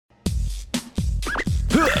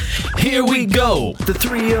Here we go. The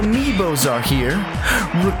three amiibos are here,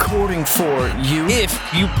 recording for you. If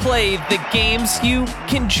you play the games, you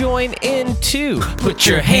can join in too. Put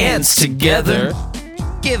your hands together.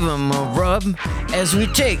 Give them a rub as we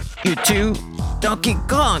take you to Donkey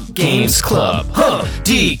Kong Games Club.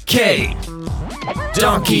 DK.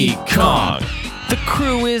 Donkey Kong. The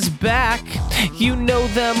crew is back. You know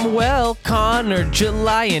them well. Connor,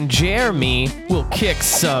 July, and Jeremy will kick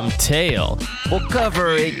some tail. We'll cover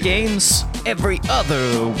 8 games every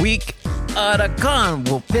other week. Otacon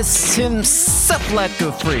will piss himself like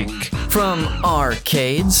a freak. From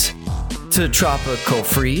arcades to tropical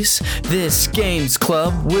freeze, this games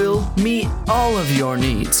club will meet all of your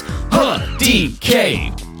needs.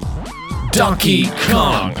 DK. Donkey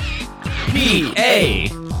Kong. PA.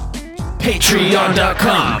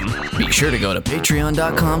 Patreon.com. Be sure to go to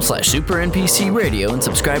patreon.com/supernpcradio and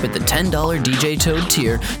subscribe at the $10 DJ Toad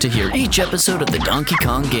tier to hear each episode of the Donkey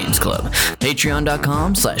Kong Games Club.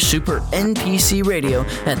 Patreon.com/supernpcradio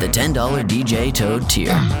at the $10 DJ Toad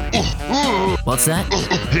tier. What's that?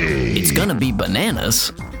 It's gonna be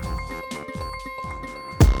bananas.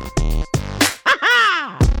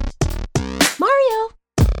 Mario!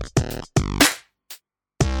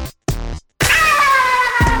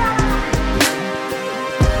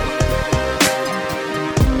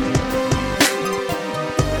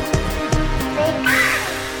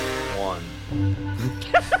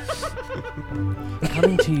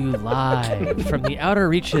 Coming to you live from the outer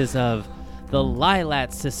reaches of the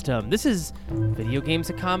Lilat system. This is Video Games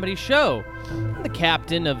a Comedy Show. I'm the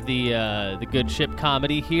captain of the Good Ship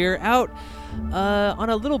Comedy here, out on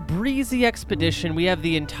a little breezy expedition. We have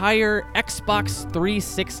the entire Xbox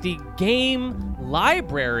 360 game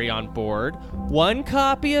library on board. 1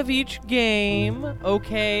 copy of each game,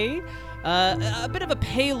 okay? A bit of a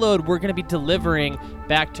payload we're going to be delivering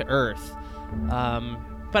back to Earth.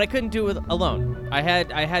 But I couldn't do it alone. I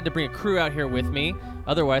had to bring a crew out here with me.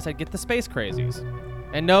 Otherwise, I'd get the space crazies,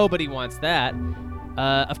 and nobody wants that.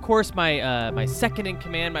 Of course, my second in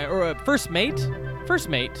command, my first mate.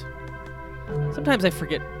 Sometimes I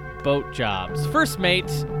forget boat jobs. First mate,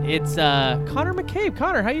 it's Connor McCabe.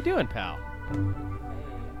 Connor, how you doing, pal?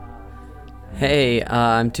 Hey,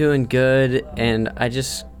 I'm doing good, and I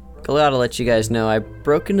just gotta let you guys know I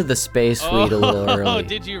broke into the space suite a little early. Oh,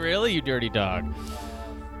 did you really, you dirty dog?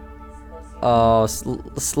 Oh,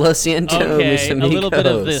 Lo siento, okay, mis amigos. A little bit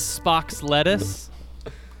of this Spock's lettuce.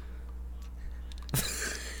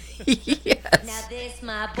 Yes. Now this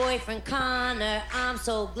my boyfriend Connor. I'm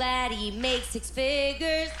so glad he makes 6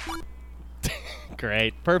 figures.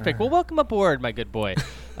 Great, perfect. Well, welcome aboard, my good boy.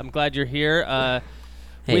 I'm glad you're here.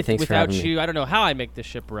 Hey, thanks for having you, me. I don't know how I make the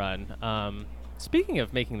ship run. Speaking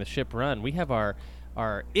of making the ship run, we have our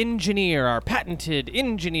engineer, our patented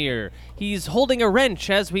engineer. He's holding a wrench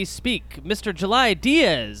as we speak. Mr. July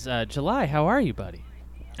Diaz. July, how are you, buddy?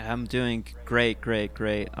 I'm doing great.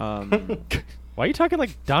 Why are you talking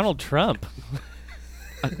like Donald Trump?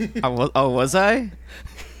 Was I?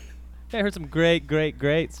 I heard some great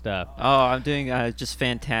stuff. Oh, I'm doing just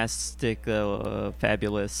fantastic,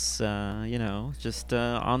 fabulous, just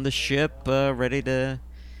on the ship, ready to,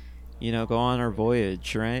 go on our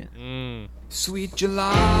voyage, right? Sweet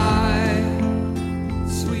July,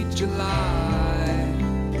 sweet July.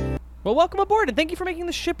 Well, welcome aboard, and thank you for making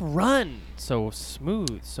the ship run so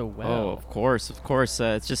smooth, so well. Oh, of course.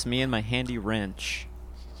 It's just me and my handy wrench.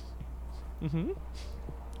 Mm-hmm.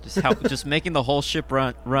 Just making the whole ship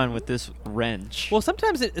run with this wrench. Well,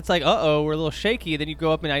 sometimes it's like, we're a little shaky. Then you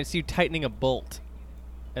go up and I see you tightening a bolt,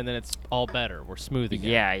 and then it's all better. We're smooth again.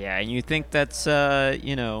 Yeah, and you think that's, a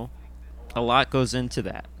lot goes into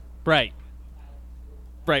that. Right.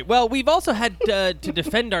 Well, we've also had to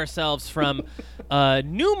defend ourselves from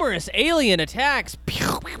numerous alien attacks.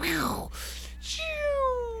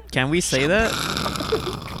 Can we say that?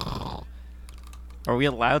 Are we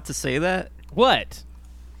allowed to say that? What?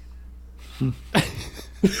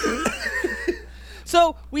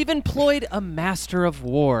 So, we've employed a master of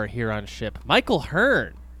war here on ship, Michael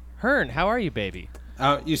Hearn. Hearn, how are you, baby?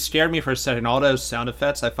 You scared me for a second. All those sound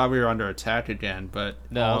effects, I thought we were under attack again, but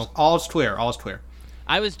no. All's clear.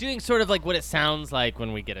 I was doing sort of like what it sounds like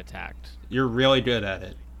when we get attacked. You're really good at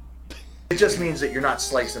it. It just means that you're not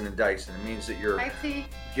slicing and dicing. It means that you're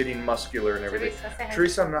getting muscular and everything.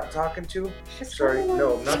 Teresa, I'm not talking to. Sorry,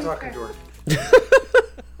 no, I'm not talking to her.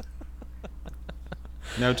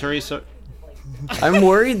 No, Teresa. I'm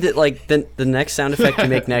worried that the next sound effect you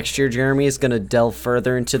make next year, Jeremy, is going to delve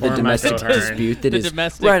further into the domestic dispute that is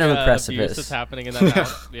right on the precipice. Abuse that's happening in that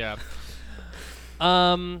house. Yeah.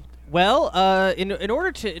 Well, in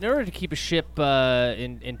order to keep a ship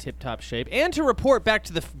in tip-top shape and to report back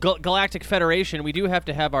to the Galactic Federation, we do have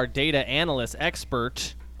to have our data analyst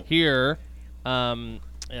expert here. Let's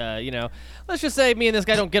just say me and this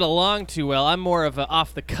guy don't get along too well. I'm more of an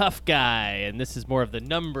off-the-cuff guy, and this is more of the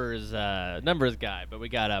numbers guy. But we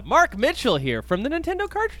got Mark Mitchell here from the Nintendo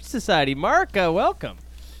Cartridge Society. Mark, welcome.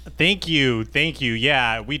 Thank you.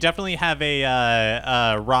 Yeah, we definitely have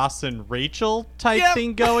a Ross and Rachel type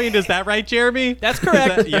thing going. Is that right, Jeremy? That's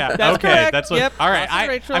correct. Yeah. That's okay. correct. That's what. Yep. All right. Ross and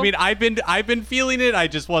Rachel. I mean, I've been feeling it. I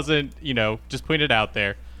just wasn't, just putting it out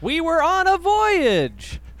there. We were on a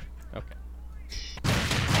voyage. Okay.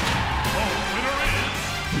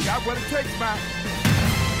 We got what it takes, man.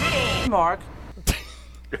 Mark.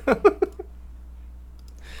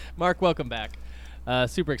 Mark, welcome back.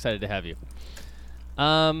 Super excited to have you.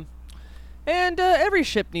 Every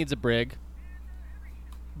ship needs a brig.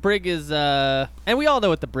 Brig is, and we all know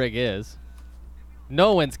what the brig is.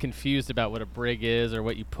 No one's confused about what a brig is, or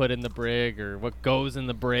what you put in the brig, or what goes in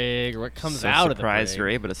the brig, or what comes out of the brig. Surprised you're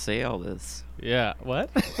able to say all this. Yeah. What?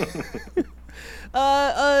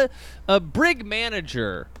 A brig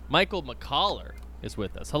manager, Michael McCollar, is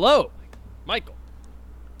with us. Hello, Michael.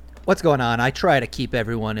 What's going on? I try to keep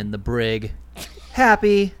everyone in the brig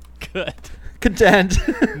happy. Good. Content.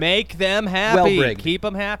 Make them happy. Well-brigged. Keep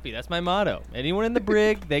them happy. That's my motto. Anyone in the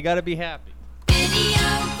brig, they got to be happy.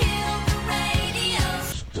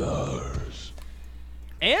 Stars.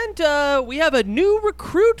 And we have a new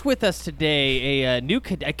recruit with us today,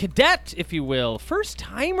 a cadet, if you will, first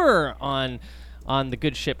timer on the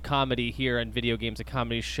Good Ship Comedy here on Video Games a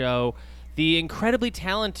Comedy Show. The incredibly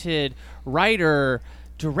talented writer,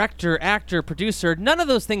 director, actor, producer. None of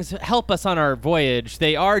those things help us on our voyage.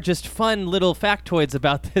 They are just fun little factoids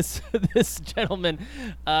about this gentleman.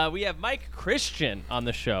 We have Mike Christian on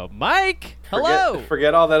the show. Mike, hello.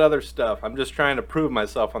 Forget all that other stuff. I'm just trying to prove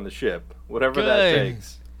myself on the ship, whatever that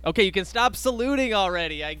takes. Okay, you can stop saluting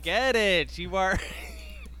already. I get it. You are...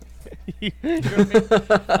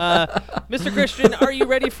 Mr. Christian, are you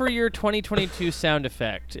ready for your 2022 sound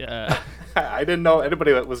effect? I didn't know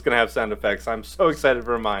anybody was going to have sound effects. I'm so excited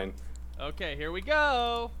for mine. Okay, here we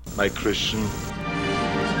go. Mike Christian.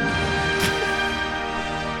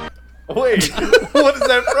 Wait, what is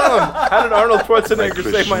that from? How did Arnold Schwarzenegger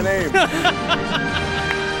say my name?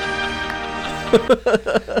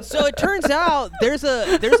 So it turns out there's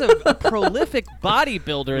a prolific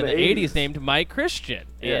bodybuilder in the 80s named Mike Christian.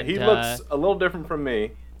 Yeah, and, he looks a little different from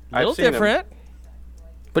me. A little different.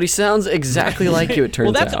 But he sounds exactly like you, it turns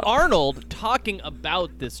out. Well, that's Arnold talking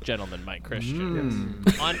about this gentleman, Mike Christian,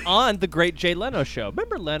 on the great Jay Leno show.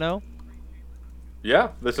 Remember Leno?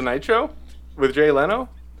 Yeah, The Tonight Show with Jay Leno.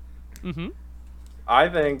 Mm-hmm. I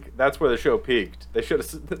think that's where the show peaked. They should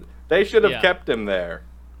have kept him there.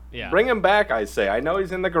 Yeah. Bring him back, I say. I know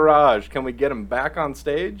he's in the garage. Can we get him back on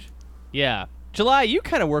stage? Yeah. July, you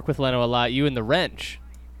kind of work with Leno a lot, you and the Wrench.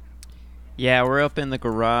 Yeah, we're up in the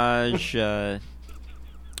garage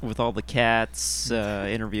with all the cats,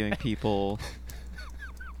 interviewing people.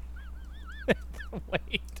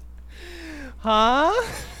 Wait. Huh?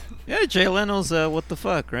 Yeah, Jay Leno's What the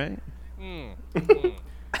Fuck, right?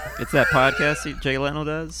 It's that podcast Jay Leno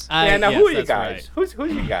does? Who are you guys? Right. Who's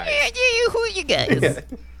you guys? Who are you guys?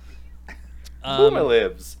 Puma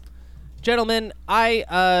lives. Gentlemen, I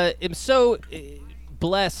am so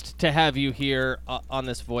blessed to have you here on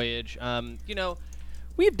this voyage.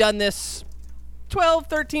 We've done this 12,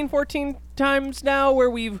 13, 14 times now where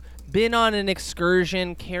we've been on an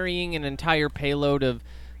excursion carrying an entire payload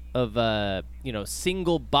of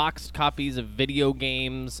single boxed copies of video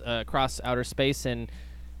games across outer space, and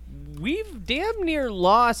we've damn near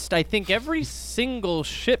lost, I think, every single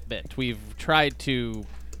shipment we've tried to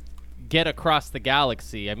get across the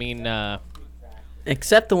galaxy. I mean,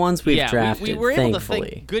 except the ones we've drafted, we were able to, thankfully.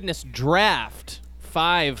 thank goodness, draft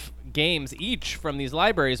 5 games each from these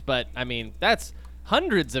libraries, but I mean, that's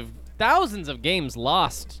hundreds of thousands of games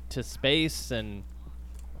lost to space, and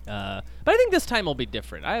but I think this time will be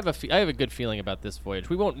different. I have a good feeling about this voyage.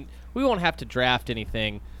 We won't have to draft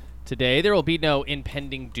anything today. There will be no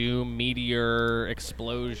impending doom, meteor,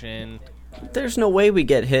 explosion. There's no way we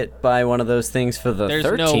get hit by one of those things for the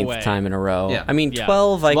 13th time in a row. Yeah. I mean,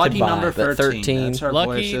 12 I Lucky could buy, number but 13. That's our voice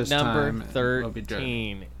Lucky this number time.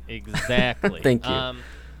 13. Exactly. Thank you.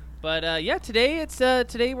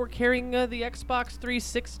 Today we're carrying the Xbox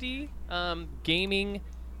 360 gaming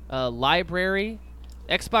library.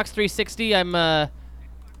 Xbox 360, I'm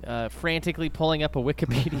frantically pulling up a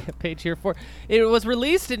Wikipedia page here for. It was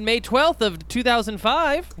released in May 12th of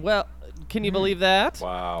 2005. Well, can you believe that?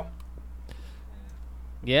 Wow.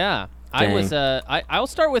 Yeah. I'll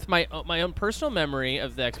start with my own personal memory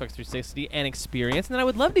of the Xbox 360 and experience, and then I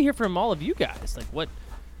would love to hear from all of you guys, like what,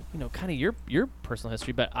 kind of your personal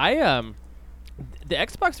history. But the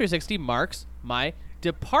Xbox 360 marks my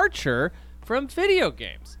departure from video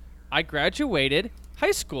games. I graduated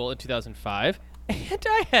high school in 2005, and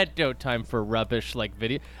I had no time for rubbish like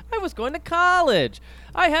video. I was going to college.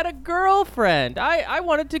 I had a girlfriend. I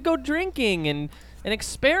wanted to go drinking and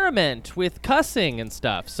experiment with cussing and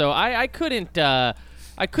stuff. So I couldn't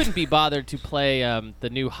be bothered to play the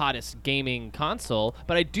new hottest gaming console.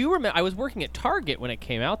 But I do remember I was working at Target when it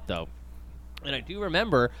came out, though, and I do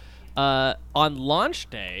remember on launch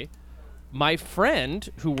day, my friend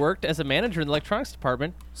who worked as a manager in the electronics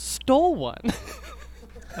department stole one.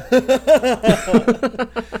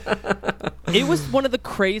 It was one of the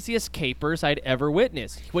craziest capers I'd ever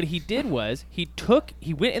witnessed. What he did was he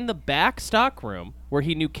went in the back stock room where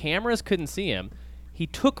he knew cameras couldn't see him. He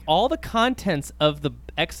took all the contents of the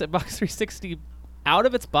Xbox 360 out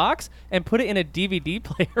of its box and put it in a DVD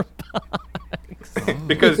player box.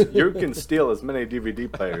 Because you can steal as many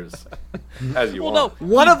DVD players as you want. No,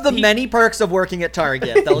 one of the many perks of working at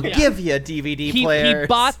Target, they'll give you a DVD player. He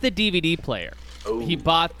bought the DVD player. Oh. He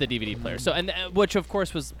bought the DVD player. So, and which of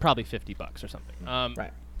course was probably $50 or something.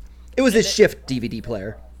 Right. It was his Shift DVD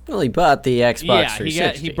player. Well, he bought the Xbox 360.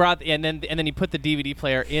 Yeah, he brought and then he put the DVD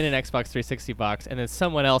player in an Xbox 360 box, and then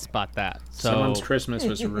someone else bought that. So someone's Christmas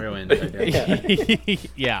was ruined.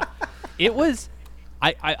 Yeah, it was.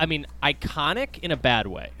 I mean, iconic in a bad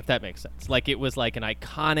way, if that makes sense. Like, it was like an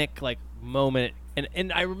iconic like moment,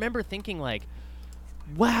 and I remember thinking like,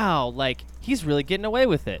 wow, like he's really getting away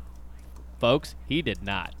with it. Folks, he did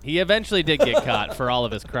not. He eventually did get caught for all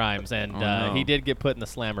of his crimes, and he did get put in the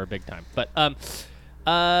slammer big time. But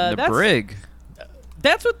the brig.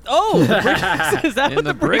 That's what. Oh, the brig, is that what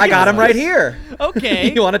the brig? I got him right here.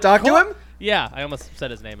 Okay, you want to talk to him? Yeah, I almost said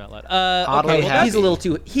his name out loud. Okay, well,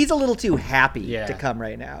 he's a little too happy to come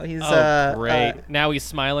right now. He's great. Now he's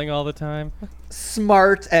smiling all the time.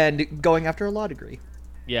 Smart and going after a law degree.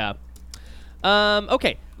 Yeah.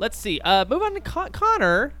 Okay, let's see. Move on to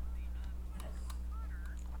Connor.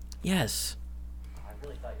 Yes.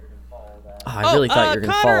 I really thought you were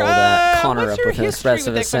going to follow that. Connor up with the rest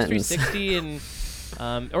of a sentence. 360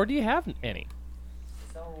 and, or do you have any?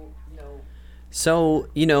 So,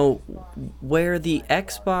 where the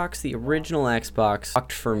original Xbox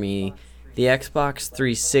walked for me, the Xbox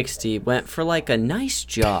 360 went for like a nice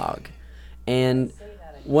jog. And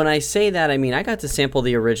when I say that, I mean I got to sample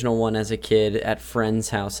the original one as a kid at friends'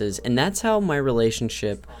 houses, and that's how my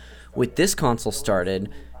relationship with this console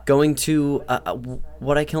started. Going to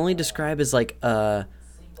what I can only describe as like a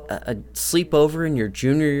sleepover in your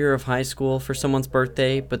junior year of high school for someone's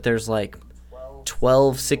birthday, but there's like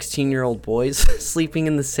 12, 16-year-old boys sleeping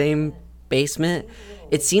in the same basement.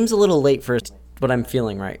 It seems a little late for what I'm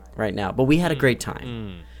feeling right now, but we had a great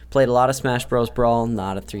time. Played a lot of Smash Bros. Brawl,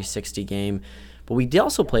 not a 360 game, but we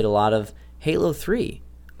also played a lot of Halo 3.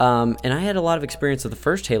 And I had a lot of experience with the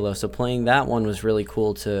first Halo, so playing that one was really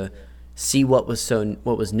cool to see what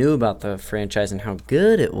was new about the franchise and how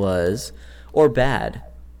good it was, or bad,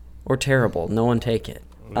 or terrible. No one take it.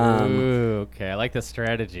 Ooh, okay, I like the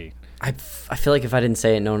strategy. I feel like if I didn't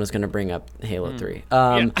say it, no one was going to bring up Halo 3.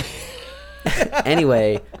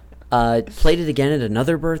 Anyway, played it again at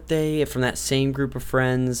another birthday from that same group of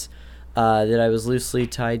friends that I was loosely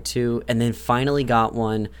tied to, and then finally got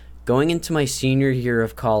one going into my senior year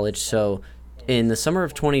of college. So in the summer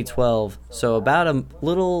of 2012, so about a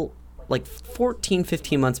little, like 14,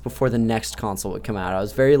 15 months before the next console would come out. I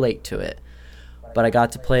was very late to it, but I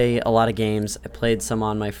got to play a lot of games. I played some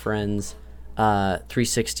on my friends'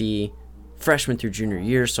 360 freshman through junior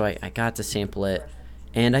year, so I got to sample it,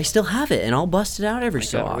 and I still have it, and I'll bust it out every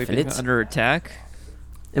so often. It's under attack.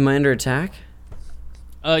 Am I under attack?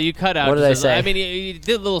 You cut out. What did I say? I mean, you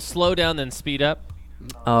did a little slow down, then speed up.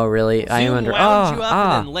 Oh, really? I am under. Wound you up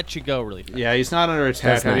and then let you go really fast. Yeah, he's not under attack.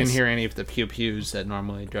 That's I didn't nice. hear any of the pew-pews that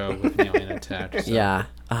normally go with the alien attack. So. Yeah.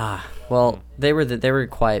 Well, they were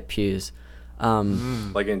quiet pews.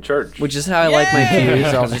 Like in church. Which is how I like my pews,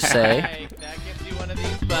 I'll just say. That gives you one of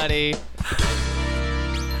these, buddy.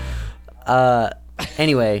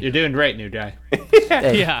 Anyway. You're doing great, new guy.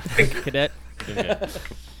 Hey. Yeah, cadet.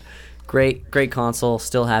 Great console.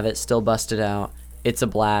 Still have it. Still busted out. It's a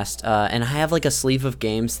blast. And I have like a sleeve of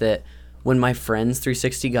games that when my friend's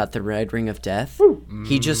 360 got the Red Ring of Death,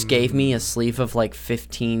 he just gave me a sleeve of like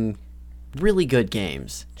 15 really good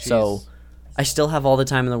games. Jeez. So I still have all the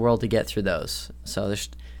time in the world to get through those. So it's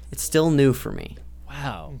still new for me.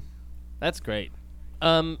 Wow. That's great.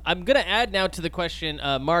 I'm going to add now to the question,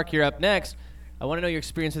 Mark, you're up next. I want to know your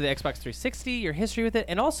experience with the Xbox 360, your history with it,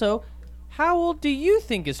 and also, how old do you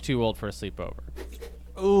think is too old for a sleepover?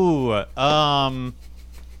 Ooh,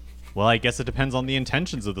 well, I guess it depends on the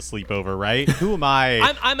intentions of the sleepover, right? Who am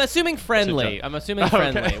I? I'm assuming friendly. I'm assuming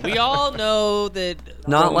friendly. Okay. We all know that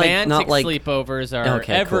Not romantic like sleepovers are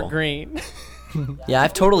Okay, cool. evergreen. Yeah,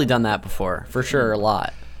 I've totally done that before, for sure, a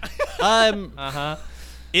lot.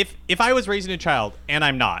 If I was raising a child, and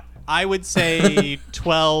I'm not, I would say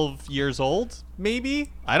 12 years old,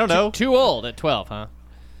 maybe? I don't know. Too old at 12, huh?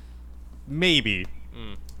 Maybe.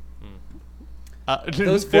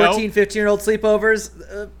 Those 14, 15-year-old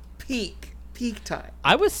sleepovers, peak time.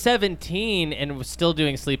 I was 17 and was still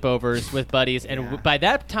doing sleepovers with buddies, and by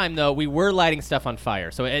that time though we were lighting stuff on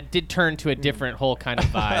fire, so it did turn to a different whole kind of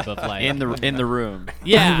vibe of like in the room.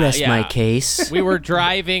 Yeah, I rest my case. We were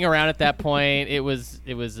driving around at that point. It was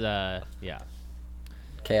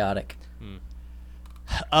chaotic.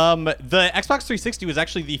 The Xbox 360 was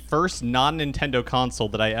actually the first non-Nintendo console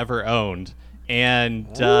that I ever owned. And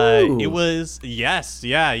it was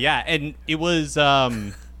and it was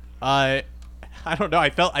I don't know, I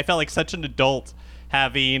felt like such an adult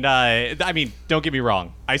having I mean, don't get me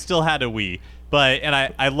wrong, I still had a Wii, but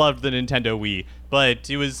I loved the Nintendo Wii, but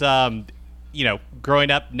it was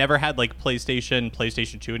growing up, never had like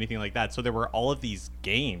PlayStation 2, anything like that, so there were all of these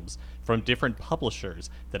games from different publishers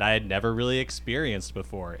that I had never really experienced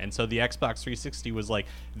before. And so the Xbox 360 was like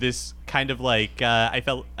this kind of like, I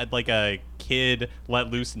felt like a kid let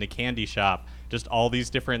loose in a candy shop, just all these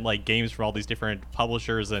different like games from all these different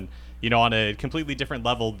publishers, and, on a completely different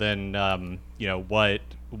level than, what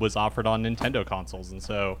was offered on Nintendo consoles. And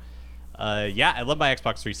so, I love my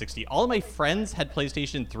Xbox 360. All of my friends had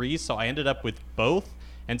PlayStation 3, so I ended up with both.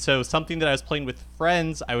 And so something that I was playing with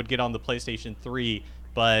friends, I would get on the PlayStation 3,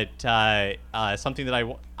 but something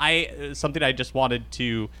that I just wanted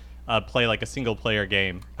to play like a single player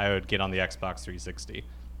game, I would get on the Xbox 360.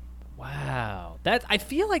 Wow, I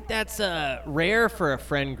feel like that's rare for a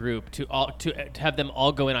friend group to have them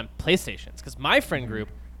all go in on PlayStations, because my friend group,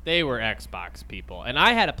 they were Xbox people, and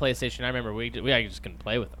I had a PlayStation. I remember we just couldn't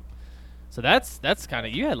play with them. So that's kind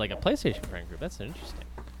of, you had like a PlayStation friend group. That's interesting.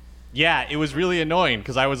 Yeah, it was really annoying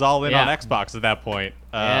because I was all in on Xbox at that point.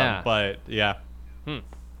 But yeah.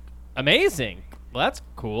 Amazing. Well, that's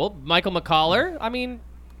cool. Michael McCollar, I mean,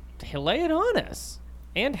 lay it on us.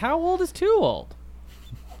 And how old is too old?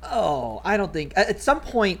 Oh, I don't think... At some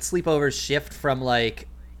point, sleepovers shift from, like,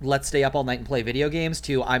 let's stay up all night and play video games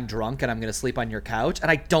to I'm drunk and I'm going to sleep on your couch. And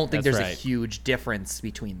I don't think there's a huge difference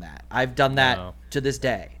between that. I've done that to this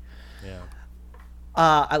day. Yeah.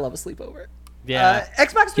 I love a sleepover. Yeah.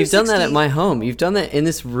 Xbox 360... You've done that at my home. You've done that in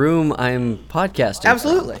this room I'm podcasting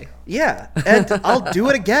Absolutely. from. Yeah. And I'll do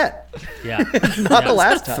it again. Yeah. Not the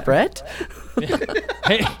last time. Threat?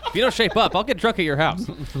 Hey, if you don't shape up, I'll get drunk at your house.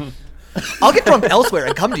 I'll get drunk elsewhere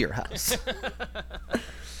and come to your house.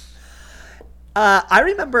 I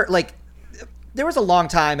remember, like, there was a long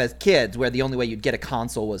time as kids where the only way you'd get a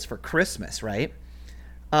console was for Christmas, right?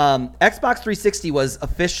 Xbox 360 was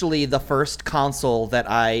officially the first console that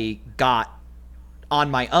I got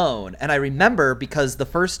on my own. And I remember because the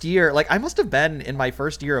first year, like, I must have been in my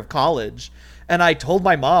first year of college, and I told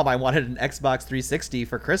my mom I wanted an Xbox 360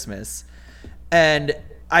 for Christmas. And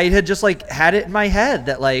I had just, like, had it in my head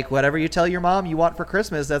that, like, whatever you tell your mom you want for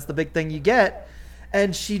Christmas, that's the big thing you get.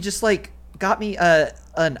 And she just, like, got me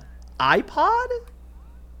an iPod,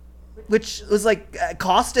 which was, like,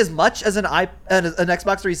 cost as much as an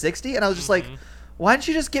Xbox 360. And I was just like, why didn't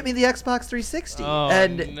you just get me the Xbox 360? Oh,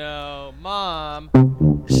 and no. Mom.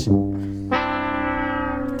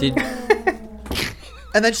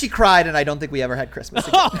 And then she cried, and I don't think we ever had Christmas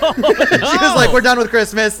again. She was like, we're done with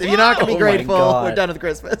Christmas. If you're not going to be grateful, we're done with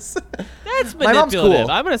Christmas. That's manipulative. My mom's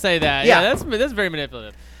cool. I'm going to say that. Yeah, that's very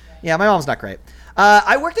manipulative. Yeah, my mom's not great.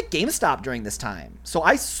 I worked at GameStop during this time, so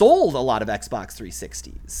I sold a lot of Xbox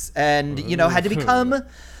 360s. And, had to become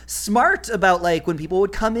smart about, like, when people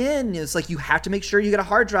would come in, it's like, you have to make sure you get a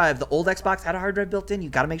hard drive. The old Xbox had a hard drive built in. You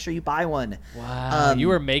got to make sure you buy one. Wow, you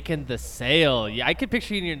were making the sale. Yeah, I could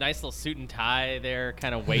picture you in your nice little suit and tie there,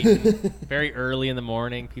 kind of waiting very early in the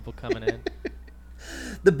morning, people coming in.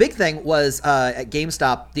 The big thing was at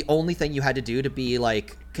GameStop, the only thing you had to do to be,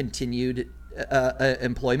 like, continue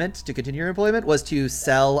your employment was to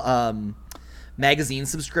sell magazine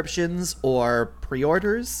subscriptions or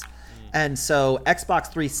pre-orders. And so Xbox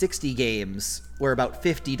 360 games were about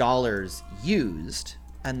 $50 used,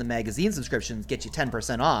 and the magazine subscriptions get you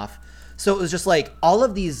 10% off. So it was just like all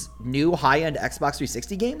of these new high-end Xbox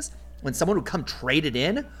 360 games, when someone would come trade it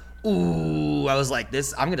in, ooh, I was like,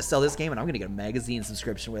 I'm going to sell this game and I'm going to get a magazine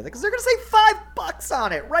subscription with it because they're going to save $5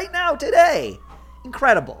 on it right now today.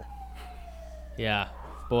 incredible. Yeah.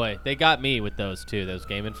 Boy, they got me with those too. Those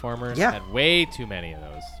Game Informers. Yeah. Had way too many of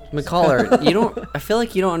those. McCullough, I feel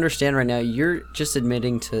like you don't understand right now. You're just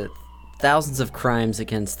admitting to thousands of crimes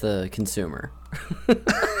against the consumer.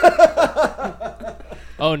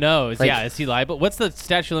 Oh no! Is he liable? What's the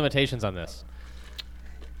statute of limitations on this?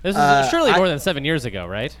 This is surely more than 7 years ago,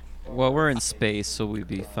 right? Well, we're in space, so we'd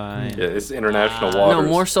be fine. Yeah, it's international waters. No,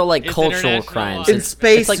 more so like It's cultural crimes. In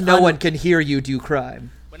space, like no one can hear you do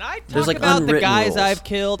crime. When I There's talk like about the unwritten guys rules. I've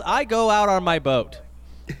killed, I go out on my boat.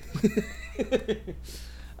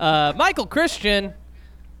 Michael Christian,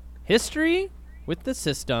 history with the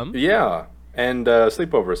system. Yeah, and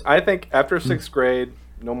sleepovers. I think after 6th grade,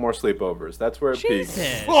 no more sleepovers. That's where it peaks.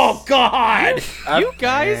 Jesus. Oh God! You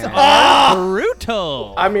guys are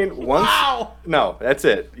brutal. I mean, once. Wow. No, that's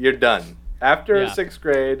it. You're done. After 6th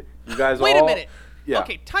grade, you guys Wait all. a minute. Yeah.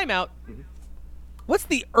 Okay, time out. What's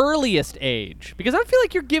the earliest age? Because I feel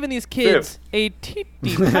like you're giving these kids a teeny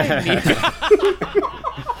tiny.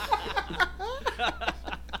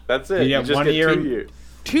 That's it. Yeah, you just 1 get year. 2 years.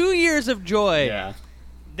 2 years of joy. Yeah.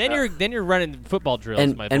 Then you're running football drills,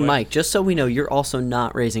 And my boy. Mike, just so we know, you're also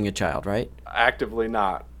not raising a child, right? Actively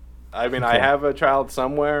not. I mean, I have a child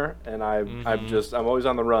somewhere, and I'm always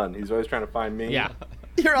on the run. He's always trying to find me. Yeah.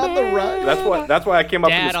 You're on the run. That's why I came up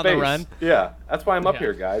Dad into on space. the run. Yeah, that's why I'm up Yeah.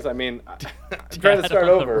 here, guys. I mean, I'm trying to start on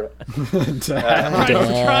the over. Dad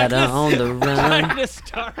on the Trying run. to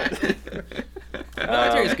start.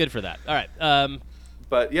 Military is good for that. All right.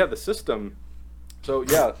 But yeah, the system. So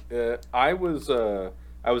yeah, I was a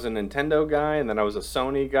Nintendo guy, and then I was a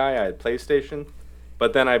Sony guy. I had PlayStation,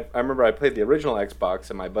 but then I remember I played the original Xbox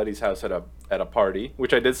at my buddy's house at a party,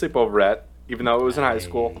 which I did sleep over at, even though it was in high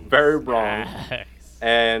school. Very wrong.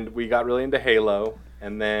 And we got really into Halo,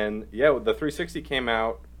 and then the 360 came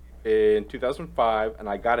out in 2005, and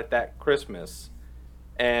I got it that Christmas.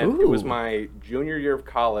 And it was my junior year of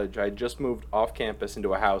college. I just moved off campus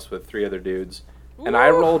into a house with 3 other dudes. And I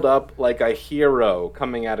rolled up like a hero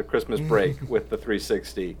coming out of Christmas break with the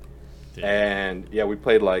 360. And yeah, we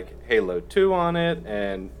played like Halo 2 on it.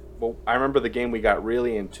 And I remember the game we got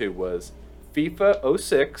really into was FIFA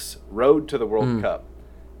 06 Road to the World Cup.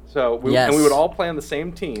 So and we would all play on the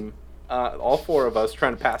same team, all 4 of us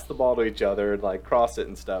trying to pass the ball to each other and like cross it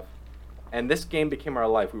and stuff. And this game became our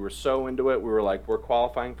life. We were so into it. We were like, we're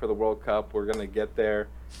qualifying for the World Cup. We're going to get there.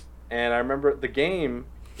 And I remember the game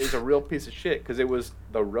is a real piece of shit because it was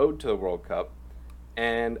the road to the World Cup.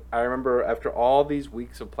 And I remember after all these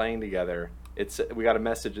weeks of playing together, we got a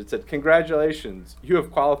message. It said, "Congratulations, you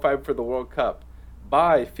have qualified for the World Cup.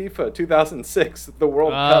 By FIFA 2006, the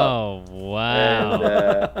World Cup." Oh, wow.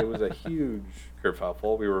 And it was a huge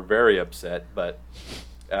kerfuffle. We were very upset, but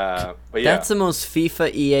yeah. That's the most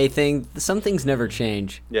FIFA EA thing. Some things never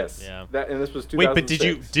change. Yes. Yeah. And this was 2006. Wait, but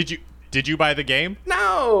did you buy the game?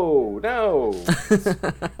 No.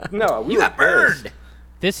 No, we got burned.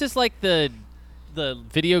 This is like the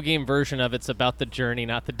video game version of it's about the journey,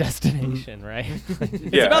 not the destination, right?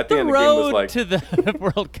 It's Yeah, about at the the end, the game was road like- to the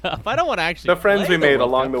World Cup. I don't want to actually The friends play we made World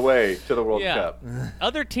along Cup. the way to the World Yeah. Cup.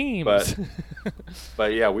 Other teams.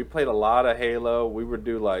 But yeah, we played a lot of Halo. We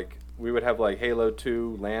would have like Halo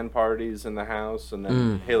 2 LAN parties in the house, and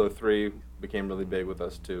then Halo 3 became really big with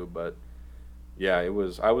us too. But yeah, I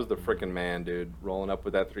was the frickin' man, dude, rolling up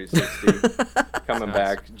with that 360, coming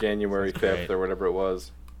back January 5th or whatever it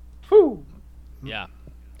was. Whew. Yeah.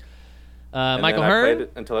 And Michael then I played Hearn?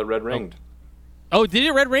 it until it red ringed. Oh, did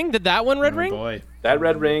it red ring? Did that one red ring? Boy. That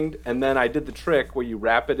red ringed, and then I did the trick where you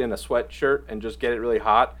wrap it in a sweatshirt and just get it really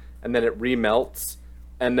hot, and then it remelts,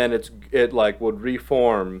 and then it like would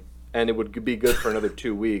reform, and it would be good for another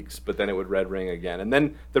 2 weeks, but then it would red ring again, and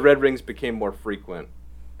then the red rings became more frequent,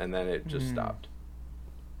 and then it just stopped.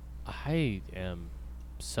 I am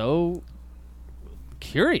so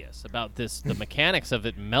curious about the mechanics of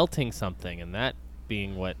it melting something and that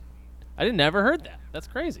being what I never heard that. That's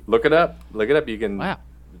crazy. Look it up. You can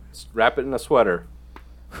wrap it in a sweater.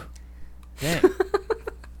 Dang.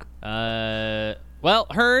 Well,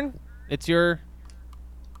 Hearn, it's your.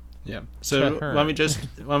 Yeah. So let me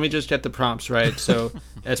just get the prompts right. So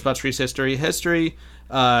Xbox 360 history.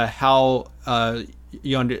 How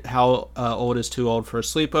old is too old for a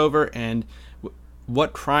sleepover, and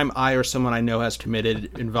what crime I or someone I know has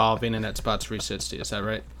committed involving an Xbox 360. Is that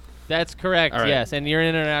right? That's correct. All right. Yes, and you're in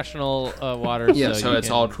international waters. Yeah, so so you it's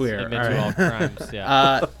can all queer. admit All to right. all crimes.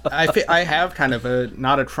 Yeah. I have kind of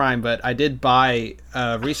not a crime, but I did buy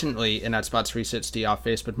recently an Xbox 360 off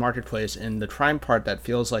Facebook Marketplace, and the crime part that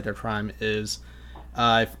feels like a crime is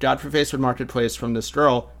I got from Facebook Marketplace from this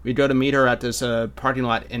girl. We go to meet her at this parking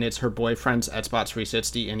lot, and it's her boyfriend's Xbox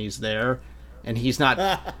 360, and he's there. and he's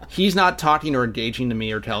not talking or engaging to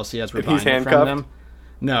me or Kelsey as we're If he's buying it from handcuffed? them.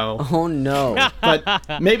 No. Oh no.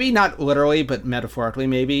 But maybe not literally, but metaphorically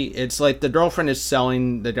maybe. It's like the girlfriend is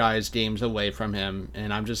selling the guy's games away from him,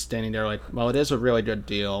 and I'm just standing there like, well, it is a really good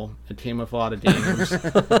deal. It came with a lot of games.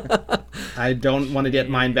 I don't want to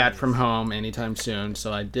get mine back from home anytime soon,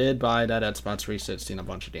 so I did buy that Xbox 360 and a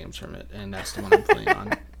bunch of games from it, and that's the one I'm playing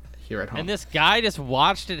on here at home. And this guy just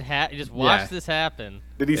watched it. This happen.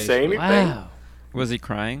 Did he say anything? Wow. Was he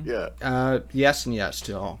crying? Yeah. Yes and yes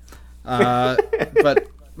to all. But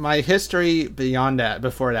my history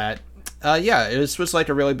before that, it was like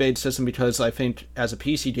a really big system because I think as a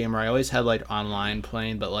PC gamer, I always had like online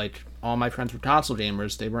playing, but like all my friends were console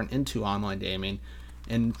gamers, they weren't into online gaming,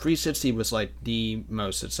 and 360 was like the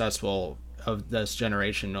most successful of this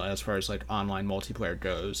generation as far as like online multiplayer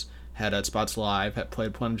goes. Had Xbox Live, had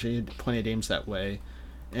played plenty of games that way,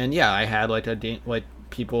 and yeah, I had like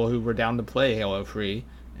people who were down to play Halo 3,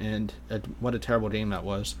 and what a terrible game that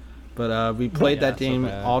was. But we played that game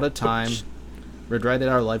all the time. Regretted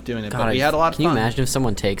our life doing it, God, but we had a lot of fun. Can you imagine if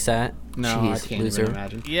someone takes that? No, Jeez, I can't loser. even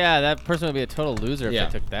imagine. Yeah, that person would be a total loser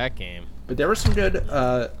if they took that game. But there were some good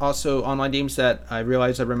also online games that I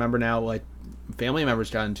realize I remember now, like family members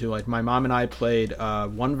got into. Like my mom and I played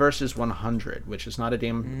 1 versus 100, which is not a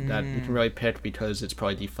game that you can really pick because it's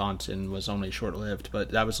probably defunct and was only short-lived.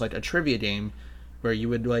 But that was like a trivia game where you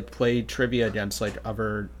would like play trivia against like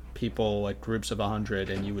other people, like groups of 100,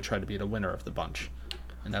 and you would try to be the winner of the bunch.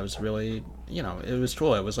 And that was really, it was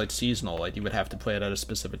cool. It was like seasonal, like you would have to play it at a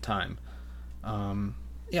specific time.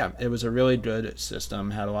 It was a really good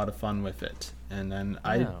system, had a lot of fun with it. And then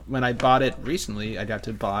when I bought it recently, I got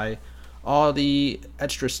to buy all the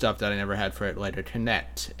extra stuff that I never had for it, like a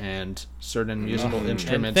Kinect and certain musical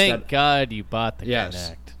instruments. And thank God you bought the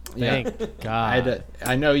Kinect. Thank God.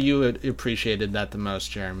 I know you appreciated that the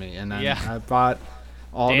most, Jeremy. And then I bought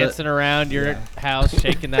all dancing around your house,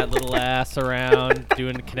 shaking that little ass around,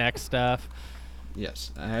 doing Kinect stuff.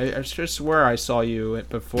 Yes, I just swear I saw you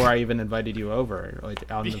before I even invited you over,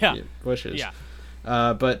 like out in the bushes. Yeah.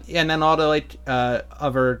 And then all the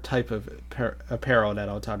other type of apparel that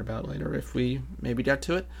I'll talk about later if we maybe get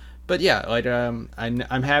to it. But yeah,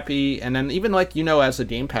 I'm happy, and then even as a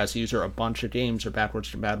Game Pass user, a bunch of games are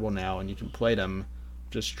backwards compatible now, and you can play them,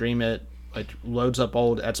 just stream it. Loads up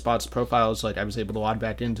old Xbox profiles. I was able to log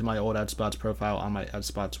back into my old Xbox profile on my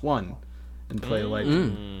Xbox One and play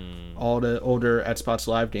all the older Xbox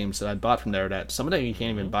Live games that I bought from there. That some of them you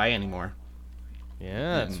can't even buy anymore.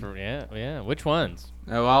 Yeah, yeah. Which ones?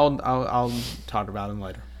 Oh, I'll talk about them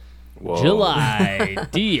later. Whoa.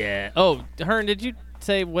 July. Oh, Hearn, did you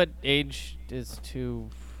say what age is too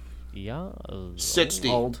young? 60.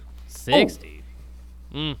 Old. 60.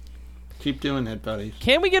 Oh. Keep doing it, buddy.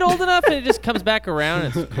 Can we get old enough and it just comes back around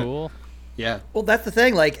and it's cool? Yeah. Well, that's the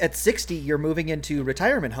thing. At 60, you're moving into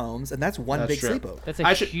retirement homes, and that's one big sleepover. That's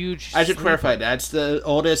a huge. I should clarify. That's the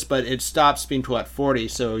oldest, but it stops being to 40.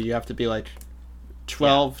 So you have to be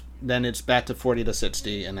 12. Then it's back to 40 to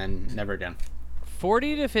 60, and then never again.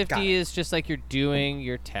 40 to 50 is just like you're doing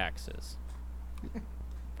your taxes.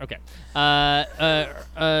 Okay.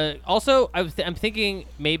 Also, I'm thinking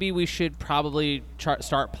maybe we should probably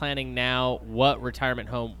start planning now what retirement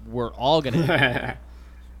home we're all going to do.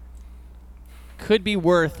 Could be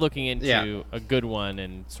worth looking into a good one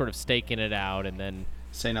and sort of staking it out and then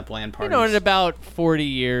setting up land parties. In about 40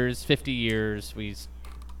 years, 50 years, we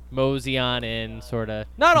mosey on in, sort of.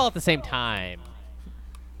 Not all at the same time.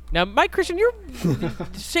 Now, Mike Christian, you're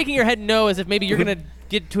shaking your head no as if maybe you're going to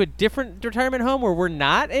get to a different retirement home where we're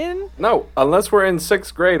not in? No, unless we're in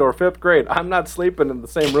 6th grade or 5th grade. I'm not sleeping in the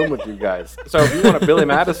same room with you guys. So if you want to Billy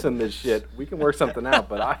Madison this shit, we can work something out.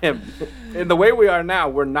 But I am, in the way we are now,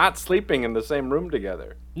 we're not sleeping in the same room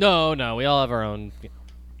together. No, we all have our own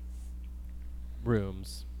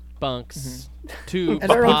rooms, bunks, two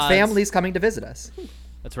and our own families coming to visit us.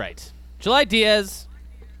 That's right. July Diaz,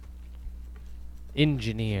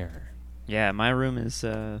 engineer. Yeah, my room is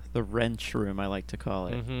the wrench room, I like to call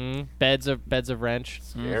it. Mm-hmm. Beds of wrench.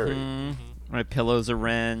 Scary. Mm-hmm. My pillow's a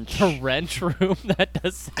wrench. The wrench room? That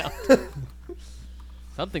does sound...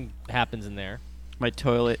 Something happens in there. My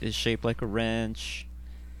toilet is shaped like a wrench.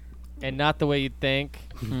 And not the way you'd think.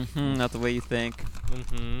 Mm-hmm, not the way you think.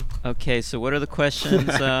 Mm-hmm. Okay, so what are the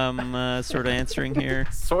questions sort of answering here?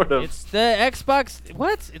 Sort of. It's the Xbox...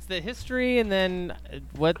 What? It's the history, and then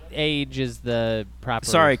what age is the proper...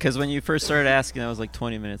 Sorry, because when you first started asking, that was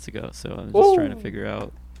 20 minutes ago, so I'm just trying to figure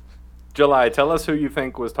out. July, tell us who you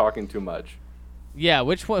think was talking too much. Yeah,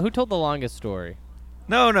 which one? Who told the longest story?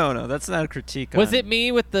 No, that's not a critique. Was it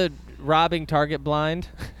me with the robbing Target blind?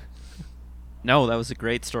 No, that was a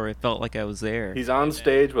great story. It felt like I was there. He's on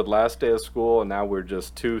stage with last day of school, and now we're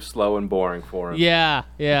just too slow and boring for him.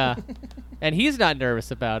 Yeah. And he's not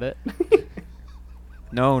nervous about it.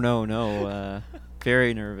 No.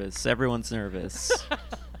 Very nervous. Everyone's nervous.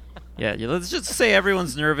 Yeah, let's just say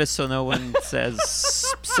everyone's nervous so no one says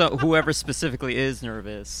so whoever specifically is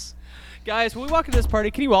nervous. Guys, when we walk into this party,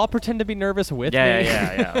 can you all pretend to be nervous with me?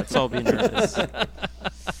 Yeah. Let's all be nervous.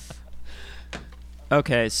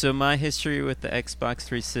 Okay, so my history with the Xbox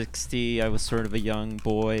 360, I was sort of a young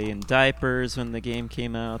boy in diapers when the game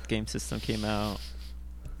came out, the game system came out.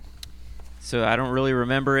 So I don't really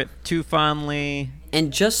remember it too fondly.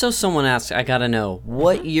 And just so someone asks, I gotta know,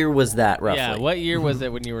 what year was that roughly? Yeah, what year was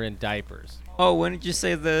it when you were in diapers? Oh, when did you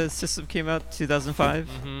say the system came out? 2005?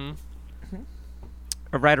 Mm-hmm.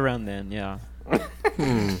 Right around then, yeah.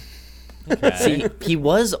 Okay. See, he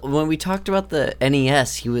was, when we talked about the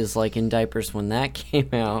NES, he was like in diapers when that came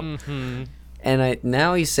out. Mm-hmm. And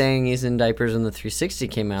now he's saying he's in diapers when the 360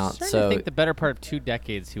 came out. I think the better part of 2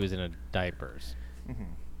 decades he was in diapers. Mm-hmm.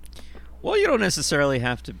 Well, you don't necessarily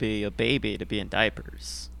have to be a baby to be in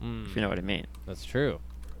diapers, if you know what I mean. That's true.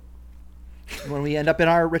 When we end up in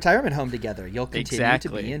our retirement home together, you'll continue to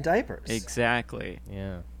Exactly. be in diapers. Exactly.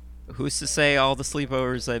 Yeah. Who's to say all the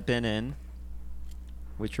sleepovers I've been in,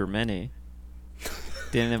 which were many,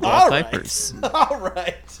 didn't involve diapers? All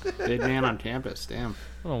right. Big man on campus. Damn.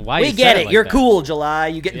 I don't know why We you get said it. like You're that. cool, July.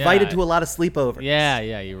 You get invited to a lot of sleepovers. Yeah.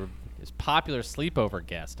 You were a popular sleepover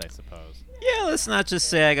guest, I suppose. Yeah, let's not just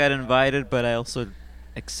say I got invited, but I also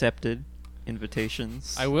accepted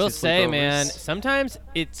invitations. I will to say, sleepovers. man, sometimes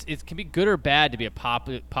it can be good or bad to be a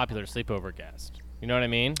popular sleepover guest. You know what I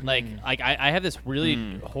mean? Like I have this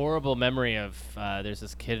really horrible memory of there's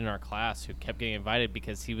this kid in our class who kept getting invited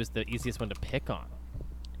because he was the easiest one to pick on.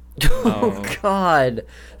 Oh God,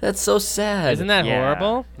 that's so sad. Isn't that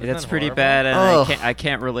horrible? That's that pretty horrible? bad, and Ugh. I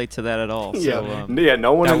can't relate to that at all. Yeah, So, yeah.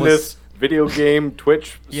 No one that in was- this video game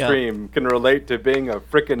Twitch Yeah. stream can relate to being a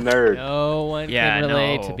freaking nerd. No one Yeah, can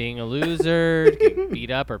relate no. to being a loser, getting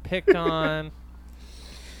beat up or picked on.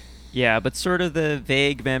 Yeah, but sort of the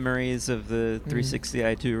vague memories of the 360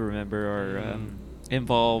 I do remember are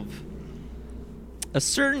involve a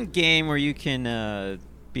certain game where you can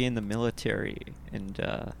be in the military and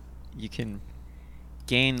you can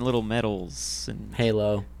gain little medals and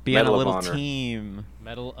Halo. be Medal on a of little Honor. team.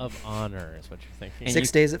 Medal of Honor is what you're thinking. And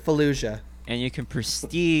 6 days at Fallujah. And you can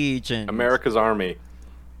prestige and America's Army.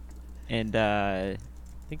 and I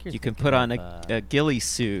think you're you can thinking put on of, a ghillie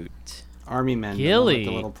suit. Army men. Gilly. With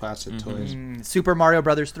the little plastic toys. Super Mario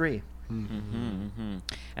Brothers 3. And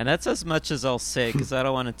that's as much as I'll say because I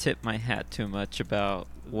don't want to tip my hat too much about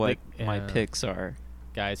what my picks are.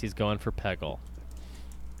 Guys, he's going for Peggle.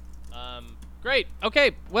 Great.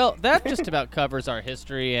 Okay. Well, that just about covers our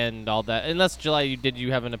history and all that. Unless, July, did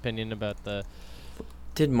you have an opinion about the...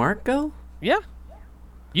 Did Mark go? Yeah.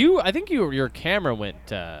 I think your camera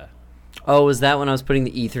went... Oh, was that when I was putting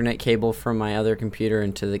the Ethernet cable from my other computer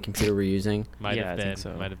into the computer we're using? Might Yeah, have I been. think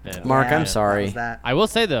so. Might have been. Mark, Yeah, I'm sorry. that was that. I will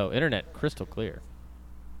say, though, internet crystal clear.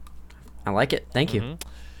 I like it. Thank you.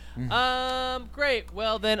 Great.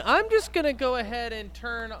 Well, then I'm just going to go ahead and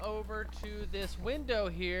turn over to this window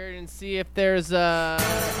here and see if there's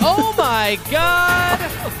Oh, my God!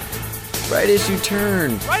 Right as you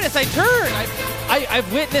turn. Right as I turn,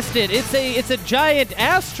 I've witnessed it. It's a giant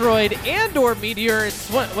asteroid and/or meteor. It's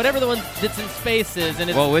whatever the one that's in space is, and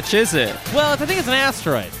it's Well, which is it? I think it's an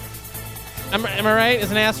asteroid. Am I right?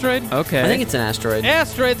 It's an asteroid. Okay. I think it's an asteroid.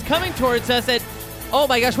 Asteroid's coming towards us at. Oh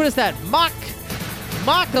my gosh, what is that? Mach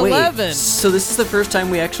 11. Wait, so this is the first time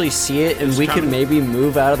we actually see it, and we can maybe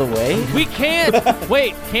move out of the way? We can't.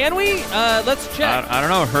 Wait, can we? Let's check. I don't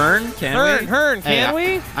know. Hearn? Can we? Hearn, can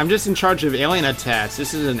we? I'm just in charge of alien attacks.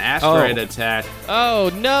 This is an asteroid attack. Oh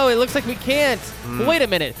no, it looks like we can't. Wait a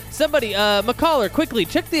minute. Somebody, McCaller, quickly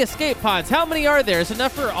check the escape pods. How many are there? Is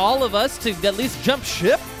enough for all of us to at least jump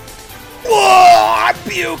ship? Whoa! I'm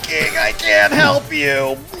puking. I can't help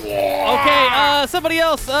you. Okay, somebody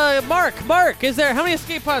else. Mark, is there? How many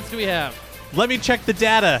escape pods do we have? Let me check the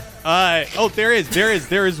data.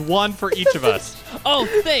 There is one for each of us. Oh,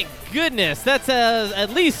 thank goodness. That's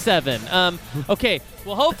at least 7. Okay,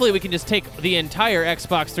 well, hopefully we can just take the entire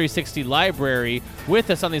Xbox 360 library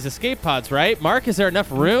with us on these escape pods, right? Mark, is there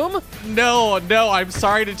enough room? No, I'm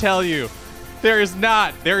sorry to tell you. There is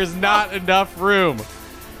not enough room.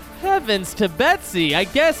 Heavens to Betsy. I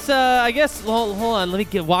guess, hold on.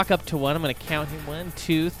 Let me walk up to one. I'm going to count him. 1,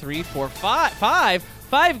 2, 3, 4, 5.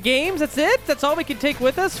 5 games. That's it? That's all we can take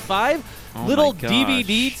with us? 5 Oh little my gosh.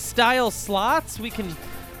 DVD-style slots we can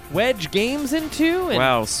wedge games into. And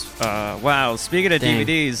Wow. Speaking of Dang.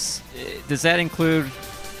 DVDs, does that include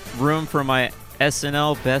room for my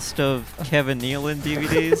SNL Best of Kevin Nealon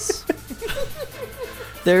DVDs?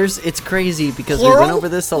 It's crazy because we went over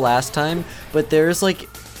this the last time, but there's like,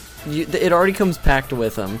 it already comes packed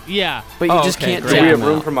with them. Yeah. But you just okay, can't great. Do take we have them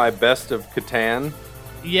room out. for my best of Catan?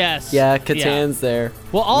 Yes. Yeah, Catan's there.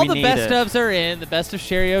 Well, all We the need best it. ofs are in. The best of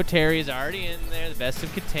Sherry O'Terry is already in there. The best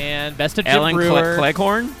of Catan. Best of Jim Alan Brewer.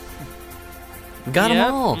 Cleghorn? Got them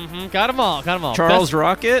Yep, all. Got them all. Charles best,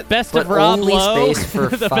 Rocket? Best But of Rob only Lowe. space for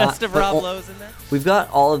the best of Rob Lowe's in there. We've got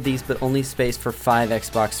all of these, but only space for 5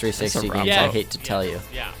 Xbox 360 That's a games. rough Yeah. I hate to tell you.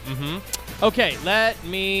 Yeah. Okay, let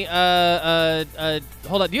me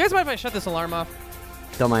hold on. Do you guys mind if I shut this alarm off?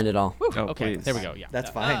 Don't mind at all. Whew, Oh, okay, please. there we go. Yeah,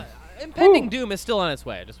 That's fine. Impending doom is still on its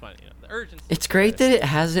way. I just want the urgency. It's great that it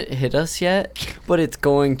hasn't hit us yet, but it's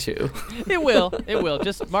going to. It will. It will.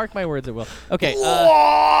 Just mark my words. It will. Okay.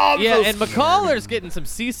 Yeah, and McCaller's getting some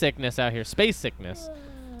seasickness out here. Space sickness.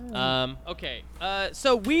 Okay.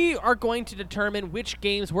 So we are going to determine which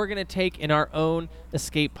games we're going to take in our own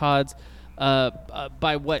escape pods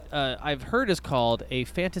by what I've heard is called a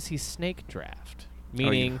fantasy snake draft.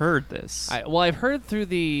 Meaning, you heard this. I've heard through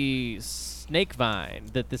the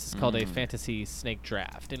Snakevine that this is called a fantasy snake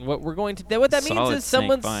draft, and what we're going to what that means Solid is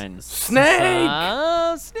someone's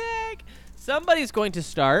Snakevine. snake. Somebody's going to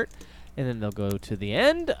start, and then they'll go to the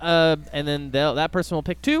end, and then that person will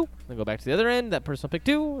pick 2, then go back to the other end. That person will pick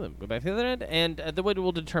 2, then go back to the other end, and the way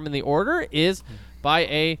we'll determine the order is by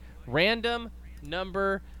a random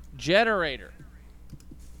number generator.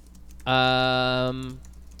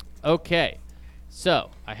 Okay. So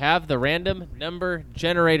I have the random number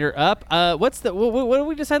generator up. What did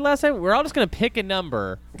we decide last time? We're all just gonna pick a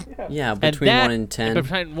number. Yeah, between 1 and 10.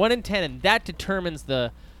 Between 1 and 10, and that determines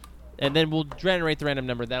and then we'll generate the random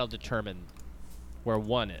number. That'll determine where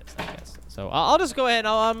 1 is, I guess. So I'll just go ahead.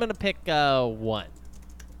 I'm gonna pick 1.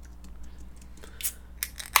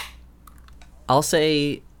 I'll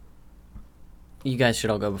say you guys should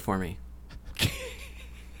all go before me.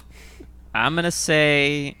 I'm gonna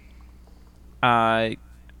say,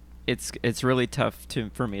 it's really tough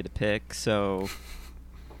for me to pick. So,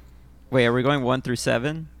 wait, are we going 1 through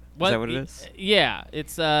 7? Is that what it is? Yeah,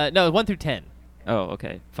 it's no 1 through 10. Oh,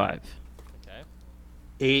 okay, 5. Okay.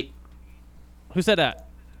 8. Who said that?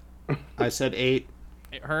 I said 8.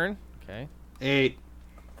 Hearn. Okay. 8.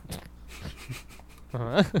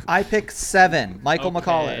 I pick 7. Michael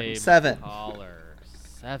McCaller. 7. McCaller.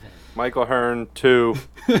 7. Michael Hearn, 2.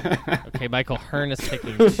 Okay, Michael Hearn is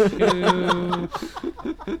picking 2.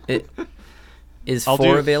 Is I'll 4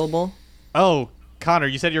 do- available? Oh, Connor,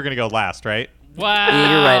 you said you were going to go last, right? Wow.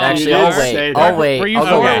 Yeah, you're right. Actually, You I'll did say wait. that. I'll wait. Were you I'll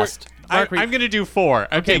go four? last. Mark, I'm going to do 4.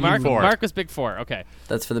 I'm Okay, taking Mark. 4. Mark was pick 4. Okay.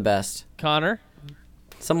 That's for the best. Connor.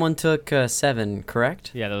 Someone took 7,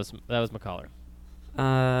 correct? Yeah, that was McCaller.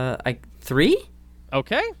 3?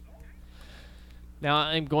 Okay. Now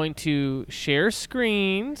I'm going to share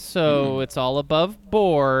screen, so it's all above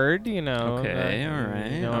board. You know. Okay, all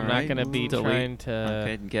right. No, I'm not going to be Delete. trying to.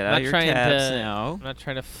 Okay, get I'm out not your trying tabs to, now. I'm not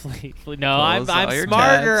trying to flee. No, I'm Close all your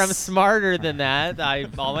smarter. tabs. I'm smarter than that.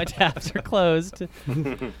 All my tabs are closed.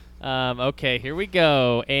 Okay, here we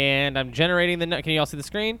go, and I'm generating the. Can you all see the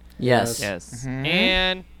screen? Yes. Yes.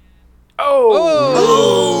 And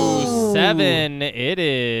Oh! 7 it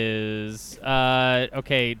is.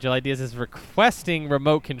 Okay, July Diaz is requesting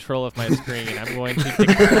remote control of my screen. I'm going to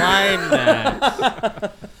decline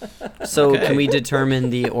that. So Okay. can we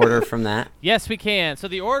determine the order from that? Yes, we can. So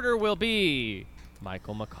the order will be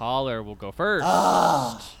Michael McCaller will go first.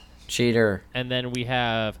 Cheater. And then we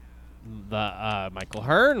have the Michael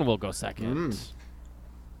Hearn will go second.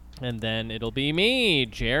 And then it'll be me,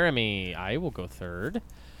 Jeremy. I will go third.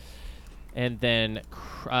 And then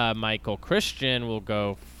Michael Christian will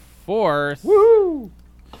go fourth. Woo!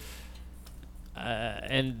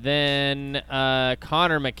 And then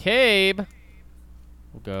Connor McCabe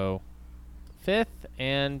will go fifth,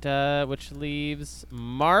 and which leaves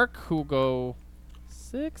Mark, who will go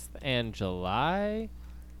sixth, and July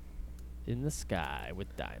in the sky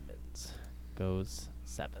with diamonds goes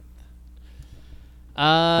seventh.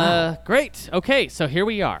 Great. Okay, so here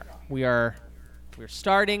we are. We're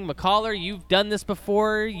starting. McCaller, you've done this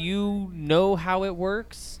before. You know how it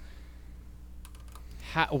works.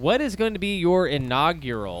 What is going to be your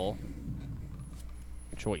inaugural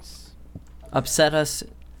choice? Upset us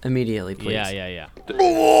immediately, please. Yeah.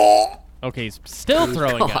 Okay, he's still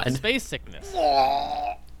throwing up. God. Space sickness.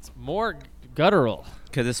 It's more guttural.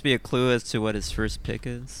 Could this be a clue as to what his first pick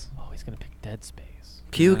is? Oh, he's going to pick Dead Space.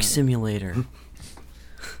 Puke Simulator.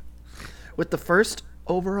 With the first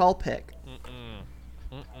overall pick.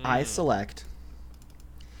 I select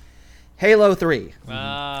Halo 3.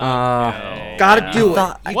 Gotta do it.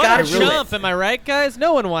 You What gotta a do jump, it. am I right, guys?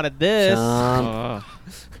 No one wanted this.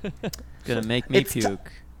 Gonna make me It's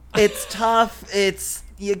puke. It's tough.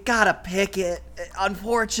 You gotta pick it.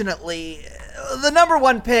 Unfortunately, the number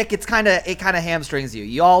one pick, it kind of hamstrings you.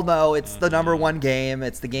 You all know it's the number one game.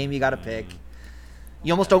 It's the game you gotta pick.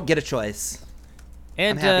 You almost don't get a choice.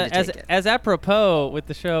 And I'm happy to take it. as apropos with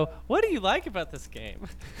the show, what do you like about this game?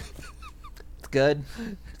 It's good.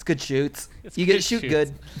 It's good shoots. You get to shoot shoots.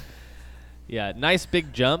 good. Yeah, nice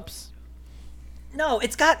big jumps. No,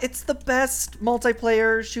 it's the best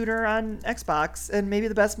multiplayer shooter on Xbox, and maybe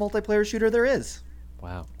the best multiplayer shooter there is.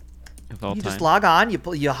 Wow. Of all You time. just log on,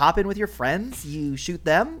 you hop in with your friends, you shoot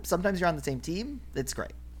them. Sometimes you're on the same team. It's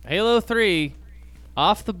great. Halo 3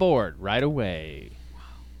 off the board right away.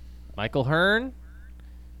 Michael Hearn?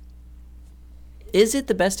 Is it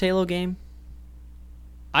the best Halo game?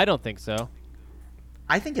 I don't think so.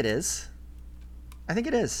 I think it is. I think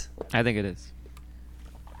it is.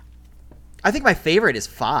 I think my favorite is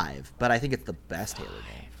 5, but I think it's the best Halo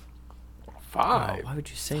game. 5. Why would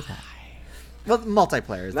you say that? Well,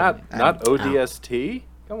 multiplayer is Not the not ODST.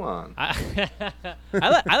 Come on. I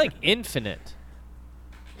like Infinite.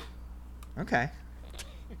 Okay.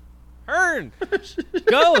 Hearn!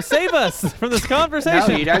 Go, save us from this No,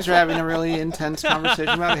 conversation. you guys are having a really intense conversation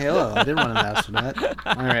about Halo. I didn't want to mess with that.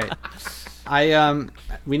 All right.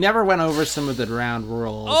 We never went over some of the round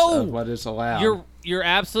rules of what is allowed. You're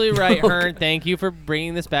absolutely right, Hearn. Thank you for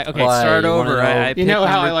bringing this back. Okay, Why? Start You wanna over. know? I You know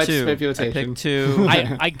picked how I number like 2. speculation. I picked 2.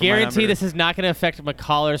 I guarantee number. this is not going to affect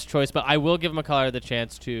McCollar's choice, but I will give McCollar the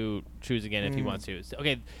chance to choose again if he wants to. So,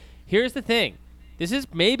 okay, here's the thing. This is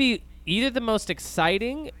maybe either the most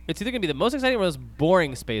exciting. It's either going to be the most exciting or most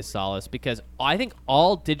boring Space Solace because I think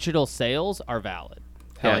all digital sales are valid.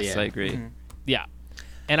 Hell Yes, yeah. I agree. Yeah.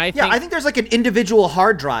 And I Yeah, think I think there's like an individual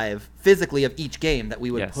hard drive physically of each game that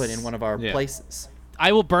we would Yes. put in one of our Yeah. places.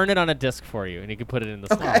 I will burn it on a disc for you, and you can put it in the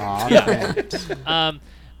slot. Aw, Yeah. thanks.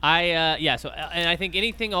 So and I think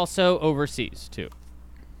anything also overseas too.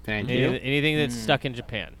 Thank you. Anything that's stuck in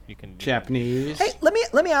Japan, you can. do that. Japanese. Hey, let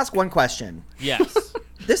me ask one question. Yes.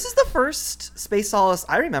 This is the first Space Solace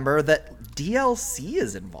I remember that DLC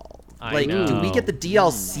is involved. I Do we know. get the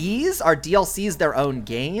DLCs? Are DLCs their own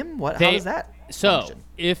game? How does that So function?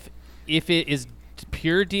 if it is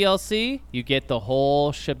pure DLC, you get the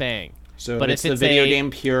whole shebang. So but it's if the it's video a-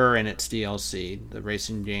 game pure and it's DLC, the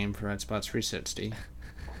racing game for Xbox 360.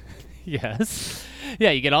 Yes.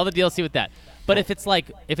 Yeah, you get all the DLC with that. But if it's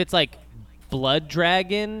like Blood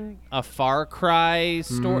Dragon, a Far Cry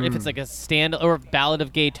story, if it's like a stand or Ballad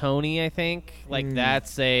of Gay Tony, I think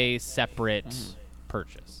that's a separate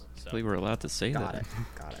purchase. I So. believe we're allowed to say Got that. it.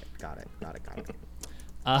 Got it.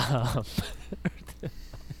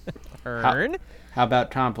 Hearn? How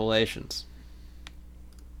about compilations?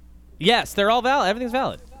 Yes, they're all valid. Everything's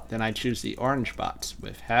valid. Then I choose the orange box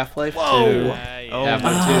with Half-Life 2, Oh.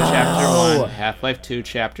 Half-Life 2 Chapter 1, Half-Life 2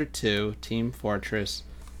 Chapter 2, Team Fortress,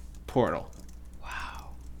 Portal.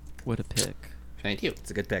 What a pick. Thank you.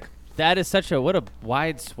 It's a good pick. That is such a what a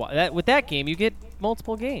wide swath. With that game, you get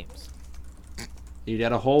multiple games. You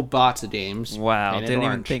get a whole box of games. Wow, painted didn't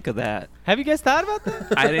even orange. think of that. Have you guys thought about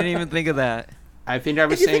that? I didn't even think of that. I think I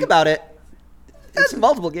was If you saying think about it, that's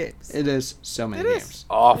multiple games. it is so many games.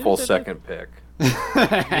 Awful second pick.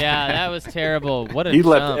 Yeah, that was terrible. What a He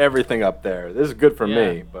left jump. everything up there. This is good for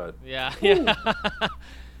Yeah. me, but Yeah.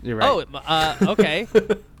 You're right. Oh, okay.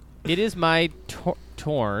 It is my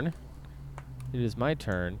turn. It is my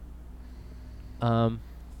turn.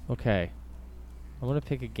 Okay. I'm gonna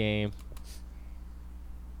pick a game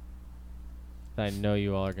that I know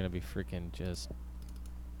you all are gonna be freaking just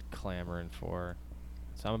clamoring for.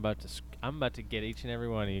 So I'm about to get each and every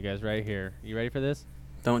one of you guys right here. You ready for this?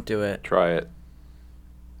 Don't do it. try it.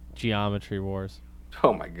 Geometry Wars.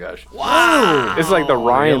 Oh my gosh. Wow. It's like the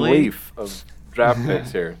Ryan really? Leaf of draft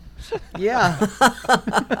picks here. Yeah.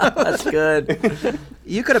 That's good.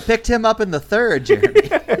 You could have picked him up in the third, Jeremy.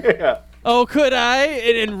 Oh, could I?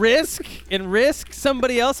 And risk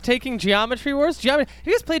somebody else taking Geometry Wars? Have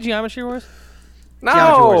you guys played Geometry Wars?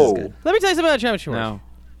 Geometry Wars is No. good. Let me tell you something about Geometry Wars. No.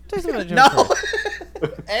 Tell you something about Geometry No.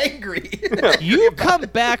 Wars. Angry. You come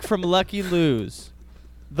back from Lucky Lou's,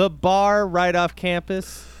 the bar right off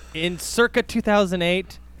campus, in circa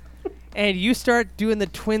 2008, and you start doing the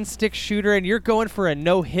twin stick shooter, and you're going for a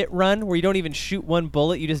no-hit run where you don't even shoot one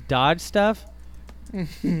bullet, you just dodge stuff.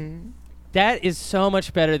 That is so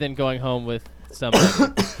much better than going home with somebody.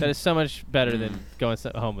 That is so much better than going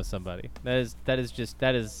home with somebody. That is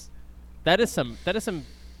some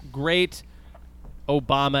great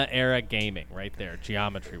Obama era gaming right there.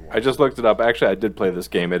 Geometry Wars. I just looked it up. Actually, I did play this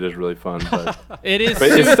game. It is really fun, but It is. but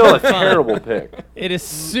it's super still a fun. terrible pick. It is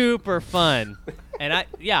super fun, and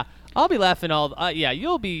I'll be laughing all.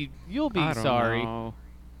 You'll be I don't sorry. know.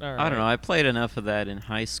 All I don't know. right. I played enough of that in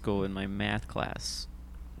high school in my math class.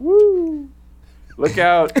 Woo! Look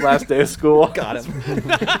out! Last day of school. Got him.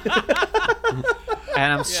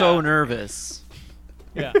 And I'm so nervous.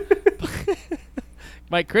 Yeah.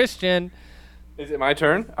 Mike Christian, Is it my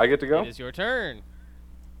turn? I get to go. it is your turn.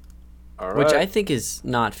 All right. Which I think is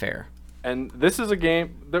not fair. And this is a game.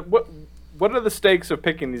 What are the stakes of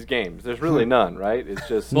picking these games? There's really none, right? It's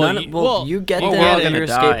just Well, You get we're them all out of gonna your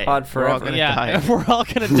die. escape pod We're all forever. gonna Yeah, die. we're all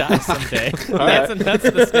gonna die someday. right. That's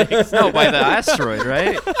the stakes. No, by the asteroid,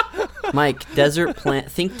 right? Mike, desert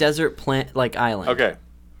plant. Think desert plant like island. okay.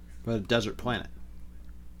 But a desert planet.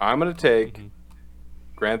 I'm gonna take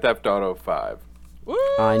Grand Theft Auto 5,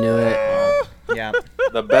 I knew it. Yeah.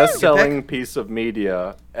 the best-selling piece of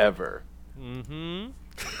media ever.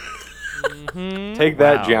 Take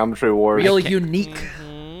that, Wow. Geometry Wars. Real unique.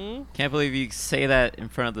 Can't believe you say that in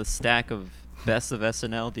front of the stack of best of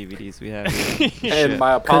SNL DVDs we have here. And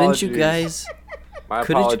my apologies. Couldn't you guys? My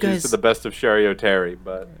couldn't you apologies guys- to the best of Sherry O'Terry,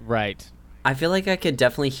 but Right. I feel like I could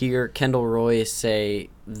definitely hear Kendall Roy say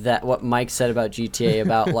that what Mike said about GTA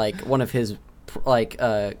about like one of his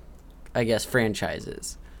I guess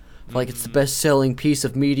franchises. Like it's the best selling piece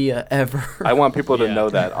of media ever. I want people to Yeah. know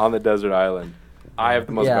that on the desert island, I have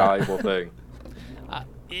the most Yeah. valuable thing.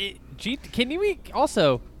 Can you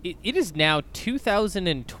also? It is now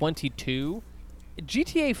 2022.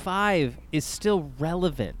 GTA 5 is still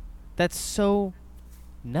relevant. That's so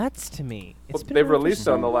nuts to me. It's been They've around for released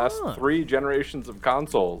so on the last long. 3 generations of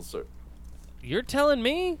consoles. You're telling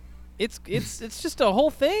me? It's just a whole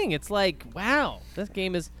thing. It's like, wow, this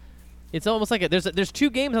game is. It's almost like there's 2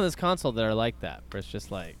 games on this console that are like that, where it's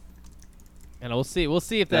just like, and we'll see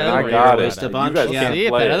if that Yeah, other I one got gets it. brought bunch, You guys yeah. can't See if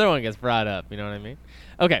play that it. other one gets brought up. You know what I mean?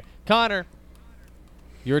 Okay, Connor,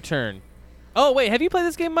 your turn. Oh wait, have you played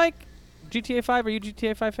this game, Mike? GTA 5? Are you a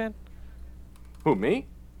GTA 5 fan? Who, me?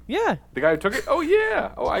 Yeah. The guy who took it? Oh,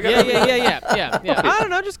 yeah. Oh, I got Yeah. I don't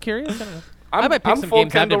know. Just curious. I don't know. I might pick I'm some full games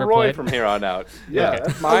I've Kendall never Roy played. from here on out. Yeah, Okay.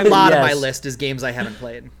 that's A mine. lot of my Yes. list is games I haven't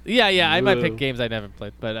played. Yeah. I might pick Whoa. games I haven't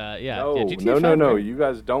played, but yeah. No, yeah, GTA 5, no. right? You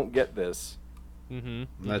guys don't get this.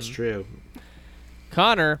 That's true.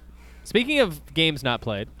 Connor, speaking of games not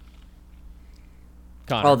played.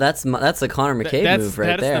 Connor. Oh, that's the Connor McCabe that's, move right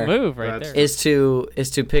that's there. the move right That's- there. Is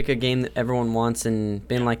to pick a game that everyone wants and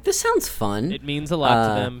being like, this sounds fun. It means a lot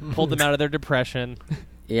to them. Pulled them out of their depression.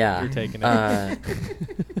 Yeah. You're taking it.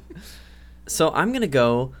 So I'm gonna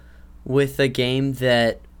go with a game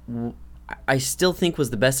that I still think was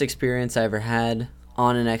the best experience I ever had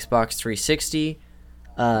on an Xbox 360.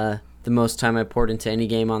 The most time I poured into any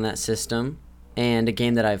game on that system, and a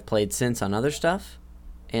game that I've played since on other stuff,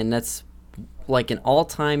 and that's like an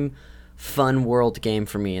all-time fun world game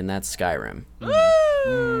for me, and that's Skyrim.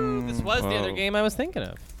 This was the other game I was thinking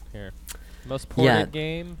of here. Most ported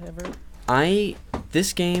game ever.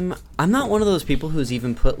 This game, I'm not one of those people who's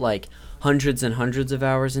even put like hundreds and hundreds of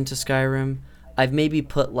hours into Skyrim. I've maybe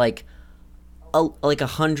put like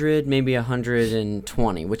 100, maybe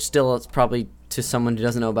 120, which still is probably to someone who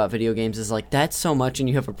doesn't know about video games is like, that's so much and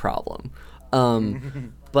you have a problem.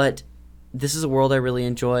 But this is a world I really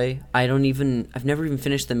enjoy. I've never even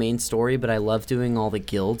finished the main story, but I love doing all the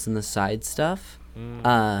guilds and the side stuff.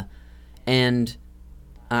 And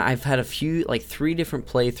I've had a few, like 3 different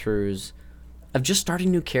playthroughs of just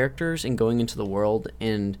starting new characters and going into the world,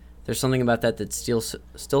 and there's something about that that's still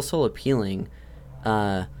so appealing.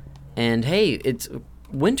 And hey, it's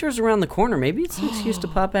winter's around the corner. Maybe it's an excuse to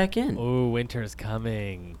pop back in. Oh, winter's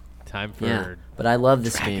coming. Time for But I love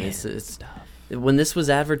this game. It's when this was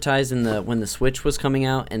advertised when the Switch was coming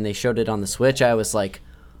out and they showed it on the Switch, I was like,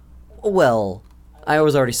 well, I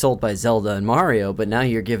was already sold by Zelda and Mario, but now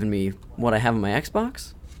you're giving me what I have on my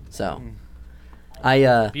Xbox. So,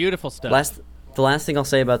 beautiful stuff. The last thing I'll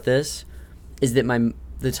say about this is that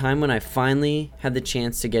the time when I finally had the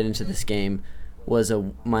chance to get into this game was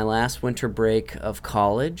my last winter break of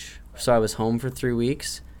college. So I was home for 3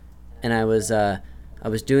 weeks, and I was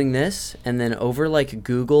doing this, and then over like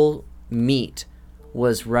Google Meet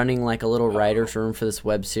was running like a little writer's room for this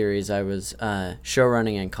web series I was show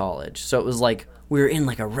running in college. So it was like we were in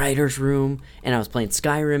like a writer's room, and I was playing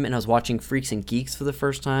Skyrim, and I was watching Freaks and Geeks for the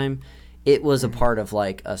first time. It was a part of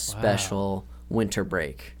like a special winter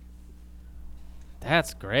break.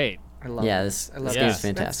 That's great. I love This I love game's this.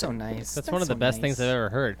 fantastic. That's so nice. That's one of the best things I've ever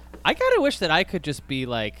heard. I kind of wish that I could just be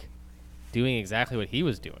like doing exactly what he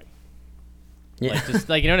was doing. Yeah. Like just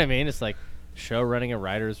like, you know what I mean? It's like show running a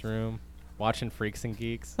writer's room, watching Freaks and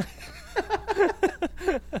Geeks.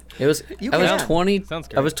 It was. You I was can. 20. Sounds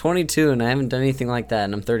I great. was 22, and I haven't done anything like that,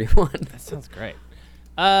 and I'm 31. That sounds great.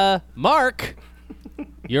 Mark,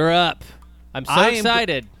 you're up. I'm so I am-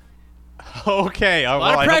 excited. Okay. A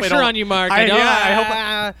lot of pressure on you, Mark.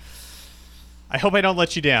 I hope I don't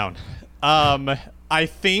let you down. I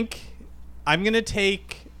think I'm gonna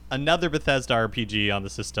take another Bethesda RPG on the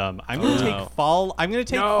system. I'm gonna take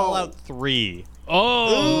Fallout 3.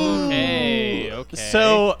 Oh, okay.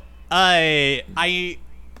 So Fallout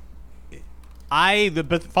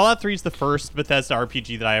 3 is the first Bethesda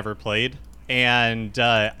RPG that I ever played, and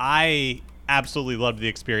I absolutely loved the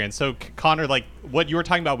experience. So Connor, like what you were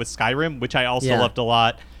talking about with Skyrim, which I also loved a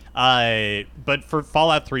lot, but for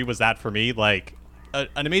Fallout 3 was that for me like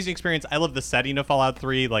an amazing experience. I love the setting of Fallout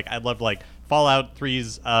 3. Like I love like Fallout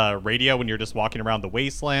 3's radio when you're just walking around the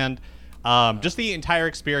wasteland. Just the entire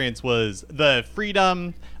experience was the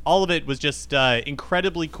freedom. All of it was just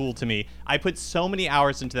incredibly cool to me. I put so many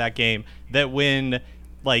hours into that game that when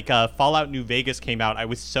like Fallout New Vegas came out, I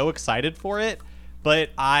was so excited for it. But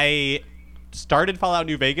I started Fallout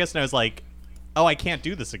New Vegas and I was like, oh, I can't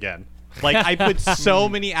do this again. Like I put so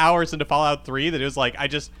many hours into Fallout 3 that it was like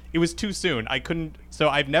it was too soon. I couldn't. So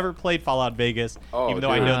I've never played Fallout Vegas, even though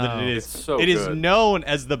I know that it is known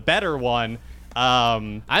as the better one.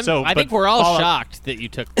 I think we're all shocked that you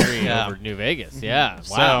took 3 over New Vegas. Yeah.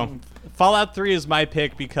 Wow. So Fallout 3 is my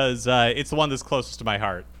pick because it's the one that's closest to my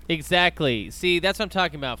heart. Exactly. See, that's what I'm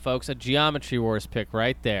talking about, folks. A Geometry Wars pick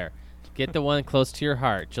right there. Get the one close to your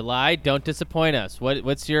heart. July, don't disappoint us.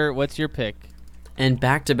 What's your pick? And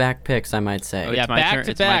back-to-back picks, I might say. Yeah, back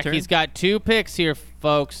to back. He's got 2 picks here,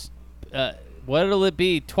 folks. What'll it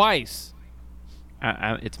be? Twice.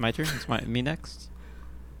 It's my turn. It's me next.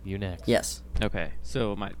 You next. Yes. Okay.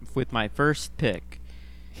 So with my first pick,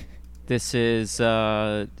 this is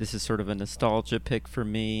sort of a nostalgia pick for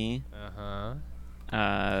me.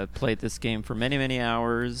 Played this game for many, many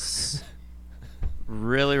hours.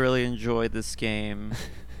 Really, really enjoyed this game.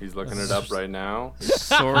 He's looking it up right now.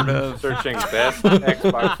 Sort of. Searching best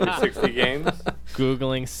Xbox 360 games.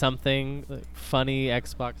 Googling something funny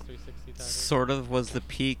Xbox 360 title. Sort of was the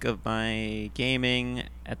peak of my gaming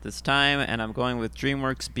at this time, and I'm going with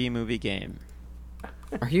DreamWorks B-movie game.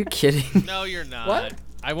 Are you kidding? No, you're not. What?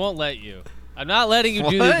 I won't let you. I'm not letting you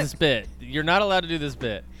do this bit. You're not allowed to do this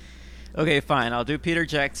bit. Okay, fine. I'll do Peter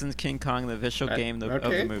Jackson's King Kong, the official game of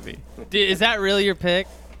the movie. Is that really your pick?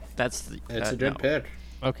 It's a good pick.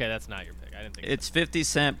 Okay, that's not your pick. I didn't think it's 50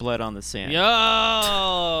 Cent, Blood on the Sand. Yo,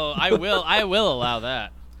 I will allow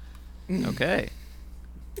that. Okay.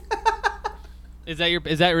 Is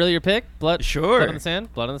that really your pick? Sure. Blood on the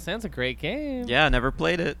Sand? Blood on the Sand's a great game. Yeah, never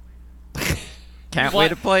played it. Can't wait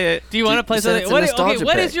to play it. Do you want to play something?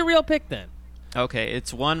 What is your real pick then? Okay,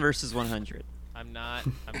 it's 1 versus 100. I'm not.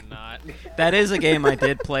 That is a game I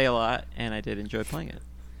did play a lot, and I did enjoy playing it.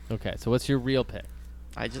 Okay, so what's your real pick?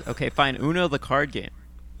 Okay, fine. Uno, the card game.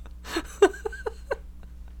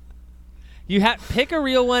 You pick a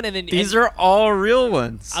real one, and then these are all real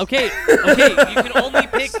ones. Okay. You can only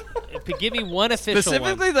pick. Give me one official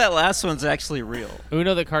Specifically, one. that last one's actually real.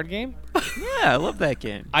 Uno, the card game. Yeah, I love that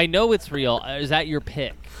game. I know it's real. Is that your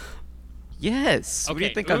pick? Yes. Okay, what do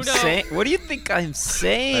you think I'm saying? What do you think I'm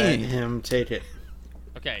saying? Let him take it.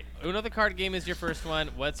 Okay, Uno, the card game is your first one.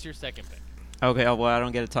 What's your second pick? Okay, well, I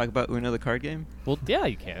don't get to talk about Uno, the card game? Well, yeah,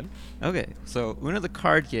 you can. Okay, so Uno, the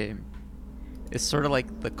card game is sort of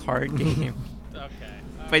like the card game. Okay.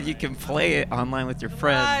 But you can play it online with your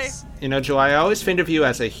friends. You know, July, I always think of you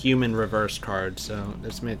as a human reverse card, so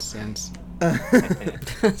this made sense.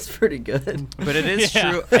 That's pretty good. But it is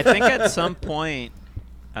true. I think at some point,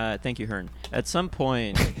 thank you, Hearn. At some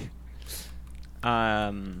point,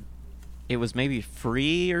 it was maybe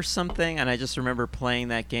free or something, and I just remember playing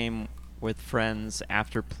that game with friends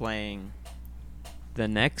after playing the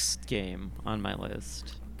next game on my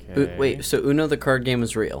list. Okay. Wait, so Uno the card game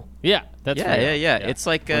is real? Yeah, that's real. Yeah. It's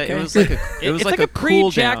like it was like a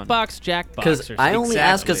cool down. Jackbox. Because I only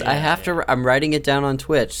ask because I have to. I'm writing it down on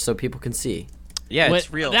Twitch so people can see. Yeah,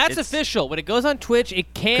 it's real. That's official. When it goes on Twitch,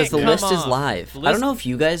 it can't. Because the list is live. I don't know if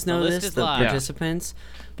you guys know this, the participants,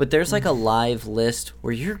 but there's like a live list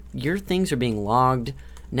where your things are being logged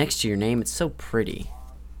next to your name. It's so pretty.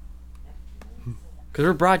 Because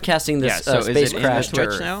we're broadcasting this so space is it crash on to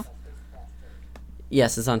Twitch Earth. now?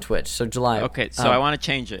 Yes, it's on Twitch. So July. Okay, so I want to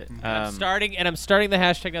change it. I'm starting the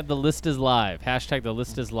hashtag now. The list is live. Hashtag the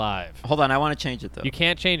list is live. Hold on, I want to change it though. You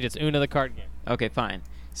can't change it. It's Uno the card game. Okay, fine.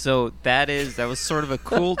 So that was sort of a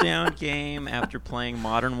cool down game after playing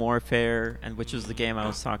Modern Warfare, and which was the game I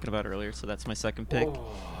was talking about earlier. So that's my second pick.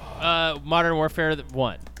 Modern Warfare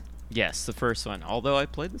 1. Yes, the first one. Although I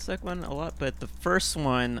played the second one a lot, but the first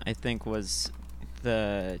one I think was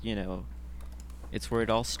it's where it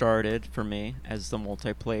all started for me as the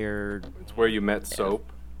multiplayer. It's where you met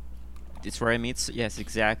Soap. It's where I meet. Yes,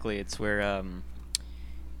 exactly. It's where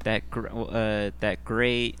that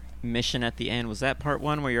great mission at the end, was that part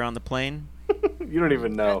 1 where you're on the plane? You don't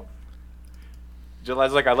even know.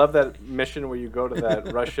 July's like, I love that mission where you go to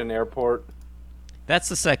that Russian airport. That's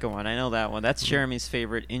the second one. I know that one. That's Jeremy's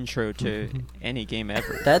favorite intro to any game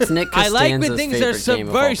ever. That's Nick Costanza's I like when things are favorite game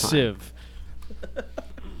of all time. subversive.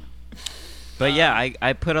 But yeah,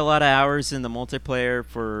 I put a lot of hours in the multiplayer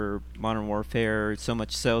for Modern Warfare, so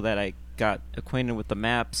much so that I got acquainted with the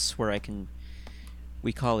maps where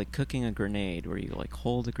we call it cooking a grenade, where you like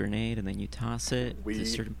hold a grenade and then you toss it to a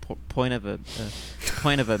certain point of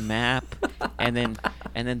a map, and then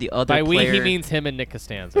the other By player. we, he means him and Nick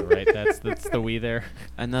Costanza, right? That's the we there.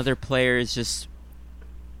 Another player is just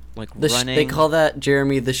like running. They call that,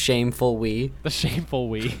 Jeremy, the shameful we. The shameful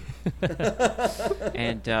we.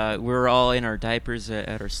 And we're all in our diapers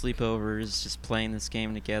at our sleepovers, just playing this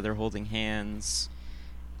game together, holding hands,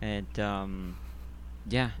 and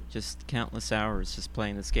yeah, just countless hours just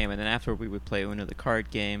playing this game. And then after we would play Uno, the card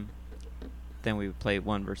game. Then we would play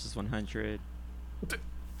 1 versus 100.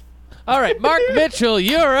 All right, Mark Mitchell,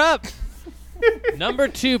 you're up. Number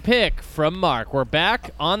 2 pick from Mark. We're back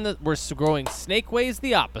on we're going snake ways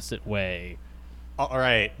the opposite way. All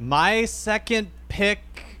right, my second pick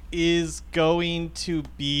is going to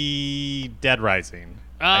be Dead Rising.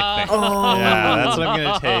 I think. Yeah, that's what I'm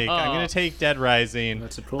gonna take. I'm gonna take Dead Rising.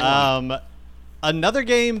 That's a cool one. Another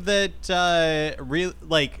game that I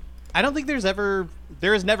don't think there has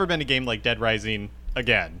never been a game like Dead Rising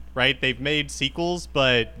again, right? They've made sequels,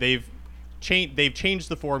 but they've changed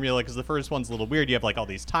the formula, because the first one's a little weird. You have like all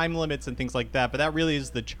these time limits and things like that, but that really is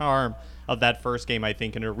the charm of that first game, I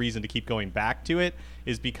think, and a reason to keep going back to it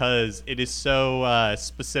is because it is so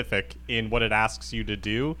specific in what it asks you to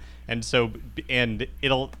do, and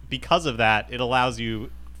because of that, it allows you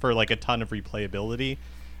for like a ton of replayability.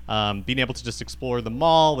 Being able to just explore the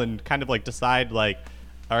mall and kind of like decide like,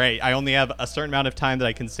 all right, I only have a certain amount of time that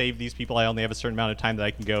I can save these people. I only have a certain amount of time that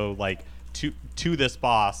I can go like to this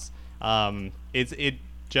boss. It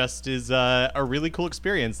just is a really cool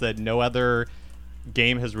experience that no other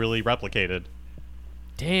game has really replicated.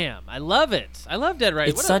 Damn, I love it. I love Dead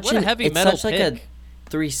Rising. It's What a heavy metal such like a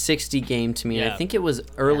 360 game to me. And I think it was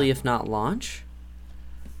early, if not launch.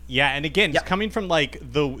 Yeah, and again, it's coming from like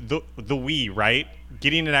the Wii, right?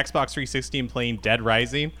 Getting an Xbox 360 and playing Dead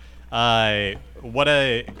Rising. What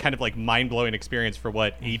a kind of like mind-blowing experience for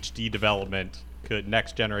what HD development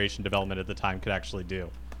next generation development at the time could actually do.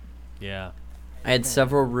 Yeah. I had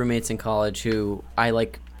several roommates in college who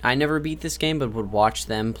I never beat this game, but would watch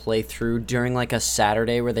them play through during like a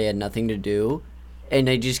Saturday where they had nothing to do, and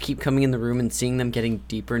I just keep coming in the room and seeing them getting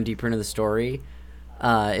deeper and deeper into the story.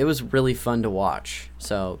 It was really fun to watch.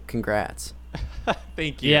 So congrats.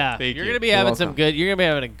 Thank you. Yeah, Thank you're you. gonna be having some good. You're gonna be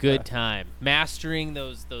having a good time mastering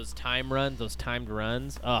those time runs, those timed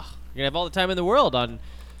runs. Ugh, you're gonna have all the time in the world on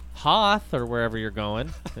Hoth or wherever you're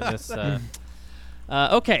going.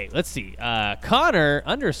 Okay, let's see. Connor _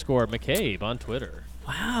 McCabe on Twitter.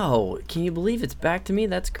 Wow, can you believe it's back to me?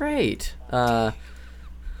 That's great. I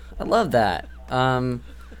love that. All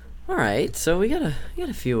right, so we got a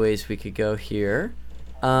few ways we could go here.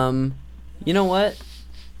 You know what?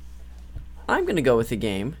 I'm gonna go with a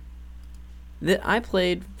game that I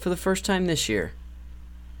played for the first time this year.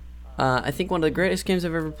 I think one of the greatest games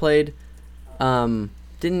I've ever played.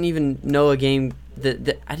 Didn't even know a game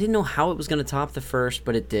that I didn't know how it was gonna top the first,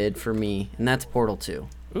 but it did for me, and that's Portal 2.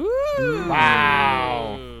 Ooh.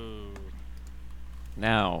 Wow.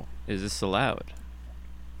 Now, is this allowed?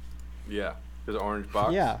 Yeah. There's an orange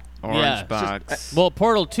box. Yeah. Orange box. Well,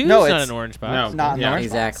 Portal 2 No, is not it's- an orange box. No, not an orange box.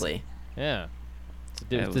 Exactly. Yeah.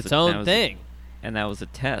 That It's was its that own was thing. And that was a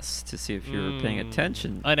test to see if you were paying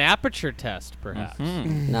attention. An aperture test, perhaps.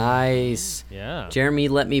 Nice. Yeah. Jeremy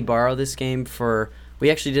let me borrow this game we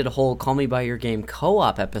actually did a whole Call Me By Your Game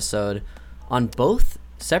co-op episode on both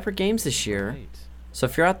separate games this year. Right. So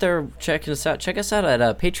if you're out there checking us out, check us out at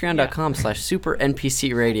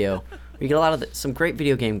patreon.com/supernpcradio. We get a lot of some great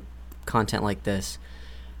video game content like this.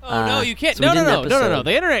 Oh, no, you can't. so we No. did an episode.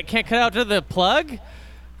 The internet can't cut out to the plug.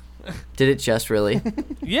 Did it just really?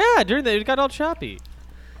 Yeah, it got all choppy.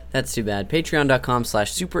 That's too bad.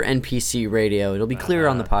 Patreon.com/supernpcradio. It'll be clearer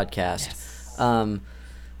on the podcast. Yes. A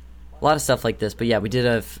lot of stuff like this, but yeah, we did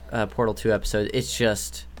a Portal 2 episode.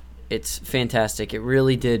 It's fantastic. It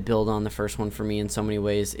really did build on the first one for me in so many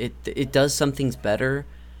ways. It does some things better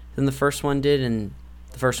than the first one did, and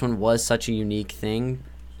the first one was such a unique thing.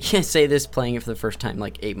 You say this playing it for the first time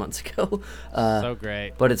like 8 months ago. So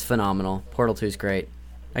great. But it's phenomenal. Portal 2 is great.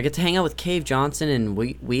 I get to hang out with Cave Johnson and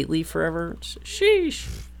Wheatley forever. Sheesh.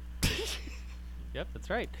 Yep, that's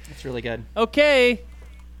right. It's really good. Okay,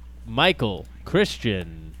 Michael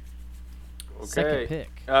Christian. Okay. Second pick.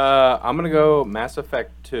 I'm gonna go Mass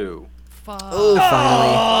Effect 2. Oh,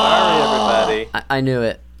 finally. Sorry, everybody. I knew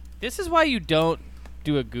it. This is why you don't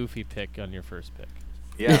do a goofy pick on your first pick.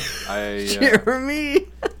 Yeah, Jeremy.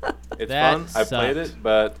 It's That fun. I played sucked. it,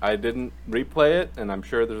 but I didn't replay it, and I'm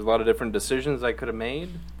sure there's a lot of different decisions I could have made,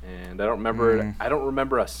 and I don't remember. I don't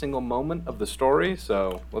remember a single moment of the story.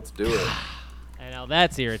 So let's do it. And now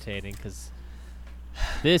that's irritating because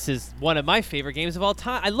this is one of my favorite games of all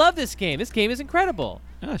time. I love this game. This game is incredible.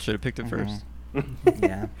 Oh, I should have picked it first.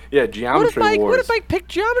 Yeah. Yeah, Geometry Wars. What if Mike picked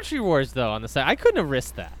Geometry Wars though on the side? I couldn't have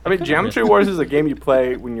risked that. I mean, couldn't have Geometry risked Wars is a game you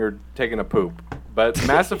play when you're taking a poop. But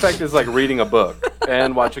Mass Effect is like reading a book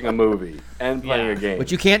and watching a movie and playing a game.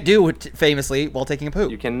 Which you can't do famously while taking a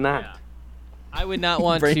poop. You cannot. Yeah. I would not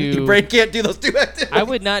want Your brain can't do those two activities. I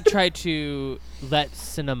would not try to let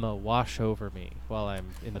cinema wash over me while I'm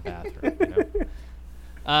in the bathroom. You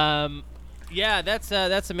know? Yeah,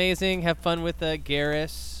 that's amazing. Have fun with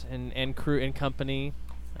Garrus and crew and company.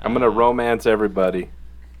 I'm gonna romance everybody.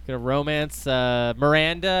 Gonna romance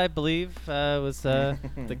Miranda, I believe, was the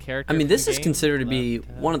character. I mean, from this the is game. considered to be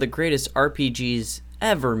one of the greatest RPGs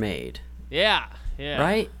ever made. Yeah.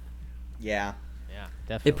 Right? Yeah. Yeah,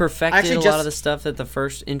 definitely. It perfected Actually, a lot just- of the stuff that the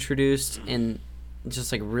first introduced and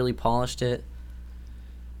just like really polished it.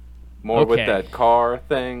 More with Okay. that car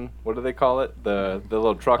thing. What do they call it? The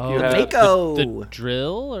little truck you the have. Mako. The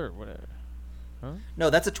drill or whatever. No,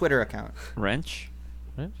 that's a Twitter account. Wrench?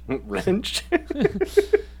 Wrench.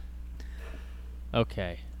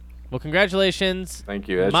 Okay. Well, congratulations. Thank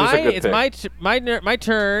you. That's just a good pick. My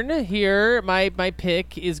turn here. My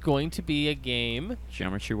pick is going to be a game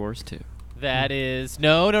Geometry Wars 2. that is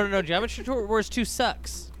no. Geometry Wars 2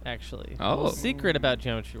 sucks. Actually. A little Oh. secret about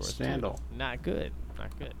Geometry Wars 2. Scandal. Not good. Not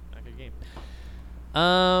good game.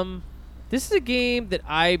 This is a game that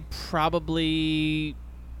I probably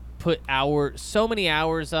put so many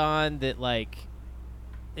hours on that like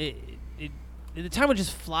the time would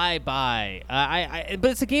just fly by.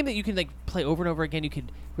 But it's a game that you can like play over and over again. You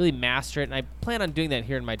could really master it, and I plan on doing that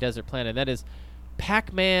here in my desert planet. And that is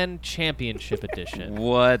Pac-Man Championship Edition.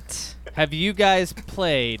 What? Have you guys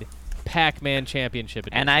played Pac-Man Championship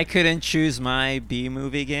Edition? And I couldn't choose my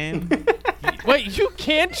B-movie game? Wait, you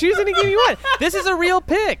can't choose any game you want. This is a real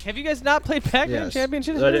pick. Have you guys not played Pac-Man Yes.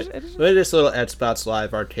 Championship Look Edition? at this little Xbox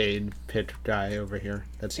Live arcade pit guy over here.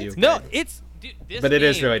 That's you. No, it's dude, this But it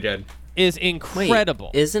is game really good. Is Wait,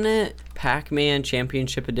 incredible. isn't it Pac-Man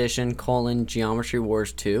Championship Edition : Geometry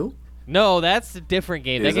Wars 2? No, that's a different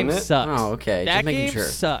game. That Isn't game it? sucks. Oh, okay. That Just making game sure.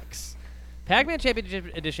 sucks. Pac-Man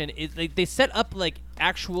Championship Edition is they set up like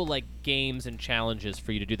actual like games and challenges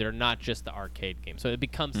for you to do that are not just the arcade game. So it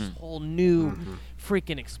becomes this whole new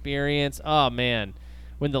freaking experience. Oh man,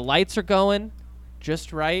 when the lights are going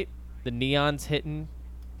just right, the neon's hitting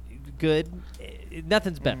good.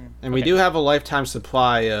 Nothing's better. And we do have a lifetime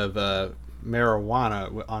supply of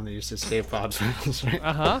marijuana on these escape pods.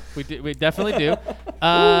 Right? We definitely do.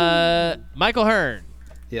 Michael Hearn.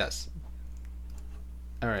 Yes.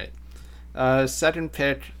 All right. Second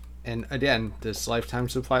pick, and again, this lifetime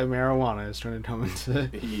supply of marijuana is going to come into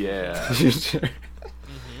Yeah. the future.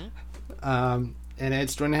 And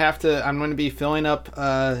it's going to have to. I'm going to be filling up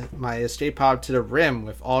my escape pod to the rim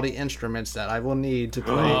with all the instruments that I will need to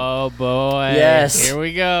play Oh boy. Yes. Here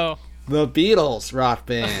we go. the Beatles rock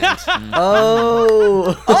band.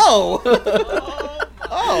 Oh,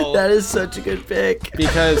 Oh! that is such a good pick.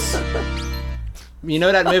 Because you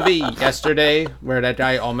know that movie Yesterday, where that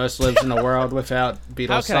guy almost lives in a world without Beatles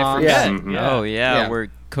How can I songs? forget? Mhm. Yeah. Oh, yeah, Yeah. where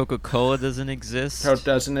Coca-Cola doesn't exist. Coke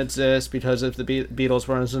doesn't exist because if the Beatles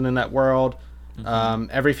weren't in that world.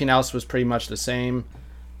 Everything else was pretty much the same,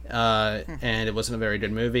 and it wasn't a very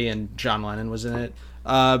good movie, and John Lennon was in it.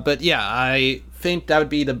 But yeah, I think that would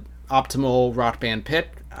be the optimal rock band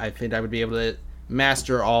pick. I think I would be able to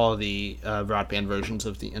master all the rock band versions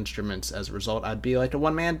of the instruments. As a result, I'd be like a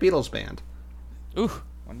one-man Beatles band. Ooh,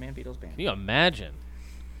 One-man Beatles band. can you imagine?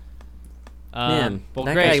 Man, well,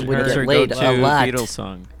 that great. guy would What's get your laid go-to a lot. Beatles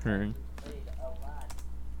song, Hearn?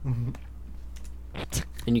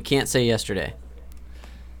 And you can't say Yesterday.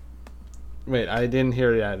 Wait, I didn't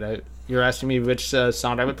hear that. You're asking me which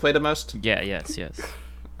song I would play the most? Yeah, yes.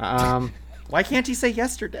 Why can't he say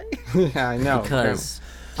Yesterday? Yeah, I know. Because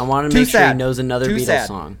I want to Too make sure he sad. knows another Too Beatles sad.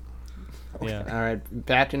 song. Yeah. All right,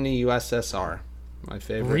 Back in the USSR, my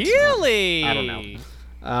favorite. Really? I don't know.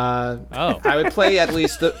 I would play at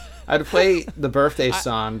least I'd play the birthday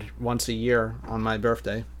song once a year on my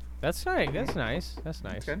birthday. That's right. That's nice. That's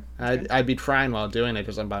nice. Okay. I'd be trying while doing it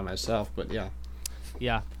because I'm by myself. But yeah.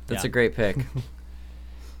 Yeah. That's a great pick.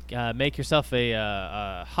 Make yourself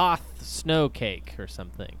a Hoth snow cake or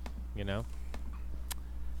something. You know.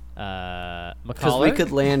 Because we McCollar?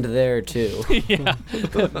 could land there too. Yeah.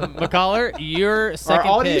 McCollar, your second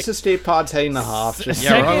Are all pick. these estate pods heading to Hoth?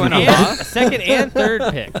 Second and third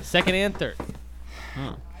pick. Second and third.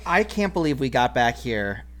 I can't believe we got back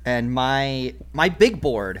here and my big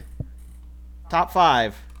board, top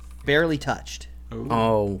 5, barely touched.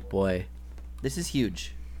 Oh boy. This is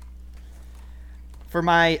huge. For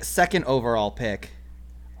my second overall pick,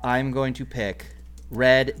 I'm going to pick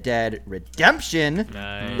Red Dead Redemption.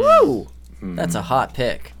 Nice. Woo! That's a hot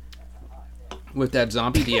pick. With that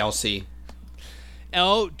zombie DLC.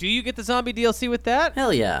 Oh, do you get the zombie DLC with that?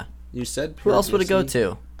 Hell yeah. You said Who else would it go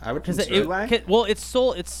to? I would Because consider well, it's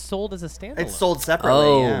sold as a standalone. It's sold separately.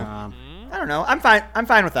 Oh. Yeah. I don't know. I'm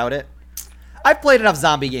fine without it. I've played enough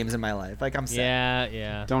zombie games in my life. Like I'm set.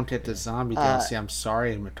 Yeah. Don't get the zombie DLC. I'm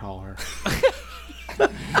sorry, McCollar.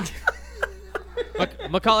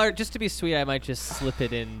 McCollar, just to be sweet, I might just slip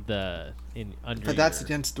it in under. But that's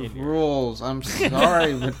against the rules. I'm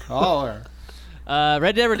sorry, McCollar.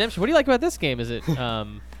 Red Dead Redemption. What do you like about this game? Is it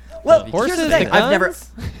Well, horses? here's the thing.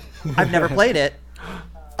 I've never played it.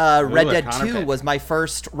 Red Ooh, Dead a Connor 2 pick. was my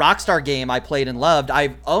first Rockstar game I played and loved.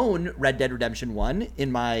 I own Red Dead Redemption 1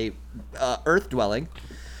 in my Earth dwelling.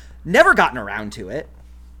 Never gotten around to it.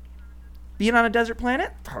 Being on a desert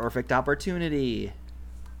planet? Perfect opportunity.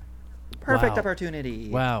 Perfect Wow. opportunity.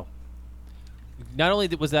 Wow. Not only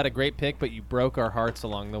was that a great pick, but you broke our hearts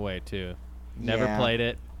along the way too. Never Yeah. played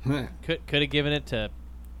it. Could have given it to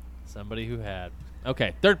somebody who had.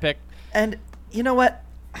 Okay, third pick. And you know what?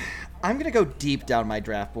 I'm going to go deep down my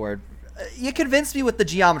draft board. You convinced me with the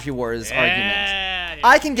Geometry Wars argument.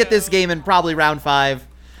 I can get this game in probably round 5,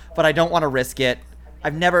 but I don't want to risk it.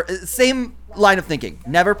 I've never... Same line of thinking.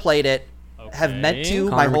 Never played it. Have meant to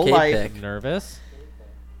my Connor whole McCabe life. pick. Nervous.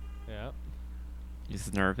 Yeah.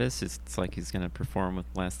 He's nervous. It's like he's gonna perform with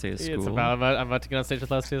Last Day of School. I'm about to get on stage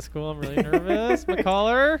with Last Day of School. I'm really nervous.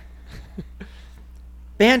 McCollar.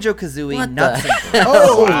 Banjo-Kazooie, What nuts. the and-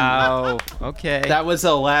 oh! Wow. Okay. That was a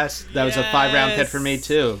 5-round pick for me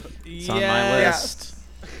too. It's on my list.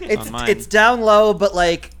 It's on mine. it's down low, but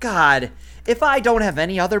like, God, if I don't have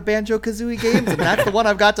any other Banjo-Kazooie games and that's the one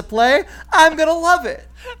I've got to play, I'm gonna love it.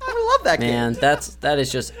 I'm gonna love that Man, game. that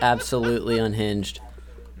is just absolutely unhinged.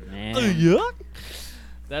 Man.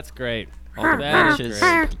 That's great. All the That is patches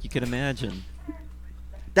great. you could imagine.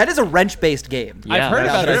 That is a wrench-based game. Yeah, I've heard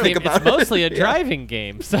now about that I this think game. about It's mostly a it. driving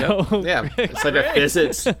game. So Yeah, it's like a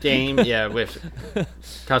physics game. Yeah, with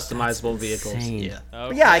customizable vehicles. Insane. Yeah.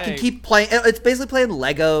 But yeah, I can Okay. keep playing. It's basically playing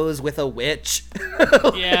Legos with a witch.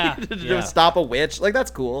 Yeah, to yeah. stop a witch. Like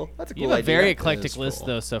that's cool. That's a cool You have a idea. very eclectic is list, cool.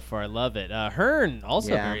 though, so far. I love it. Hearn,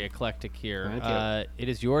 also Yeah. very eclectic here. Thank you. It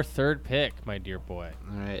is your third pick, my dear boy.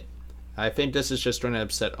 All right. I think this is just going to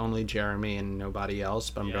upset only Jeremy and nobody else,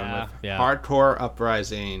 but I'm going with Yeah. Hardcore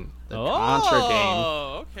Uprising, the Oh, Contra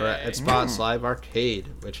game for okay. Xbox Live Arcade,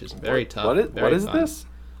 which is very tough. What very is fun. this?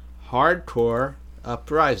 Hardcore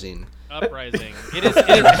Uprising. Uprising. It is.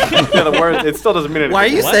 Yeah, the word, it still doesn't mean anything. Why are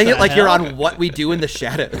you What saying the it like you're hell? on What We Do in the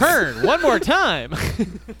Shadows? Hearn, one more time.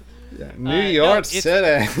 New no, York it's-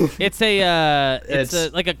 City. It's a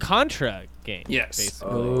It's- like a Contra game. Yes.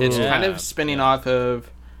 basically. It's kind Yeah. of spinning off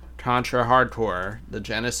of Contra Hardcore, the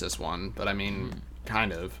Genesis one, but I mean,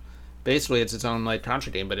 kind of. Basically, it's its own like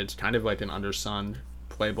Contra game, but it's kind of like an undersunned,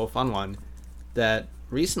 playable, fun one that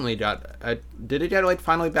recently got. Did it get like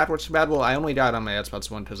finally backwards compatible? I only got it on my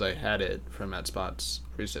Xbox One because I had it from Xbox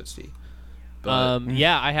 360. But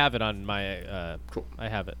Yeah, I have it on my. Cool. I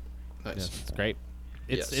have it. nice. Yeah, it's great.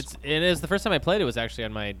 It's Yes. it is the first time I played it was actually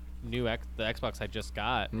on my new the Xbox I just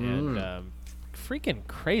got, and freaking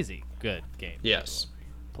crazy good game. Yes.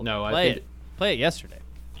 No, I Play think it. Play it yesterday.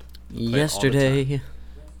 Yesterday.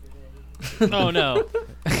 Oh no.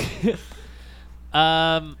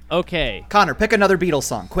 Okay. Connor, pick another Beatles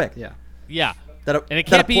song, quick. Yeah. Yeah. That, And it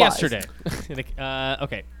that can't be applies. yesterday.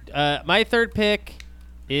 Okay. My third pick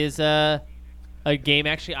is a game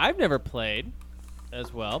actually I've never played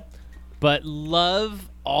as well, but love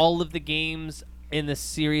all of the games in the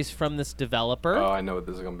series from this developer. Oh, I know what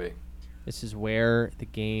this is gonna be. This is where the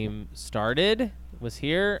game started. Was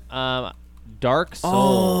here. Dark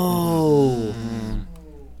Souls. Oh.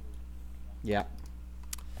 Yeah,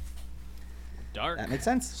 Dark that makes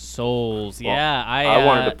sense. Souls. Well, Yeah, I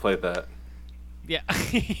wanted to play that. Yeah.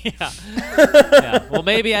 Yeah. Well,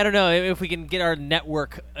 maybe, I don't know, if we can get our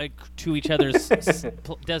network to each other's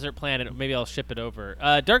desert planet, maybe I'll ship it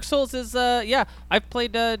over. Dark Souls is, I've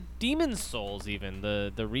played Demon's Souls even,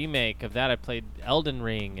 the remake of that. I played Elden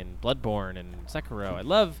Ring and Bloodborne and Sekiro. I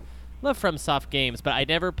love FromSoft games, but I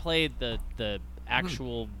never played the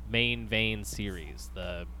actual main vein series,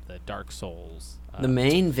 the Dark Souls. The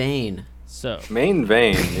main vein. So. Main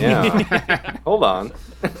vein, yeah. Hold on.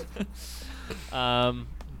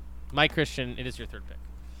 Mike Christian, it is your third pick.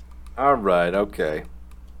 All right, okay.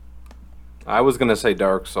 I was going to say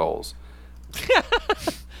Dark Souls.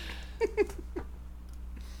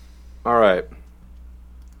 All right.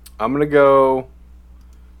 I'm going to go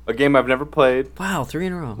a game I've never played. Wow, 3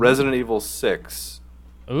 in a row. Resident Evil 6.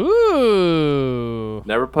 Ooh.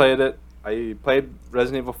 Never played it. I played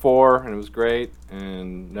Resident Evil 4, and it was great,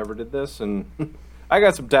 and never did this, and I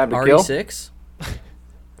got some time to kill. RE6?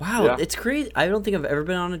 Wow, Yeah. it's crazy. I don't think I've ever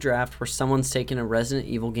been on a draft where someone's taken a Resident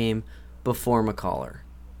Evil game before McCollar.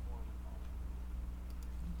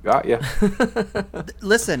 Got ya.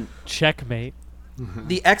 Listen, checkmate.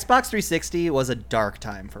 The Xbox 360 was a dark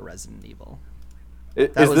time for Resident Evil.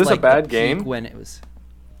 Is was this a like bad the peak game? when it was?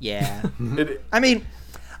 Yeah. It- I mean,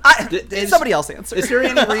 somebody else answer. Is there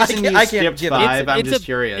any reason you skipped give 5? I'm it's just a,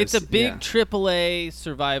 curious. It's a big Yeah. AAA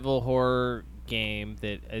survival horror game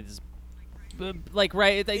that is like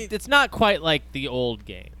it's not quite like the old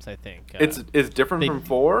games. I think it's different from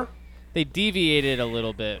 4. They deviated a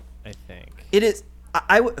little bit. I think It is.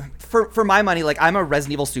 For my money, like, I'm a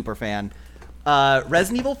Resident Evil super fan.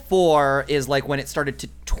 Resident Evil 4 is like when it started to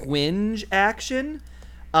twinge action,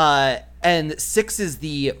 and 6 is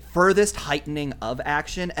the furthest heightening of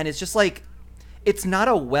action, and it's just like, it's not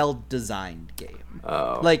a well-designed game.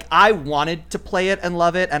 Oh. Like, I wanted to play it and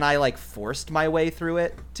love it, and I like forced my way through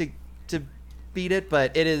it to beat it,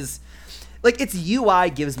 but it is like, its UI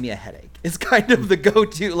gives me a headache. It's kind of the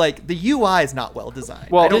go-to. Like, the UI is not well designed.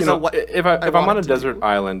 Well, I don't you know know, what if I I'm want on a it to desert do.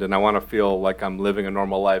 island and I want to feel like I'm living a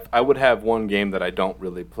normal life, I would have one game that I don't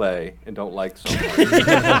really play and don't like so much.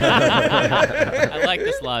 I like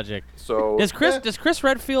this logic. So does Chris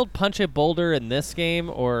Redfield punch a boulder in this game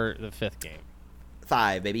or the 5th game?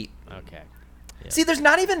 5, baby. Okay. Yeah. See, there's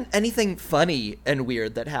not even anything funny and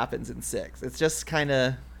weird that happens in 6. It's just kind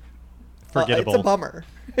of Forgettable. it's a bummer.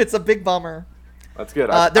 It's a big bummer. That's good.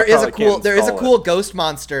 There is a install cool it. ghost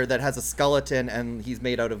monster that has a skeleton and he's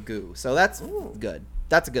made out of goo. So that's good.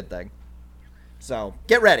 That's a good thing. So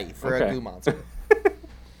get ready for a Okay. goo monster.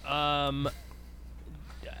 Connor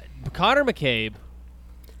McCabe,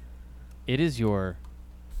 it is your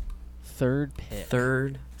third pick.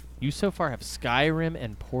 Third. You so far have Skyrim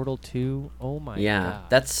and Portal 2. Oh my god. Yeah,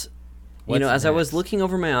 that's... What's as I was next? looking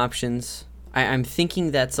over my options, I'm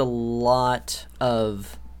thinking that's a lot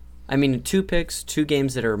of... I mean, 2 picks, 2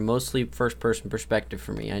 games that are mostly first-person perspective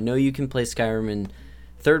for me. I know you can play Skyrim in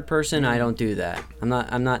third person. I don't do that.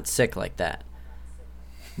 I'm not sick like that.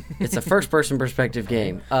 It's a first-person perspective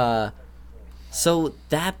game. So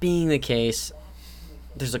that being the case,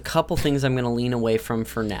 there's a couple things I'm going to lean away from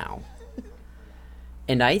for now.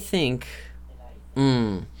 And I think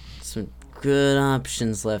some good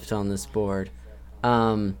options left on this board.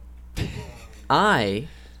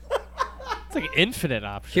 It's like infinite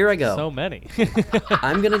options. Here I go. So many.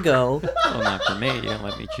 I'm going to go... Well, not for me. You don't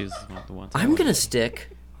let me choose one of the ones. I'm going to stick...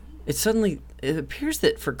 It appears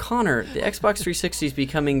that for Connor, the Xbox 360 is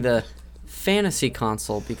becoming the fantasy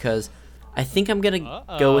console because I think I'm going to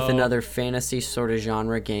go with another fantasy sort of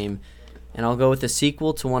genre game. And I'll go with the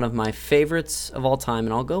sequel to one of my favorites of all time.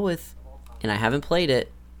 And I'll go with, and I haven't played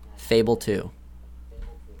it, Fable 2.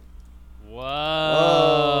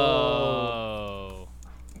 Whoa.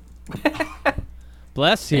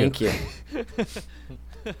 Bless you. Thank you.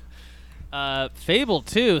 Fable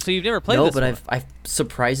 2. So you've never played No, this but one. I've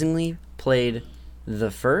surprisingly played the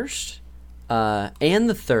first and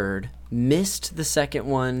the third. Missed the second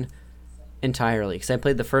one entirely because I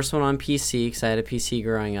played the first one on PC because I had a PC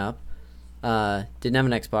growing up. Didn't have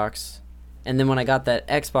an Xbox. And then when I got that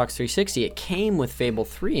Xbox 360, it came with Fable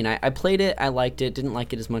 3. And I played it. I liked it. Didn't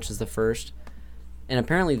like it as much as the first. And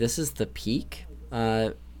apparently this is the peak.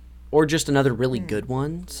 Or just another really good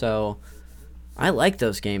one. So I like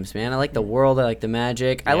those games, man. I like the world. I like the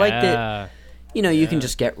magic. I like that, you can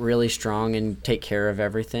just get really strong and take care of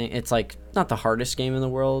everything. It's like not the hardest game in the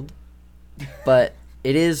world, but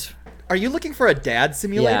it is. Are you looking for a dad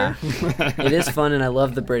simulator? Yeah. It is fun, and I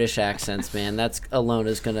love the British accents, man. That's alone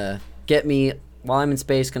is going to get me, while I'm in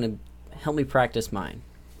space, going to help me practice mine.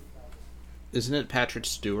 Isn't it Patrick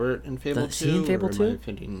Stewart in Fable 2? Is he in Fable or am 2? I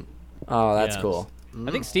thinking... Oh, that's Yes. cool.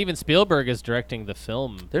 I think Steven Spielberg is directing the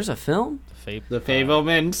film. There's a film? The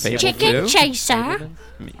Fablemans. Fable Chicken 2? Chaser.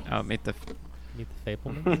 Meet the Meet the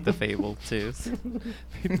Fablemans. the Fable 2.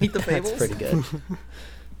 Meet the Fables. That's pretty good.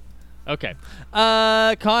 Okay,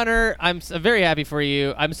 Connor, I'm very happy for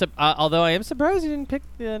you. Although I am surprised you didn't pick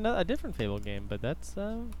a different Fable game, but that's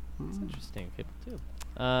interesting. Fable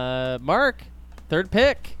 2. Mark, third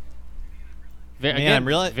pick. Man,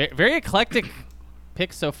 really very eclectic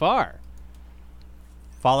pick so far.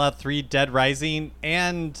 Fallout 3, Dead Rising,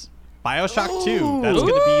 and BioShock 2. That's going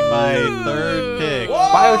to be my third pick.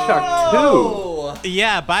 BioShock 2.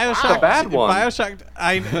 Yeah, BioShock. That's a bad one. BioShock.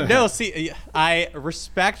 I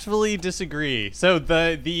respectfully disagree. So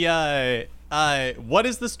what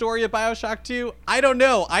is the story of BioShock 2? I don't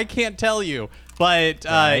know. I can't tell you. But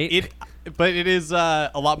it is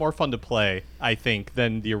a lot more fun to play, I think,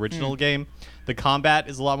 than the original game. The combat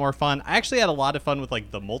is a lot more fun. I actually had a lot of fun with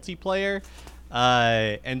like the multiplayer.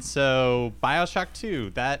 And so BioShock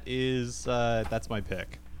 2, that's my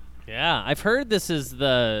pick. Yeah, I've heard this is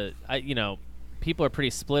people are pretty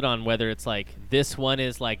split on whether it's like this one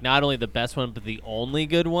is like not only the best one but the only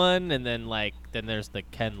good one, and then there's the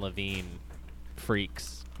Ken Levine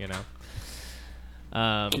freaks, You're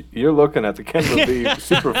looking at the Ken Levine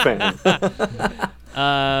super fan.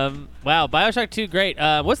 Wow, BioShock 2, great.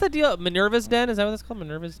 What's the deal? Minerva's Den? Is that what it's called?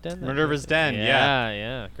 Minerva's Den? Minerva's Den,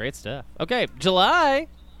 yeah. Great stuff. Okay, July.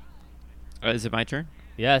 Is it my turn?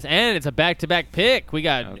 Yes, and it's a back-to-back pick. We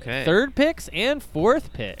got third picks and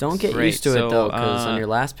fourth picks. Don't get used to it, though, because on your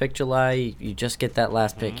last pick, July, you just get that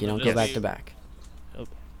last pick. You don't go back-to-back.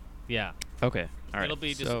 Yeah. Okay. All right. It'll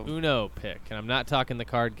be just Uno pick, and I'm not talking the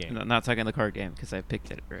card game. No, not talking the card game, because I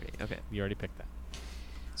picked it already. Okay. You already picked that.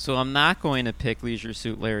 So I'm not going to pick Leisure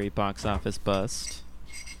Suit Larry Box Office Bust.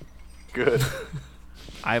 Good.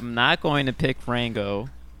 I'm not going to pick Rango.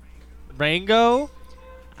 Rango?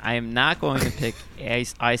 I am not going to pick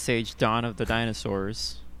Ice Age Dawn of the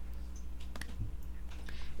Dinosaurs.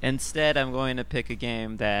 Instead, I'm going to pick a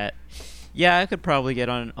game that, I could probably get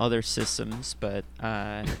on other systems, but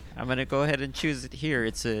I'm going to go ahead and choose it here.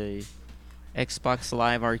 It's a Xbox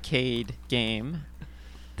Live Arcade game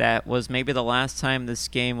that was maybe the last time this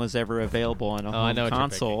game was ever available on a home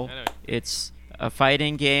console. It's a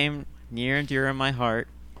fighting game near and dear in my heart.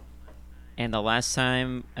 And the last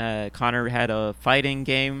time Connor had a fighting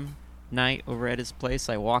game night over at his place,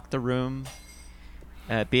 I walked the room,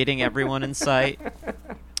 beating everyone in sight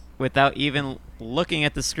without even looking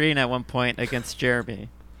at the screen at one point against Jeremy.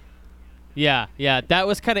 Yeah, that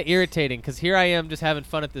was kind of irritating because here I am just having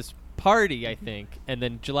fun at this party, I think, and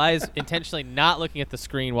then July is intentionally not looking at the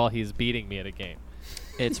screen while he's beating me at a game.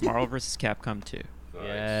 It's Marvel vs. Capcom 2.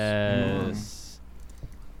 Yes.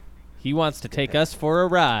 He wants to take us for a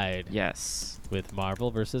ride. Yes. With Marvel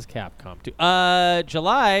vs. Capcom 2.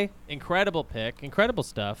 July, incredible pick. Incredible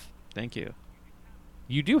stuff. Thank you.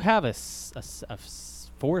 You do have a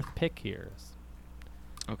fourth pick here.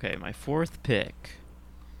 Okay, my fourth pick.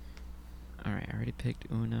 All right, I already picked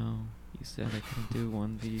Uno. You said I couldn't do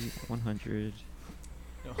 1v100.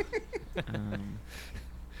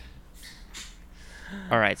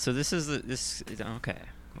 All right, so this is okay.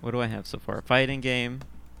 What do I have so far? A fighting game,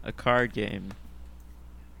 a card game,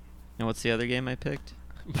 and what's the other game I picked?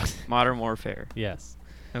 Modern Warfare. Yes.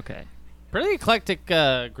 Okay. Pretty eclectic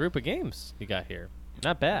group of games you got here.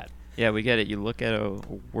 Not bad. Yeah, we get it. You look at a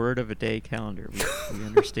word of a day calendar. We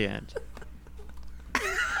understand.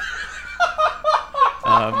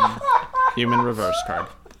 Human reverse card.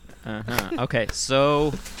 Okay,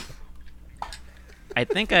 so I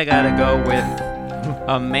think I gotta go with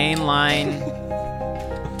a mainline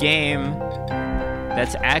game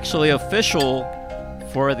that's actually official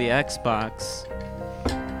for the Xbox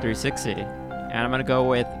 360. And I'm gonna go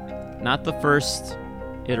with not the first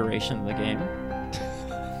iteration of the game,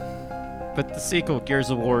 but the sequel, Gears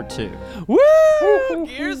of War 2. Woo!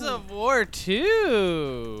 Gears of War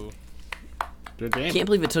 2! Good game. I can't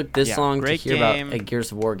believe it took this long to great hear game. about a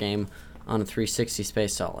Gears of War game on a 360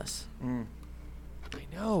 Space Solace. I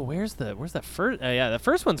know. Where's the first? The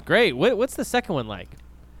first one's great. What's the second one like?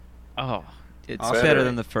 Oh, it's better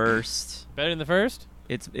than the first. Better than the first?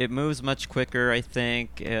 It moves much quicker, I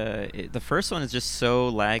think. The first one is just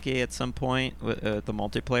so laggy at some point, the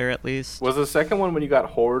multiplayer at least. Was the second one when you got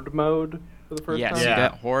Horde mode for the first time? Yes, you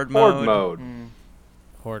got Horde mode.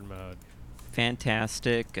 Horde mode.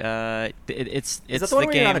 Fantastic. It's Is that the the one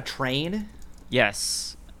where game. you're on a train?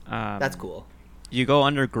 Yes. That's cool. You go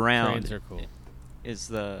underground. Trains are cool.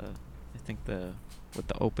 What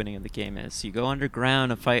the opening of the game is. You go underground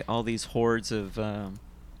to fight all these hordes of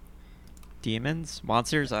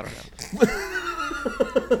monsters. I don't know.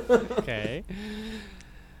 Okay.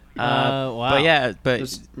 Wow. But yeah, but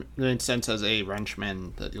Just in sense as a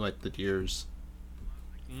wrenchman that you like the gears.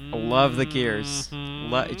 I love the gears.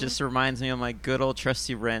 It just reminds me of my good old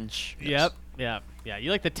trusty wrench. Yep. Yeah. You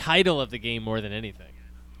like the title of the game more than anything.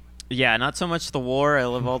 Yeah, not so much the war. I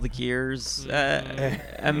love all the gears.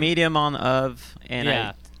 A medium on of, and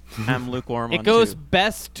Yeah. I'm lukewarm on It goes two.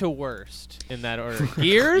 best to worst in that order.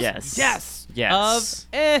 Gears? Yes. Yes. Yes.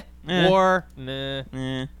 Of war. Nah.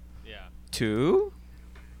 Eh. Yeah. 2?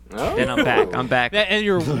 Oh. Then I'm back. I'm back. And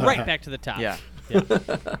you're right back to the top. Yeah.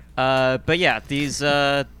 Yeah. But yeah, these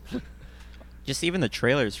just even the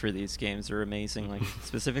trailers for these games are amazing. Like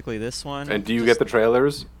specifically this one. And do you get the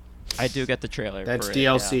trailers? I do get the trailer. That's for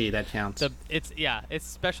DLC. It, That counts. It's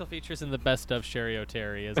special features in the best of Sherry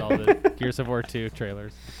O'Terry is all the Gears of War 2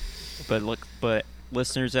 trailers. yeah. But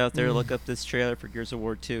listeners out there, look up this trailer for Gears of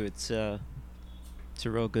War 2. It's a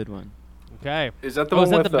real good one. Okay. Is that the Oh, one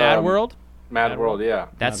is that with the Mad World? Mad World, yeah.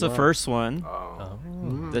 That's Mad the World. first one. Oh.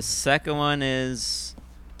 The second one is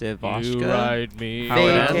Devoshka. You ride me. How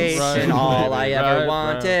it ends. Vacation, all I ever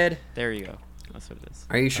wanted. There you go. That's what it is.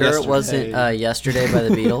 Are you sure it wasn't Yesterday by the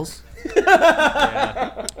Beatles?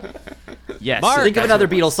 Yes. Mark, Think of another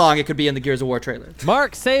Beatles song. It could be in the Gears of War trailer.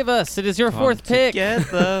 Mark, save us. It is your fourth pick.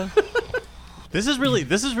 Together. This is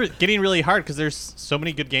getting really hard because there's so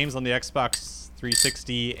many good games on the Xbox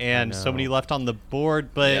 360 and so many left on the board.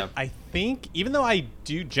 But Yeah. I think even though I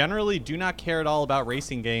generally do not care at all about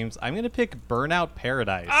racing games, I'm gonna pick Burnout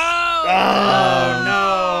Paradise. Oh,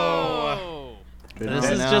 no. This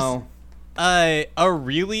is just a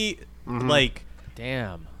really like.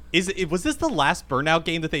 Damn. Was this the last Burnout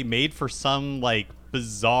game that they made for some like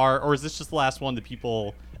bizarre, or is this just the last one that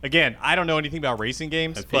people? Again, I don't know anything about racing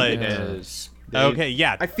games, I think but it is. okay,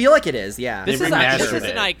 yeah, I feel like it is. Yeah. This is remastered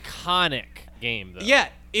an it. iconic game, though. yeah.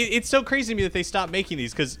 It's so crazy to me that they stopped making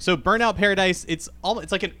these because Burnout Paradise, it's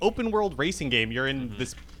like an open world racing game. You're in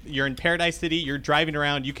you're in Paradise City. You're driving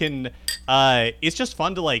around. You can, it's just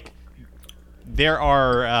fun to like. There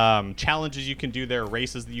are challenges you can do. There are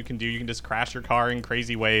races that you can do. You can just crash your car in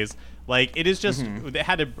crazy ways. Like it is just. It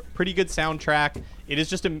had a pretty good soundtrack. It is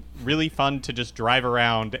just really fun to just drive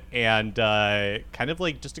around and kind of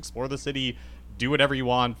like just explore the city, do whatever you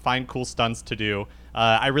want, find cool stunts to do.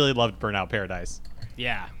 I really loved Burnout Paradise.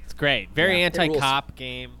 Yeah, it's great. Very anti-cop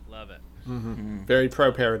game. Love it. Very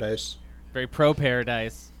pro Paradise. Very pro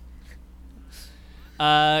Paradise.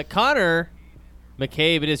 Connor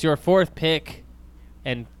McCabe, it is your fourth pick,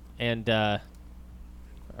 and a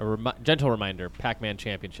gentle reminder: Pac-Man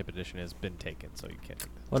Championship Edition has been taken, so you can't.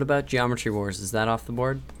 What about Geometry Wars? Is that off the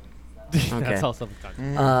board? Okay. That's also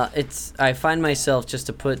Connor. I find myself just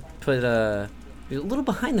to put a little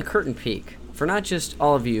behind the curtain peek for not just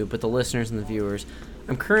all of you, but the listeners and the viewers.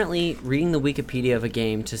 I'm currently reading the Wikipedia of a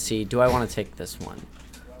game to see, do I want to take this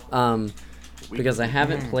one? Because I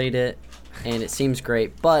haven't played it, and it seems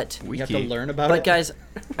great, but You have to learn about it. but guys,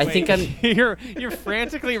 I think I'm you're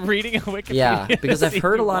frantically reading a Wikipedia. yeah, because to I've see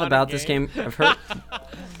heard a you lot want about this game. I've heard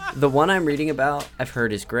the one I'm reading about. I've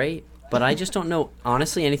heard is great, but I just don't know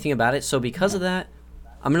honestly anything about it. So because of that,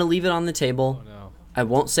 I'm gonna leave it on the table. Oh, no. I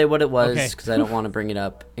won't say what it was Okay. because I don't want to bring it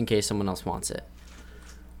up in case someone else wants it.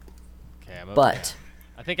 Okay, I'm okay. But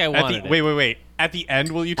I think I wanted it. Wait. At the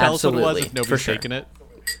end, will you tell us what it was Absolutely, if for nobody's sure. taken it?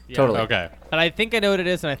 Yeah. totally Okay. But I think I know what it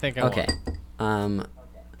is, and I think I okay. want it.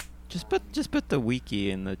 Just put the wiki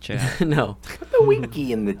in the chat. No. The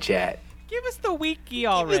wiki in the chat. Give us the wiki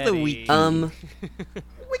already. the wiki.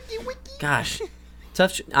 Gosh,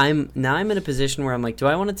 tough. I'm in a position where I'm like, do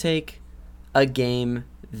I want to take a game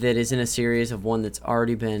that is in a series of one that's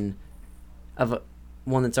already been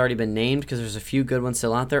named because there's a few good ones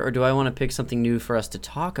still out there, or do I want to pick something new for us to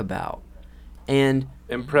talk about? And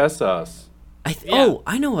Impress us.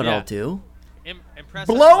 I know what Yeah. I'll do. Impress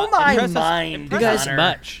Blow us, my impress us- mind, impress You us guys-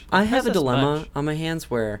 much. I have Impress a us dilemma much. on my hands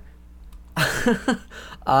where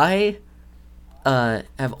I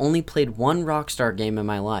have only played one Rockstar game in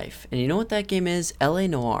my life, and you know what that game is? L.A.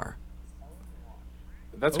 Noire.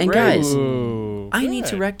 That's And great. guys, Ooh, I need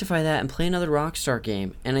to good. rectify that and play another Rockstar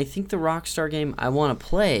game. And I think the Rockstar game I want to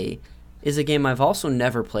play is a game I've also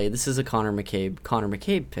never played. This is a Connor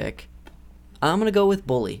McCabe pick. I'm going to go with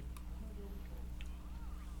Bully.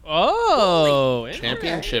 Oh,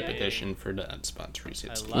 Championship interesting. edition for the Xbox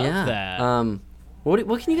 360. I love yeah. that.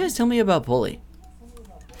 What can you guys tell me about Bully?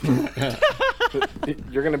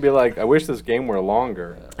 You're gonna be like, I wish this game were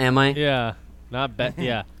longer. Am I? Yeah, not bad.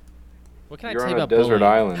 Yeah. What can You're I tell on you a about desert bullying?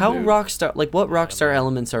 island. How dude. Rockstar, like what Rockstar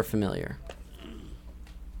elements are familiar?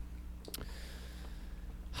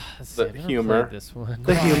 Let's The see, I've never humor. played This one.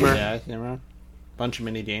 The humor. Yeah, you know, bunch of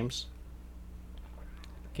mini games.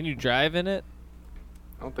 Can you drive in it?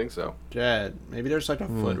 I don't think so. Jed, maybe there's like a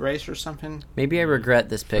foot race or something. Maybe I regret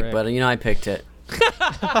this pick, Frick. but I picked it.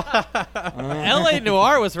 L.A.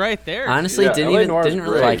 Noire was right there. Honestly, Yeah, LA Noire is didn't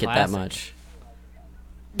really great. like it that Classic. much.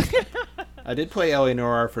 I did play L.A.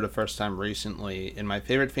 Noire for the first time recently, and my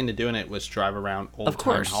favorite thing to do in it was drive around old Of time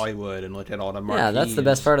course. Hollywood and look at all the marquees. Yeah, that's the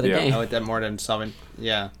best part of the Yeah. game. I like that more than solving.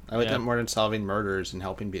 Yeah, I like Yeah. that more than solving murders and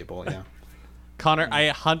helping people. Yeah. Connor, I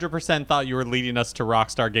 100% thought you were leading us to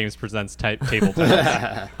Rockstar Games Presents table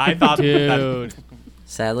tennis. I thought that Dude,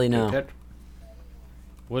 Sadly, no. Pick.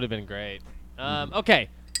 would have been great. Okay,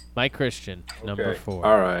 Mike Christian, number Okay. 4.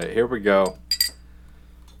 All right, here we go.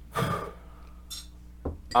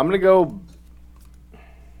 I'm gonna go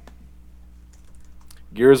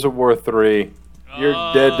Gears of War 3. You're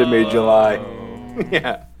dead to me, July.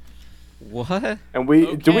 Yeah. What? And do we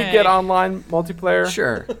Okay. get online multiplayer?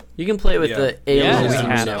 Sure. You can play with Yeah. the Yeah, aliens we in the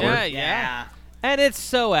have to. network. yeah. And it's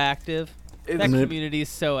so active. That It's- community is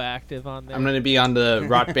so active on there. I'm gonna be on the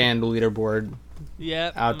Rock Band leaderboard,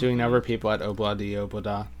 Yep. outdoing other people at Obladi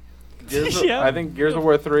Oblada. Yeah. I think Gears of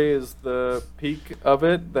War 3 is the peak of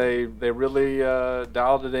it. They really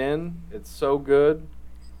dialed it in. It's so good.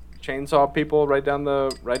 Chainsaw people right down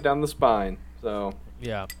the spine. So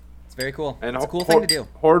Yeah. It's very cool. and It's a cool thing to do.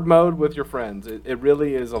 Horde mode with your friends. It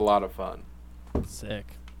really is a lot of fun. Sick.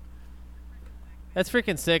 That's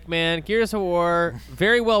freaking sick, man. Gears of War,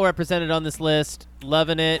 very well represented on this list.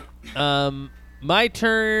 Loving it. My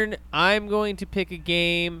turn. I'm going to pick a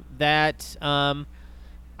game that I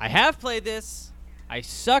have played this. I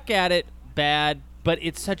suck at it bad, but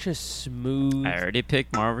it's such a smooth. I already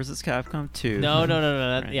picked Marvel vs. Capcom 2. No.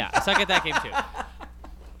 Right. Yeah, I suck at that game too.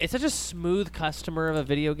 It's such a smooth customer of a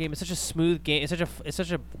video game. It's such a smooth game. It's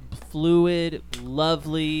such a fluid,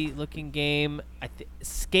 lovely looking game.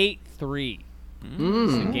 Skate 3 is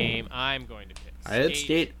the game I'm going to pick. I had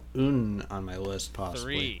Skate Un on my list,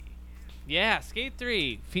 possibly. 3. Yeah, Skate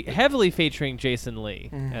 3, heavily featuring Jason Lee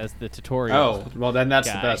as the tutorial. Oh, well then that's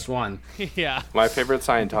guy. the best one. Yeah. My favorite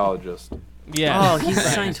Scientologist. Yeah. Oh, he's a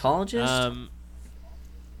Scientologist?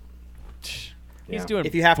 He's Yeah. doing.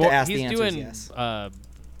 If you have to ask, he's the answer doing is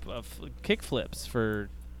yes. kick flips for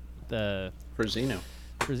the For Xeno.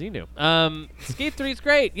 for Xenu. Skate 3 is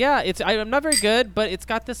great. Yeah, I'm not very good, but it's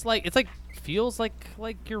got this feels like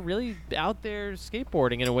you're really out there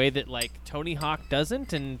skateboarding in a way that like Tony Hawk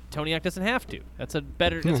doesn't, and Tony Hawk doesn't have to. It's a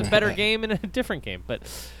better game and a different game. But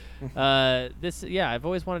I've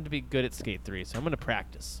always wanted to be good at Skate 3, so I'm gonna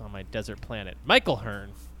practice on my desert planet. Michael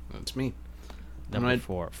Hearn, That's me. number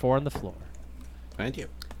 4 on the floor. Thank you.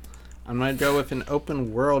 I'm going to go with an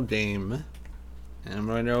open world game. And I'm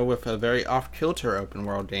going to go with a very off-kilter open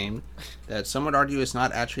world game that some would argue is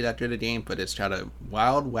not actually that good a game, but it's got a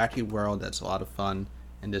wild, wacky world that's a lot of fun.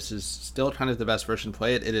 And this is still kind of the best version to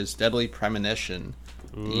play it. It is Deadly Premonition,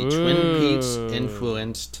 the Twin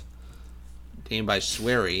Peaks-influenced game by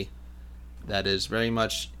Swery that is very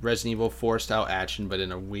much Resident Evil 4 style action, but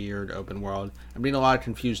in a weird open world. I'm getting a lot of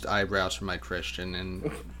confused eyebrows from my Christian,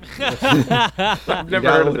 and I've never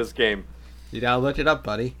heard of this game. you gotta look it up,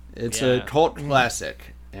 buddy. It's a cult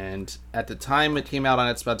classic, and at the time it came out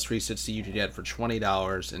on Xbox 360, you could get it for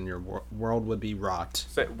 $20, and your world would be wrought.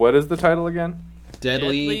 What is the title again?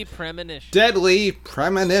 Deadly Premonition. Deadly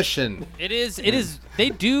Premonition. It is. They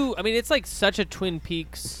do. I mean, it's like such a Twin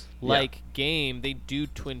Peaks game. They do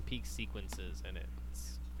Twin Peaks sequences, and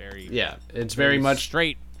it's very it's very much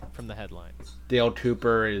straight from the headlines. Dale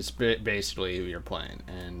Cooper is basically who you're playing,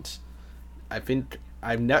 and I think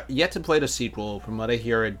I've yet to play the sequel. From what I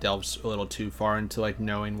hear, it delves a little too far into like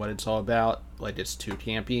knowing what it's all about. Like it's too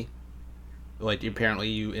campy. Like apparently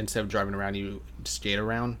you instead of driving around, you skate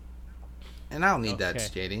around, and I don't need that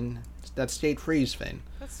skating. That's Skate 3's thing.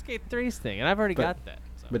 That's Skate 3's thing, and I've already got that.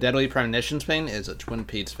 So. But Deadly Premonition's thing is a Twin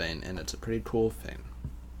Peaks thing, and it's a pretty cool thing.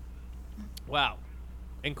 Wow,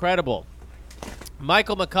 incredible,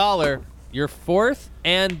 Michael McCollar, your 4th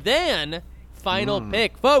and then final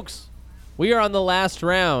pick, folks. We are on the last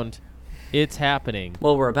round. It's happening.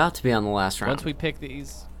 Well, we're about to be on the last round. Once we pick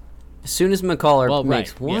these, as soon as McCollar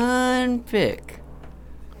makes one pick.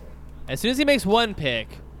 As soon as he makes one pick,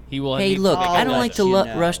 he will. Hey, look, I don't like to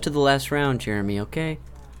rush to the last round, Jeremy. Okay.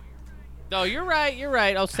 No, you're right. You're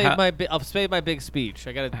right. I'll save my big speech.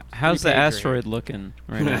 I got. How's the asteroid looking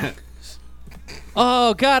right now?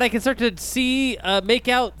 Oh God, I can start to see, make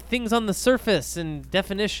out things on the surface and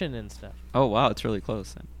definition and stuff. Oh wow, it's really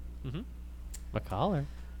close then. McCollar.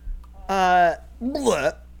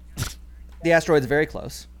 The asteroid's very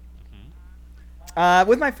close.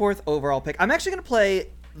 With my 4th overall pick, I'm actually going to play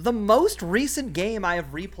the most recent game I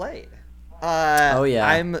have replayed. Oh yeah.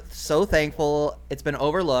 I'm so thankful. It's been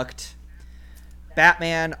overlooked.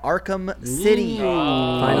 Batman Arkham City.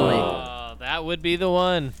 Finally. That would be the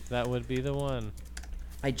one. That would be the one.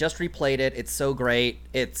 I just replayed it. It's so great.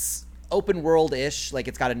 It's open world-ish. Like,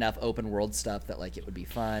 it's got enough open world stuff that, like, it would be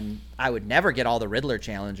fun. I would never get all the Riddler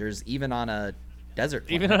challengers, even on a desert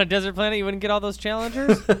planet. Even on a desert planet, you wouldn't get all those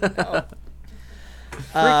challengers? No.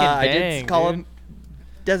 I did call them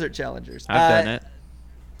desert challengers. I've done it.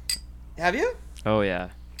 Have you? Oh yeah.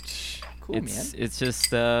 Cool, man. It's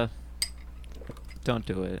just don't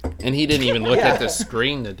do it. And he didn't even look at the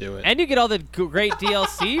screen to do it. And you get all the great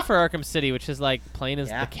DLC for Arkham City, which is like playing as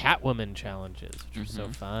the Catwoman challenges, which are so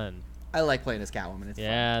fun. I like playing as Catwoman. It's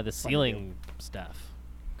fun. The ceiling stuff.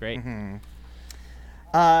 Great.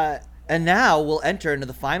 And now we'll enter into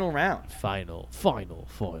the final round. Final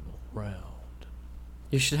round.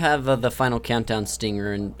 You should have the final countdown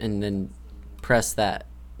stinger and then press that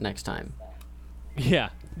next time. Yeah.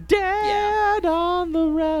 Dead on the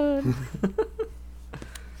run.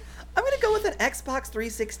 I'm going to go with an Xbox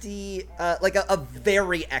 360, like a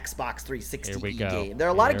very Xbox 360 game. There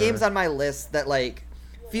are a lot of games on my list that like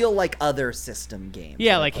feel like other system games.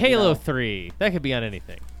 Yeah, like Halo 3. That could be on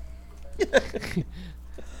anything. With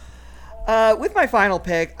my final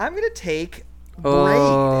pick, I'm going to take Braid.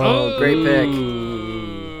 Oh, great pick.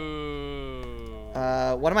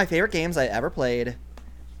 One of my favorite games I ever played.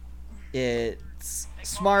 It's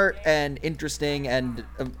smart and interesting and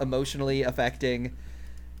emotionally affecting.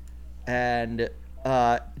 And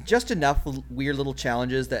just enough weird little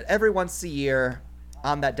challenges that every once a year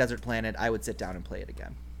on that desert planet, I would sit down and play it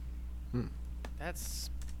again. That's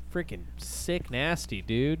freaking sick nasty,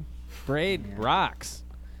 dude. Braid rocks.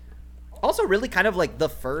 Also really kind of like the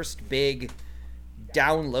first big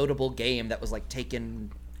downloadable game that was like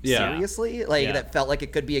taken seriously. Like that felt like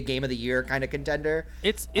it could be a game of the year kind of contender.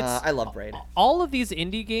 It's I love Braid. All of these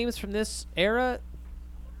indie games from this era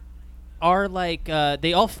are like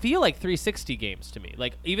they all feel like 360 games to me.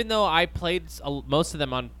 Like even though I played most of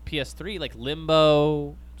them on PS3, like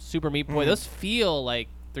Limbo, Super Meat Boy, those feel like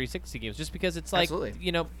 360 games just because it's like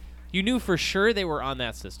you knew for sure they were on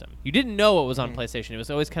that system. You didn't know what was on PlayStation. It was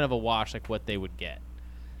always kind of a wash, like what they would get.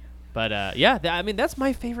 But I mean that's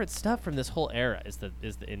my favorite stuff from this whole era is the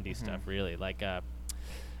indie stuff really. Like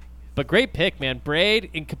but great pick, man.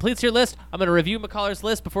 Braid completes your list. I'm gonna review McCollar's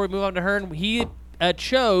list before we move on to Hearn. He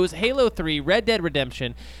chose Halo 3, Red Dead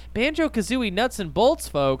Redemption, Banjo-Kazooie Nuts and Bolts,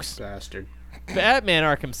 folks. Bastard. Batman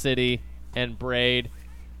Arkham City, and Braid.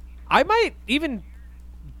 I might even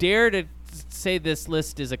dare to say this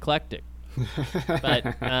list is eclectic. But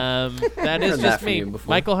that is just me.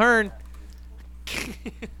 Michael Hearn.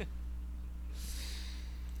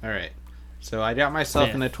 All right. So I got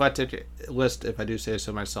myself an eclectic list, if I do say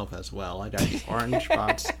so myself as well. I got the Orange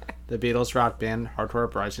Box, the Beatles Rock Band, Hardcore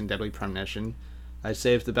Uprising, Deadly Premonition. I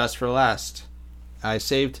saved the best for last. I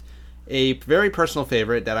saved a very personal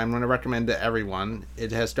favorite that I'm going to recommend to everyone.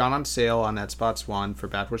 It has gone on sale on Xbox One for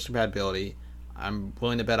backwards compatibility. I'm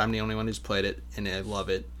willing to bet I'm the only one who's played it, and I love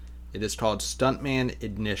it. It is called Stuntman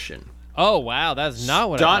Ignition. Oh, wow. That's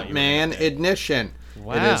not what I thought you were Stuntman Ignition.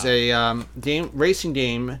 Wow. It is a racing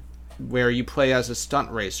game where you play as a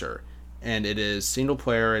stunt racer. And it is single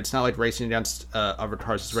player. It's not like racing against other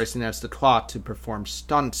cars. It's racing against the clock to perform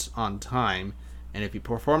stunts on time. And if you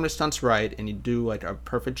perform the stunts right and you do like a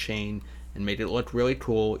perfect chain and make it look really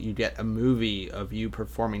cool, you get a movie of you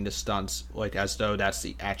performing the stunts like as though that's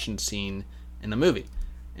the action scene in the movie.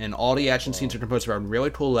 And all the action scenes are composed around really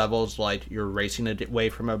cool levels, like you're racing away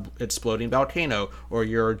from a exploding volcano, or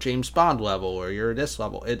you're James Bond level, or you're this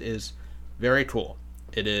level. It is very cool.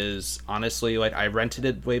 It is honestly like I rented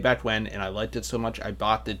it way back when, and I liked it so much I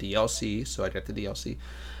bought the DLC. So I got the DLC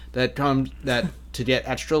that comes to get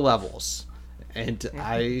extra levels. And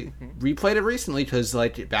I replayed it recently because,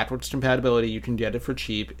 like, backwards compatibility, you can get it for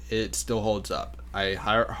cheap. It still holds up. I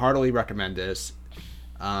heartily recommend this.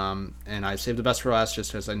 And I saved the best for last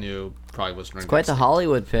just because I knew probably was going to be quite the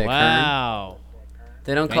Hollywood pick. Wow. Hearn.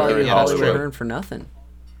 They don't call you Hollywood Hearn for nothing.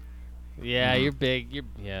 Yeah, you're big.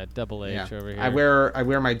 You're double H over here. I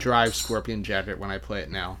wear my Drive Scorpion jacket when I play it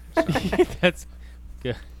now. So. That's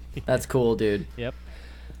good. That's cool, dude. Yep.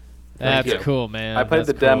 That's cool, man. I played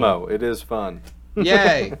the demo. It is fun.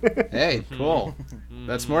 Yay! Hey, cool.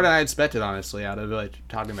 That's more than I expected, honestly, out of like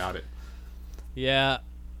talking about it. Yeah.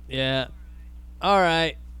 All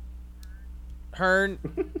right, Hearn.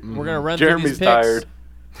 We're gonna run through these picks. Jeremy's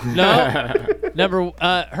tired. No.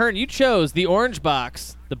 Hearn, you chose the Orange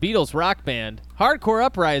Box, the Beatles Rock Band, Hardcore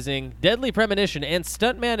Uprising, Deadly Premonition, and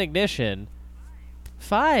Stuntman Ignition.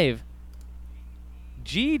 5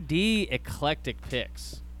 GD eclectic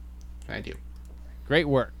picks. Thank you. Great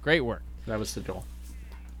work. That was the goal.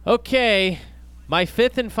 Okay, My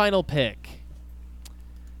fifth and final pick.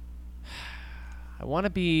 I want to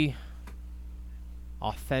be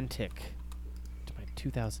authentic to my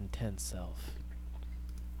 2010 self.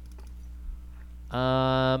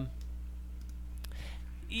 I'm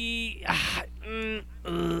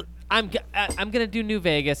gonna do New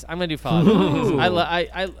Vegas. I'm gonna do Fallout New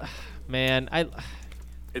Vegas.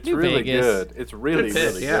 It's New really Vegas. good. It's really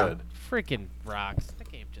good. Freaking rocks.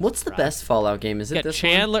 That game just What's the rocks. best Fallout game? Is it Got this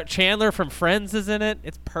Chandler from Friends is in it.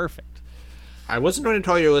 It's perfect. I wasn't going to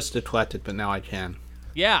tell your list eclectic, but now I can.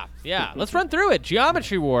 Yeah. Let's run through it.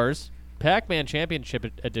 Geometry Wars, Pac-Man Championship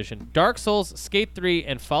Edition, Dark Souls, Skate 3,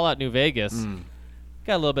 and Fallout New Vegas.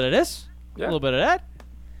 Got a little bit of this, a little bit of that.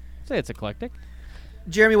 Say it's eclectic.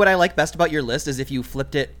 Jeremy, what I like best about your list is if you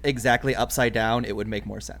flipped it exactly upside down, it would make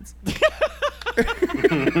more sense.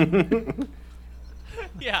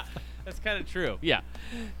 Yeah, that's kind of true. Yeah.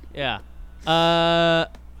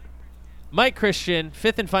 Mike Christian,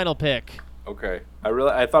 fifth and final pick. Okay,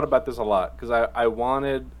 I thought about this a lot because I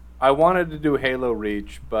wanted to do Halo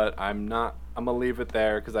Reach, but I'm gonna leave it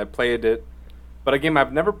there because I played it. But a game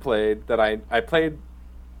I've never played that I played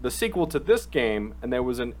the sequel to this game, and there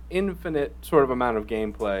was an infinite sort of amount of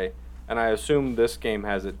gameplay, and I assume this game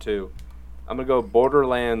has it too. I'm gonna go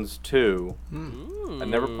Borderlands 2. I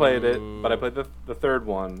never played it, but I played the third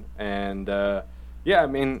one, and I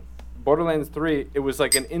mean, Borderlands 3. It was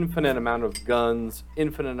like an infinite amount of guns,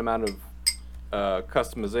 infinite amount of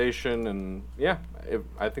customization, and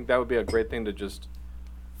I think that would be a great thing to just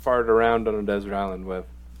fart around on a desert island with.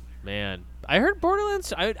 Man, I heard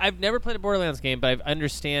Borderlands. I've never played a Borderlands game, but I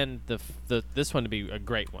understand this one to be a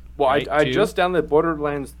great one. Well, right? I just downloaded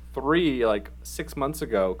Borderlands 3 like 6 months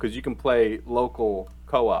ago because you can play local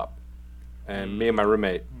co-op, and me and my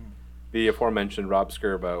roommate, the aforementioned Rob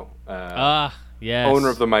Skirbo, yes, owner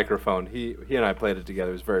of the microphone, he and I played it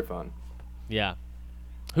together. It was very fun. Yeah.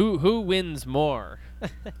 Who wins more?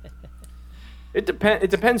 It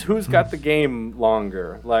depends who's got the game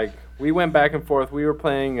longer. Like, we went back and forth. We were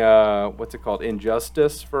playing what's it called,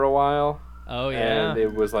 Injustice, for a while. Oh yeah. And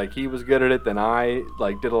it was like he was good at it, then I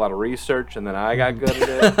did a lot of research, and then I got good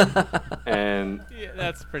at it. And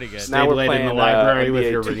that's pretty good. Now we're late playing in the library NBA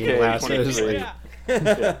with your reading glasses.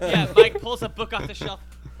 2K23. Yeah, Mike pulls a book off the shelf,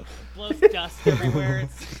 blows dust everywhere.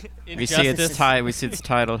 It's We see it's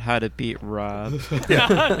titled "How to Beat Rob."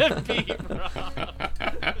 How to Beat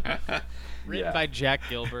Rob. Written by Jack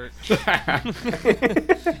Gilbert.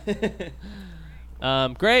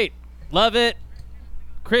 Great. Love it.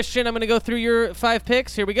 Christian, I'm going to go through your 5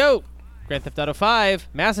 picks. Here we go. Grand Theft Auto 5,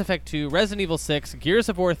 Mass Effect 2, Resident Evil 6, Gears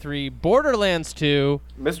of War 3, Borderlands 2.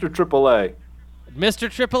 Mr. AAA. Mr.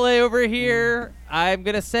 AAA over here. I'm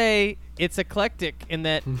going to say it's eclectic in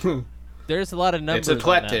that there's a lot of numbers It's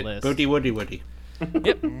eclectic. on that list. Booty woody.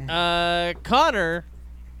 Yep. Connor.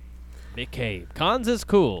 McCabe. Cons is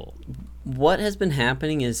cool. What has been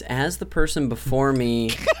happening is as the person before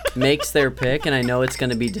me makes their pick, and I know it's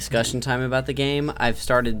going to be discussion time about the game, I've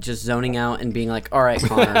started just zoning out and being like, all right,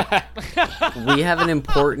 Connor, we have an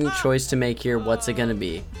important choice to make here. What's it going to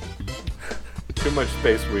be? Too much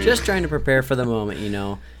space weed. Just trying to prepare for the moment,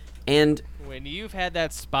 And when you've had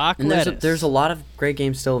that Spock and lettuce. there's a lot of great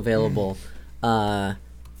games still available,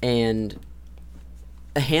 and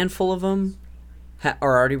a handful of them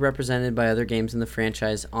are already represented by other games in the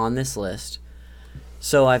franchise on this list.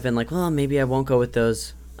 So I've been like, well, maybe I won't go with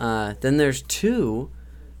those. Then there's 2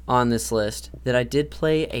 on this list that I did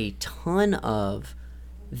play a ton of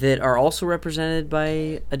that are also represented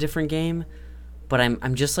by a different game, but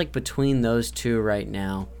I'm just like between those 2 right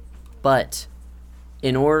now. But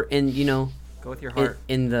go with your heart.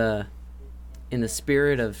 In the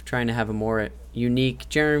spirit of trying to have a more unique,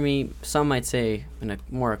 Jeremy, some might say in a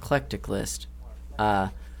more eclectic list.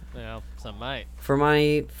 Well, some might. For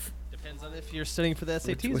my depends on if you're studying for the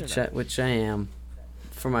SATs or not. which I am.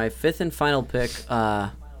 For my 5th and final pick,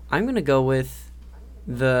 I'm gonna go with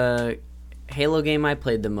the Halo game I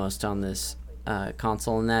played the most on this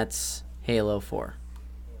console, and that's Halo 4.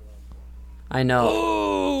 I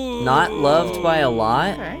know, not loved by a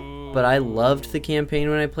lot, but I loved the campaign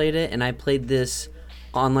when I played it, and I played this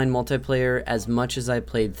online multiplayer as much as I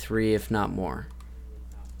played 3, if not more.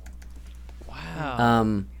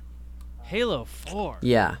 Wow. Halo 4.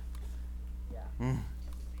 Yeah.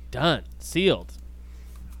 Done. Sealed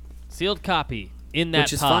copy in that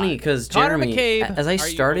Which is pod. funny because Connor Jeremy, McCabe, as I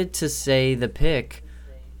started to say the pick,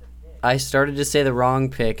 I started to say the wrong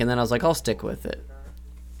pick, and then I was like, I'll stick with it.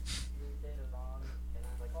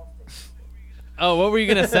 Oh, what were you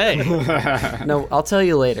gonna say? No, I'll tell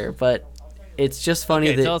you later. But it's just funny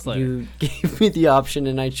Okay, tell us that later. you gave me the option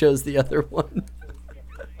and I chose the other one.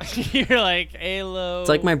 You're like Halo. It's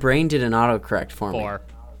like my brain did an autocorrect for me. 4.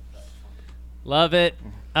 Love it.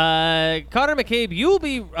 Connor McCabe, you'll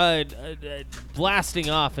be blasting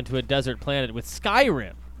off into a desert planet with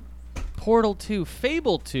Skyrim, Portal 2,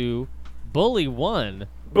 Fable 2, Bully 1,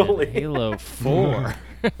 Bully. and Halo 4.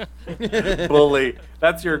 Bully.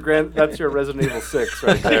 That's your Resident Evil 6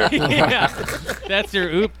 right there. Yeah. That's your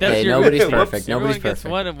oop. That's Hey, your nobody's whoopsie. perfect. Everyone Nobody's gets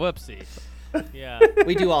perfect. one and whoopsie. Yeah.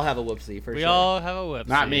 We do all have a whoopsie for We sure. all have a whoopsie.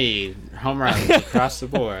 Not me. Home runs across the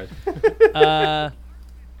board.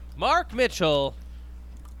 Mark Mitchell,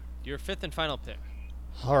 your 5th and final pick.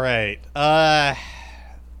 All right.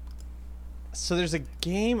 So there's a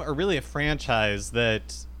game, or really a franchise,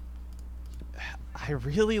 that I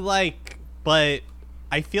really like, but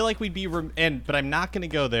I feel like we'd be but I'm not going to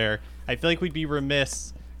go there. I feel like we'd be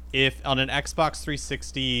remiss if on an Xbox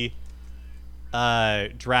 360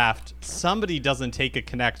 draft somebody doesn't take a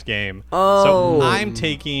Kinect game. Oh. So I'm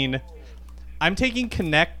taking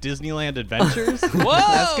Kinect Disneyland Adventures. Whoa!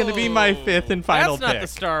 That's going to be my 5th and final That's not pick. the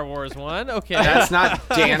Star Wars one. Okay. That's not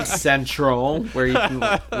Dance Central, where you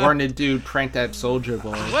can learn to do Prank That Soldier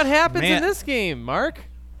Boy. What happens Man. in this game, Mark?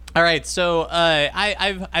 All right, so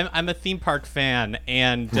I'm a theme park fan,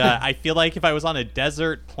 and I feel like if I was on a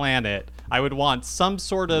desert planet, I would want some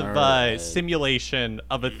sort of simulation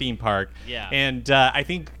of a theme park. Yeah. And I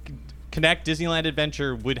think Kinect Disneyland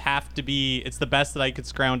Adventure would have to be, it's the best that I could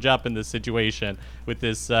scrounge up in this situation with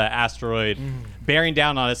this asteroid bearing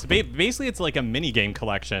down on us. Basically, it's like a mini game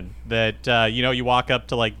collection that, you walk up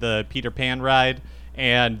to like the Peter Pan ride,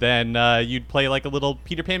 and then you'd play like a little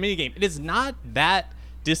Peter Pan mini game. It is not that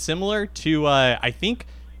dissimilar to, I think,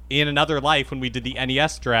 in another life when we did the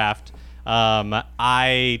NES draft,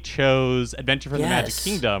 I chose Adventure from the Magic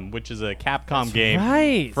Kingdom, which is a Capcom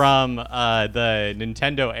game from the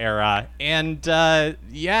Nintendo era. And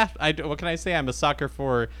what can I say? I'm a sucker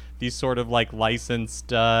for these sort of like licensed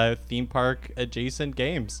theme park adjacent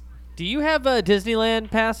games. Do you have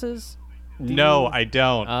Disneyland passes? No, I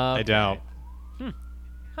don't. I don't.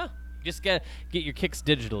 Just get your kicks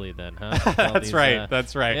digitally then, huh? That's right.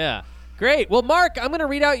 That's right. Yeah. Great. Well, Mark, I'm going to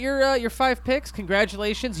read out your 5 picks.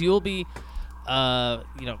 Congratulations. You'll be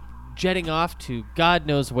jetting off to God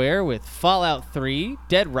knows where with Fallout 3,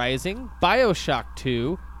 Dead Rising, BioShock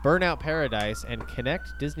 2, Burnout Paradise, and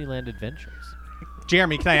Kinect Disneyland Adventures.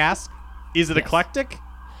 Jeremy, can I ask, is it eclectic?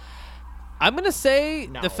 I'm going to say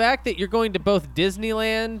the fact that you're going to both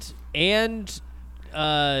Disneyland and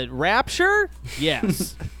Rapture,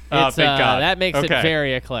 yes. Oh, thank God. That makes it Okay.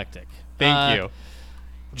 very eclectic. Thank you.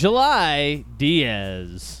 July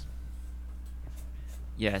Diaz.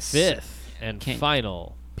 Yes. 5th and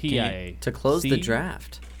final PIA. To close the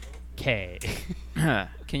draft. K.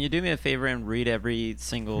 Can you do me a favor and read every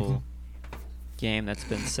single game that's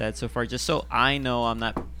been said so far, just so I know I'm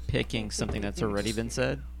not picking something that's already been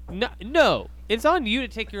said? No. It's on you to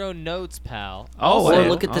take your own notes, pal. Or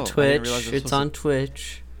look at the I didn't Twitch. realize this It's was on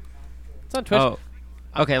Twitch. It's on Twitch. Oh.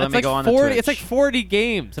 Okay, let It's me like go on 40, the Twitch. It's like 40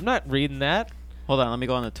 games. I'm not reading that. Hold on, let me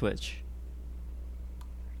go on the Twitch.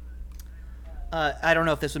 I don't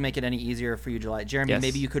know if this would make it any easier for you, July. Jeremy, Yes.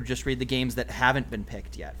 maybe you could just read the games that haven't been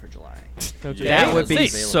picked yet for July. Okay. That would be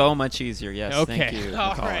See. so much easier. Yes, Okay. thank you.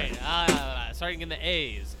 All caller. right. Starting in the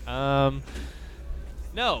A's.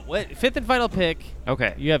 No. What? 5th and final pick.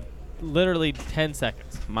 Okay. You have literally 10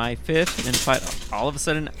 seconds. My 5th and final. All of a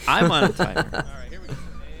sudden, I'm on a timer. All right. Here we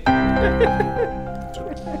go.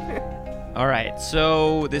 All right,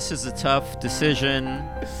 so this is a tough decision.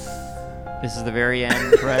 This is the very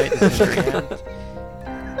end, right? This is the very end.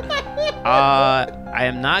 I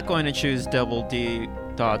am not going to choose Double D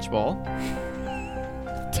Dodgeball.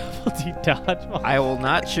 Double D Dodgeball? I will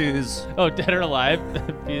not choose... Oh, Dead or Alive?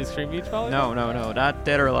 Be Extreme Beach Volleyball? No, not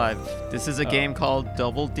Dead or Alive. This is a game called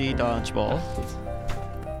Double D Dodgeball.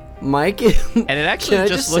 Mike, and it actually can I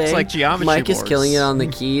just looks say, like geometry Mike is boards. killing it on the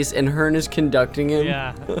keys, and Hearn is conducting him.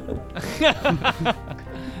 Yeah.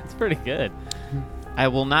 It's pretty good. I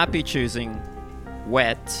will not be choosing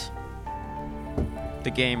Wet.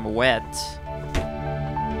 The game Wet.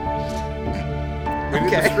 We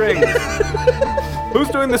need the strings. Who's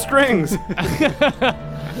doing the strings?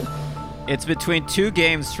 It's between 2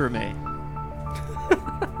 games for me.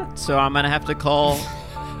 So I'm going to have to call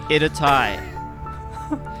it a tie.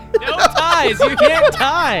 No ties. You can't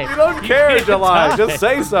tie. You don't care, July. Just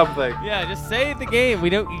say something. Yeah, just say the game.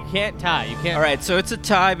 You can't tie. You can't. All right, so it's a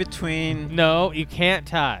tie between... No, you can't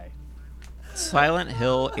tie. Silent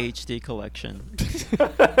Hill HD Collection.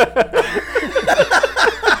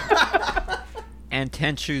 And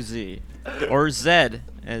Tenchu Z. Or Z,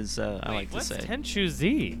 as I like to say. What's Tenchu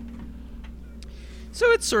Z?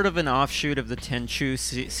 So it's sort of an offshoot of the Tenchu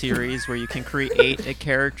series where you can create a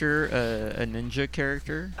character, a ninja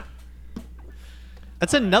character.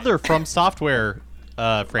 That's another From Software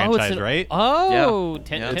franchise, right? Oh,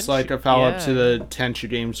 it's like a follow-up to the Tenchu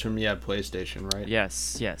games from PlayStation, right?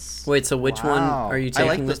 Yes. Wait, so which one are you taking?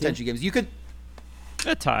 I like those with Tenchu games. You could.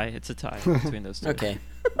 It's a tie between those two. Okay.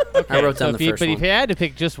 I wrote down the first But one. if you had to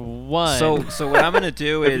pick just one. So what I'm gonna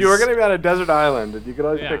do is. If you were gonna be on a desert island, you could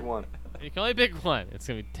only pick one. You can only pick one. It's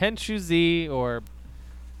gonna be Tenchu Z or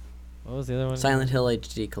what was the other one? Silent Hill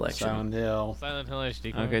HD Collection. Silent Hill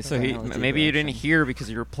HD Collection. Okay, so maybe you didn't hear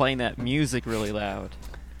because you were playing that music really loud.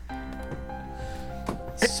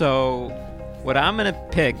 So, what I'm gonna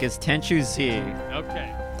pick is Tenchu Z.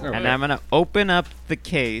 Okay. And I'm gonna open up the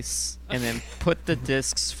case and then put the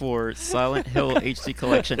discs for Silent Hill HD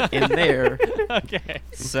Collection in there. Okay.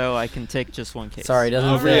 So I can take just one case. Sorry, doesn't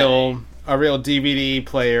a real DVD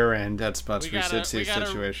player and Xbox 360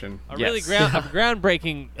 situation. A really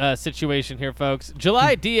groundbreaking situation here, folks.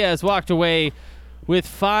 July Diaz walked away with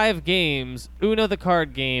 5 games: Uno the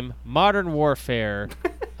card game, Modern Warfare,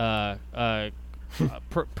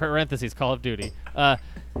 parentheses Call of Duty,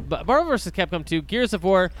 Marvel vs. Capcom 2, Gears of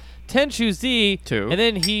War, Tenchu Z, 2, and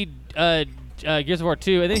then he Gears of War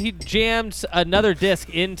 2, and then he jammed another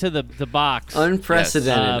disc into the box.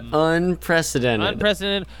 Unprecedented. Yes.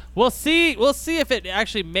 Unprecedented. We'll see if it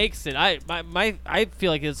actually makes it. I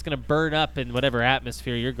feel like it's gonna burn up in whatever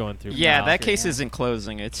atmosphere you're going through. Yeah, that case isn't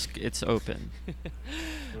closing. It's open.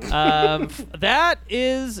 That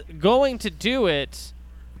is going to do it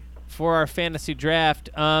for our fantasy draft.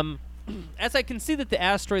 As I can see that the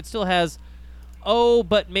asteroid still has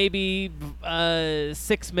but maybe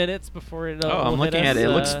 6 minutes before it. I'm looking at it. It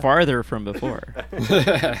looks farther from before.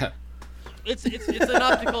 It's an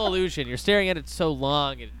optical illusion. You're staring at it so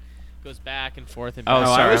long, it goes back and forth. And back.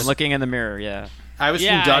 Sorry, I'm looking in the mirror. Yeah. I was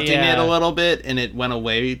conducting it a little bit, and it went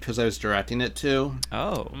away because I was directing it too.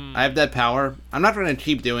 I have that power. I'm not going to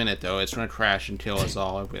keep doing it though. It's going to crash and kill us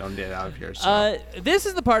all if we don't get out of here. So. This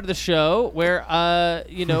is the part of the show where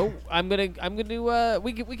I'm gonna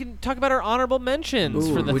we can talk about our honorable mentions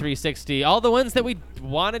for the 360. All the ones that we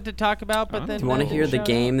wanted to talk about, but then. Do you want to hear the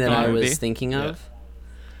game that I was thinking of?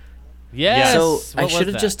 Yes. So I should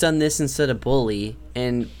have just done this instead of Bully,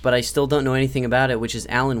 but I still don't know anything about it, which is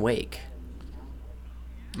Alan Wake.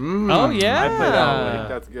 Oh yeah, I played Alan Wake.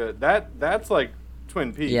 That's good. That's like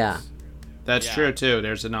Twin Peaks. Yeah, that's true too.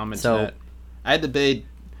 There's an element to that. I had the big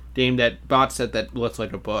game that box set that looks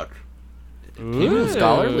like a book.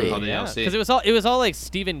 Scholarly, because it was all like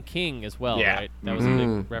Stephen King as well. Yeah, right? That was a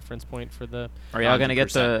big reference point for the. Are y'all gonna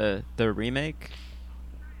get the remake?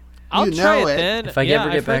 I'll try it then. If I ever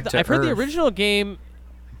get back to I've heard the Earth. original game.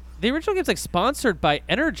 The original game's like sponsored by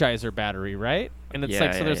Energizer Battery, right? And it's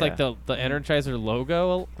there's like the Energizer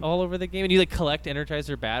logo all over the game, and you like collect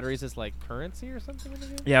Energizer batteries as like currency or something in the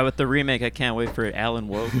game. Yeah, with the remake, I can't wait for Alan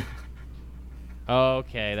Woke.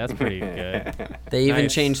 Okay, that's pretty good. They even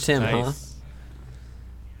changed him, huh?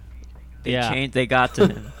 They got to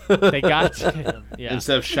him. They got to him. Yeah.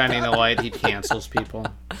 Instead of shining a light, he cancels people.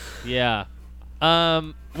 Yeah.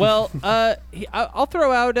 Well, I'll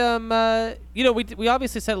throw out. We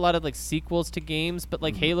obviously said a lot of like sequels to games, but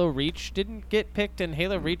like Halo Reach didn't get picked, and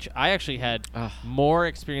Halo Reach, I actually had more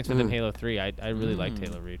experience with than Halo 3. I really liked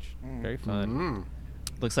Halo Reach. Very fun.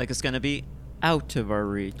 Looks like it's gonna be out of our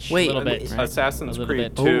reach. Wait, a little bit. Assassin's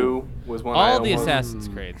Creed 2 was one. All the Assassin's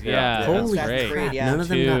Creeds. Yeah, Holy that's great. crap! None of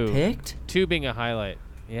them got picked. 2 being a highlight.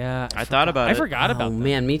 Yeah, I thought about it. I forgot about them. Oh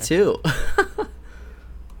man, me too.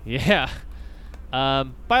 Yeah.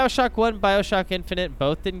 BioShock 1, BioShock Infinite,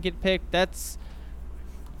 both didn't get picked. That's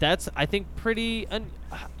I think pretty.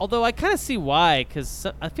 Although I kind of see why, because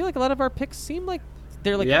I feel like a lot of our picks seem like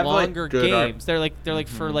they're like longer games. They're like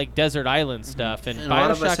for like desert island stuff, and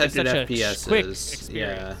BioShock is such a quick experience.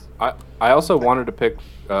 Yeah. I also wanted to pick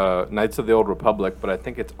Knights of the Old Republic, but I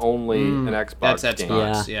think it's only an Xbox That's game.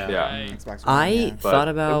 Xbox, Yeah. Xbox One, I thought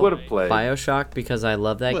about would've played. BioShock because I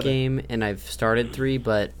love that game, and I've started 3,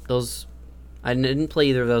 but I didn't play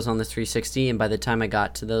either of those on the 360, and by the time I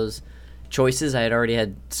got to those choices, I had already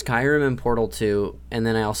had Skyrim and Portal 2, and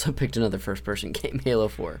then I also picked another first-person game, Halo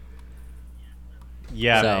 4.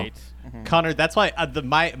 Yeah, So, Connor, that's why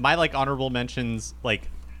my like honorable mentions, like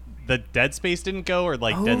the Dead Space didn't go, or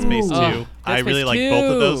like Dead Space 2. I really like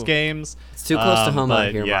both of those games. It's too close to home but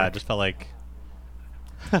out here, yeah, I Mark. just felt like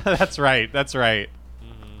that's right.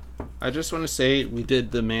 I just want to say we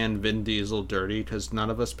did the man Vin Diesel dirty because none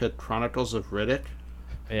of us picked Chronicles of Riddick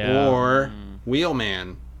or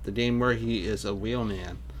Wheelman, the game where he is a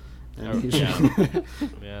wheelman. And he's Yeah,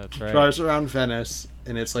 that's right. drives around Venice,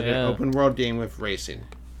 and it's like an open world game with racing.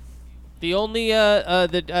 The only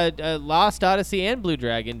Lost Odyssey and Blue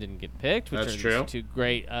Dragon didn't get picked, which That's are true. two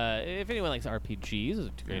great. If anyone likes RPGs, those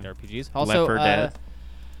are two great RPGs. Also, Left 4 Dead.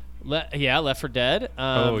 Left 4 Dead.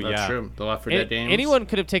 That's true. The Left 4 Dead games. Anyone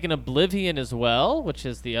could have taken Oblivion as well, which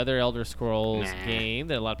is the other Elder Scrolls game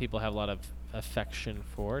that a lot of people have a lot of affection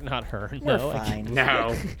for. Not her. We're no. fine.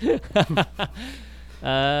 No.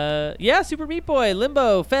 Super Meat Boy,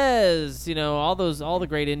 Limbo, Fez. All the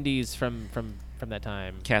great indies from that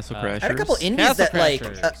time. Castle Crashers. I had a couple indies Castle that like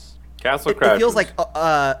Crashers. Castle it Crashers. feels like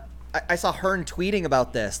I saw Hearn tweeting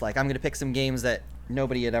about this. Like, I'm gonna pick some games that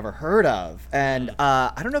nobody had ever heard of, and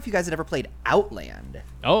I don't know if you guys had ever played Outland.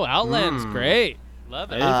 Oh, Outland's great.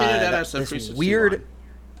 Love it. I didn't that as a this 360 weird. one.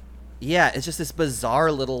 Yeah, it's just this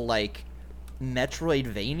bizarre little like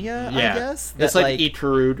Metroidvania, I guess. It's that, like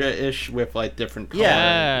Ikaruga-ish with like different color.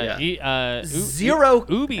 Yeah. Zero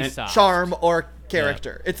Ubisoft. charm or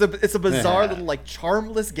character. It's a bizarre Yeah. little like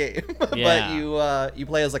charmless game, Yeah. but you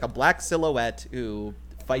play as like a black silhouette who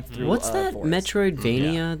fights through. What's that forest.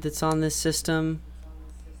 Metroidvania that's on this system?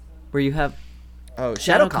 Where you have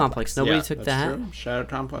Shadow Complex. Complex. Nobody Yeah, took that's that. true. Shadow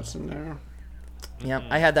Complex in there. Yeah,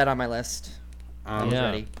 I had that on my list. I was Yeah.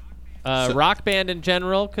 ready. Rock Band in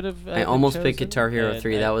general could have. I almost picked Guitar Hero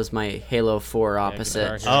 3. That was my Halo 4 opposite.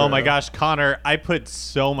 Guitar Hero. Oh my gosh, Connor! I put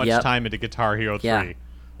so much Yep. time into Guitar Hero 3. Yeah.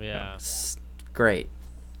 Yeah. Great.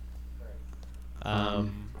 Forza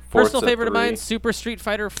Personal favorite of 3. mine, Super Street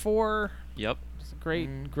Fighter 4. Yep. It's a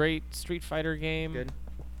great Street Fighter game. Good.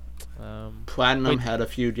 Platinum had a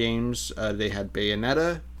few games. They had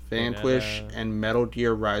Bayonetta, Vanquish, Bayonetta. and Metal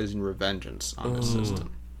Gear Rising Revengeance on the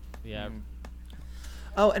system. Yeah.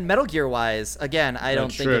 Oh, and Metal Gear wise, again, I don't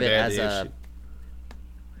That's think true, of it they had as the a. HD.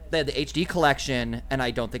 They had the HD collection, and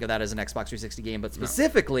I don't think of that as an Xbox 360 game, but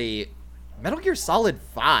specifically, Metal Gear Solid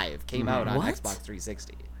 5 came out on What? Xbox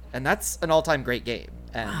 360, and that's an all-time great game.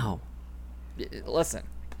 And Wow. listen,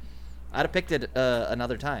 I'd have picked it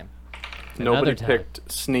another time. Nobody time.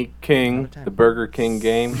 picked Sneak King, the Burger King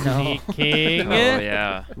game. Sneak King. Oh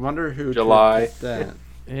yeah. I wonder who July. took that.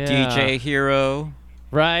 Yeah. DJ Hero.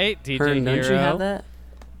 Right, DJ Hearn, Hero. don't you have that?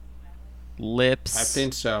 Lips. I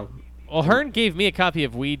think so. Well, Hearn gave me a copy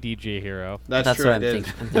of Wii DJ Hero. That's true. what I I'm did.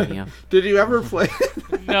 thinking of. Did you ever play?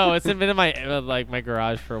 No, it's been in my my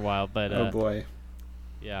garage for a while, but Oh boy.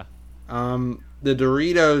 yeah. The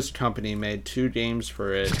Doritos company made 2 games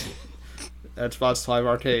for it. Xbox Live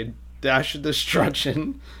Arcade: Dash of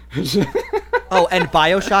Destruction. Oh, and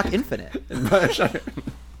BioShock Infinite.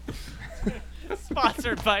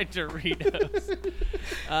 Sponsored by Doritos.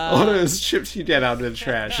 All those chips you get out of the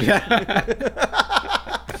trash.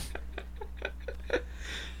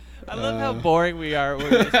 I love how boring we are.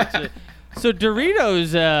 So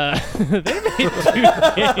Doritos, they made 2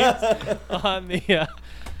 games on the.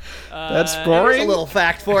 That's Here's boring. a little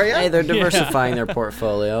fact for you. Hey, they're diversifying their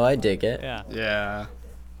portfolio. I dig it. Yeah. Yeah.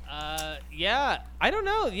 Yeah. I don't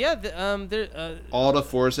know. Yeah. They're, All the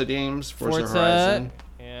Forza games, Forza Horizon.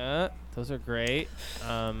 Yeah. Those are great.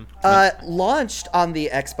 Launched on the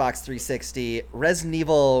Xbox 360, Resident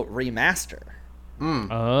Evil Remaster,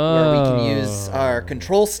 Oh. where we can use our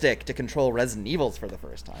control stick to control Resident Evils for the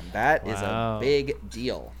first time. That is Wow. a big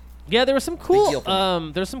deal. Yeah, there was some deal cool. for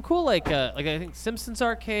me. There's some cool like I think Simpsons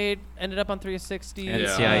Arcade ended up on 360.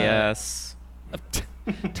 NCIS.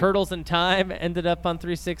 Turtles in Time ended up on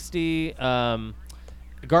 360.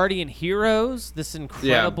 Guardian Heroes, this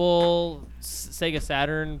incredible Sega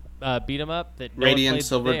Saturn beat 'em up that no one Radiant played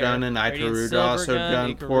Silver there. Gun and Radiant Ikaruga also Silvergun,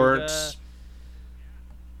 done Ikaruga. ports.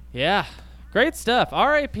 Yeah, great stuff.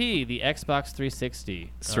 R.I.P. the Xbox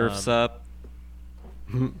 360. Surfs Up.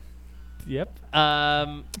 Yep.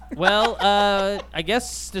 Well, I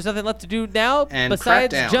guess there's nothing left to do now And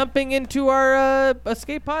besides Crackdown. jumping into our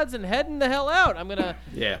escape pods and heading the hell out. I'm gonna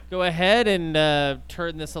go ahead and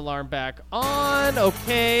turn this alarm back on.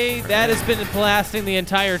 Okay, that has been blasting the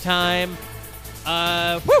entire time.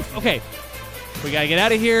 Okay, we gotta get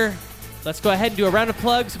out of here. Let's go ahead and do a round of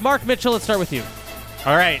plugs. Mark Mitchell, let's start with you.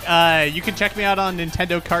 All right, you can check me out on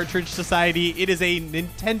Nintendo Cartridge Society. It is a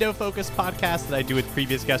Nintendo-focused podcast that I do with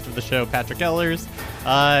previous guest of the show, Patrick Ellers.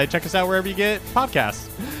 Check us out wherever you get podcasts.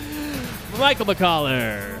 Michael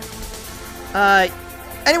McCollar.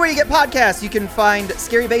 Anywhere you get podcasts, you can find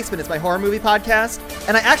Scary Basement. It's my horror movie podcast.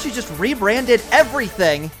 And I actually just rebranded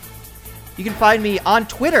everything. You can find me on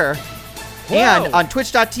Twitter and on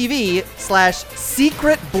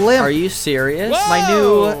twitch.tv/secretblimp. Are you serious? My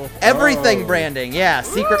new everything branding. Yeah,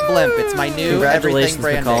 Secret Blimp. It's my new everything Congratulations,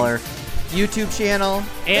 branding. McCollar. YouTube channel.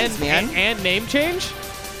 And Thanks, man. and name change?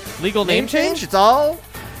 Legal Name change? It's all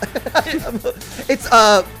It's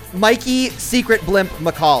Mikey Secret Blimp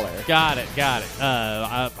McCaller. Got it.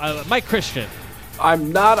 Mike Christian. I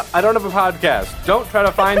don't have a podcast. Don't try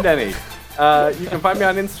to find any. You can find me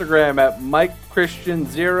on Instagram at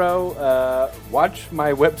MikeChristian0. Watch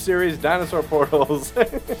my web series Dinosaur Portals.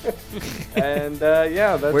 And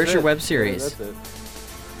that's Where's it. your web series? That's it.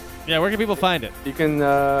 Yeah, where can people find it? You can,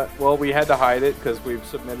 we had to hide it because we've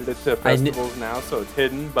submitted it to festivals now, so it's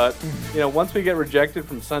hidden. But, once we get rejected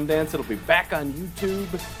from Sundance, it'll be back on YouTube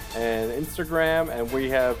and Instagram. And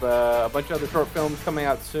we have a bunch of other short films coming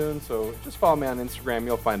out soon. So just follow me on Instagram.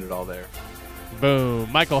 You'll find it all there.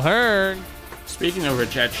 Boom. Michael Hearn. Speaking of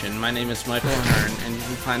rejection, my name is Michael Hearn, and you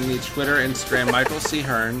can find me Twitter, Instagram, Michael C.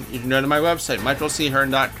 Hearn. You can go to my website,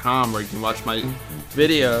 michaelchearn.com, where you can watch my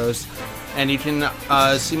videos, and you can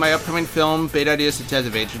see my upcoming film, Beta Ideas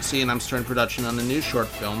Detective Agency, and I'm starting production on a new short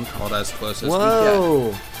film called As Close As We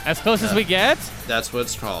Get. As Close As We Get? That's what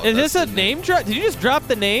it's called. Is this a name drop? Did you just drop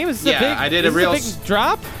the name? Is this I did a real big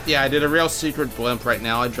drop? Yeah, I did a real secret blimp right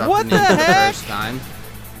now. I dropped What the name the for the heck? first time.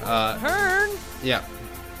 Hearn? Yeah.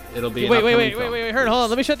 It'll be Wait, an upcoming film. Hearn, hold on.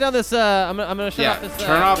 Let me shut down this. I'm gonna shut off this.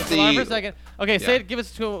 Turn off this alarm the- for a second. Okay, say it. Give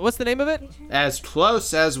us. What's the name of it? As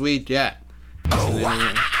Close As We Get.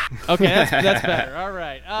 Okay, that's better. All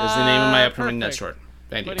right. Is the name of my upcoming net perfect. short.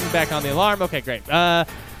 Thank you. Putting back on the alarm. Okay, great.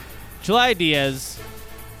 July Diaz.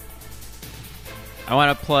 I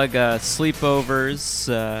want to plug sleepovers.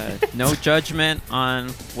 No judgment on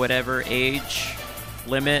whatever age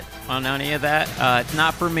limit on any of that. It's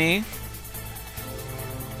not for me.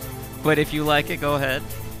 But if you like it, go ahead.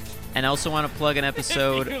 And I also want to plug an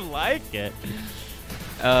episode You like it?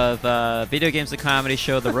 of Video Games, the comedy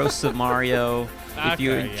show, The Roast of Mario. If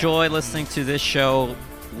you Okay, enjoy listening to this show,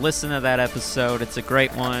 listen to that episode. It's a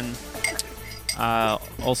great one.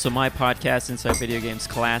 Also, my podcast, Inside Video Games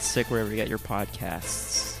Classic, wherever you get your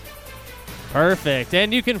podcasts. Perfect.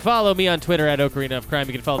 And you can follow me on Twitter at Ocarina of Crime.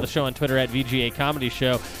 You can follow the show on Twitter at VGA Comedy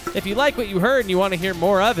Show. If you like what you heard and you want to hear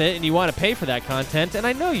more of it and you want to pay for that content, and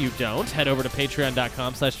I know you don't, head over to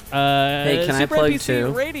patreon.com/ Hey, can I Super plug NPC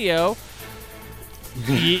too? Radio.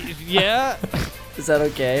 Yeah. Is that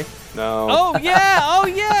okay? No. Oh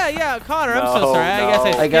yeah. Connor, I'm so sorry. I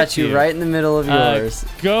guess I got you right in the middle of yours.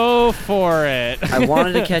 Go for it. I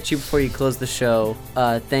wanted to catch you before you close the show.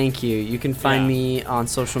 Thank you. You can find me on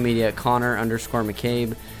social media at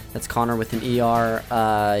Connor_McCabe. That's Connor with an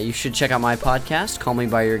ER. You should check out my podcast, Call Me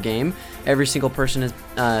By Your Game. Every single person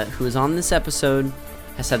who is on this episode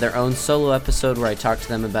has had their own solo episode where I talk to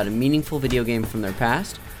them about a meaningful video game from their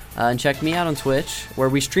past. And check me out on Twitch, where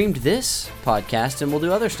we streamed this podcast, and we'll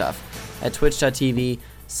do other stuff at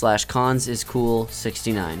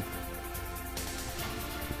twitch.tv/consiscool69.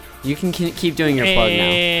 You can keep doing your plug now.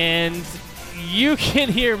 And you can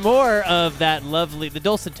hear more of the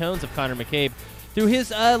dulcet tones of Connor McCabe through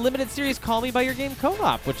his limited series Call Me By Your Game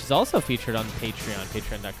Co-op, which is also featured on Patreon,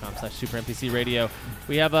 patreon.com/SuperNPC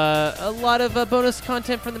We have a lot of bonus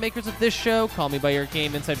content from the makers of this show, Call Me By Your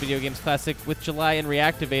Game, Inside Video Games Classic with July and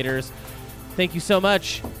Reactivators. Thank you so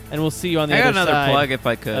much, and we'll see you on the other I got another side plug if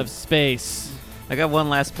I could. of space. I got one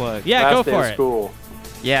last plug. Yeah, Last go day for of it. School.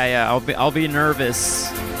 Yeah. I'll be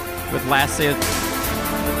nervous with last day of...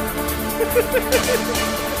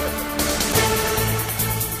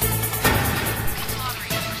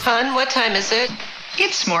 Hun, what time is it?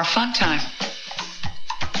 It's more fun time.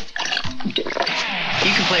 You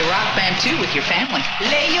can play Rock Band 2 with your family.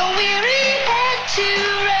 Lay your weary head to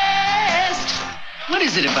rest. What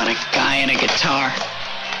is it about a guy and a guitar?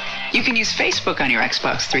 You can use Facebook on your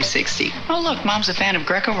Xbox 360. Oh, look, Mom's a fan of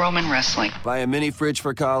Greco-Roman wrestling. Buy a mini fridge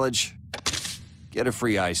for college, get a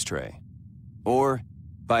free ice tray. Or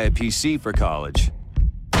buy a PC for college,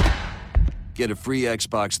 get a free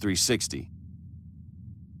Xbox 360.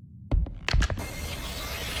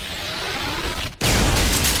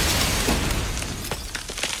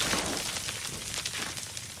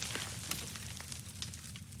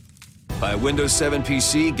 Buy a Windows 7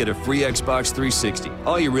 PC, get a free Xbox 360.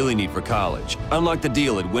 All you really need for college. Unlock the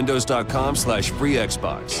deal at windows.com/free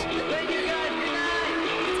Xbox.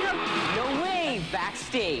 No way,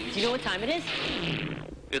 backstage. You know what time it is?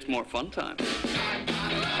 It's more fun time.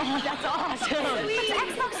 Oh, that's awesome. It's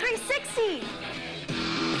Xbox 360.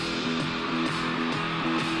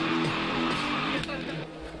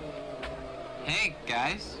 Hey,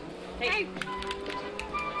 guys. Hey.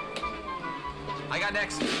 I got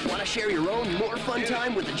next. Want to share your own more fun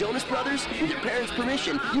time with the Jonas Brothers? With your parents'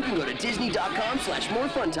 permission, you can go to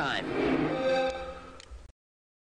disney.com/morefuntime.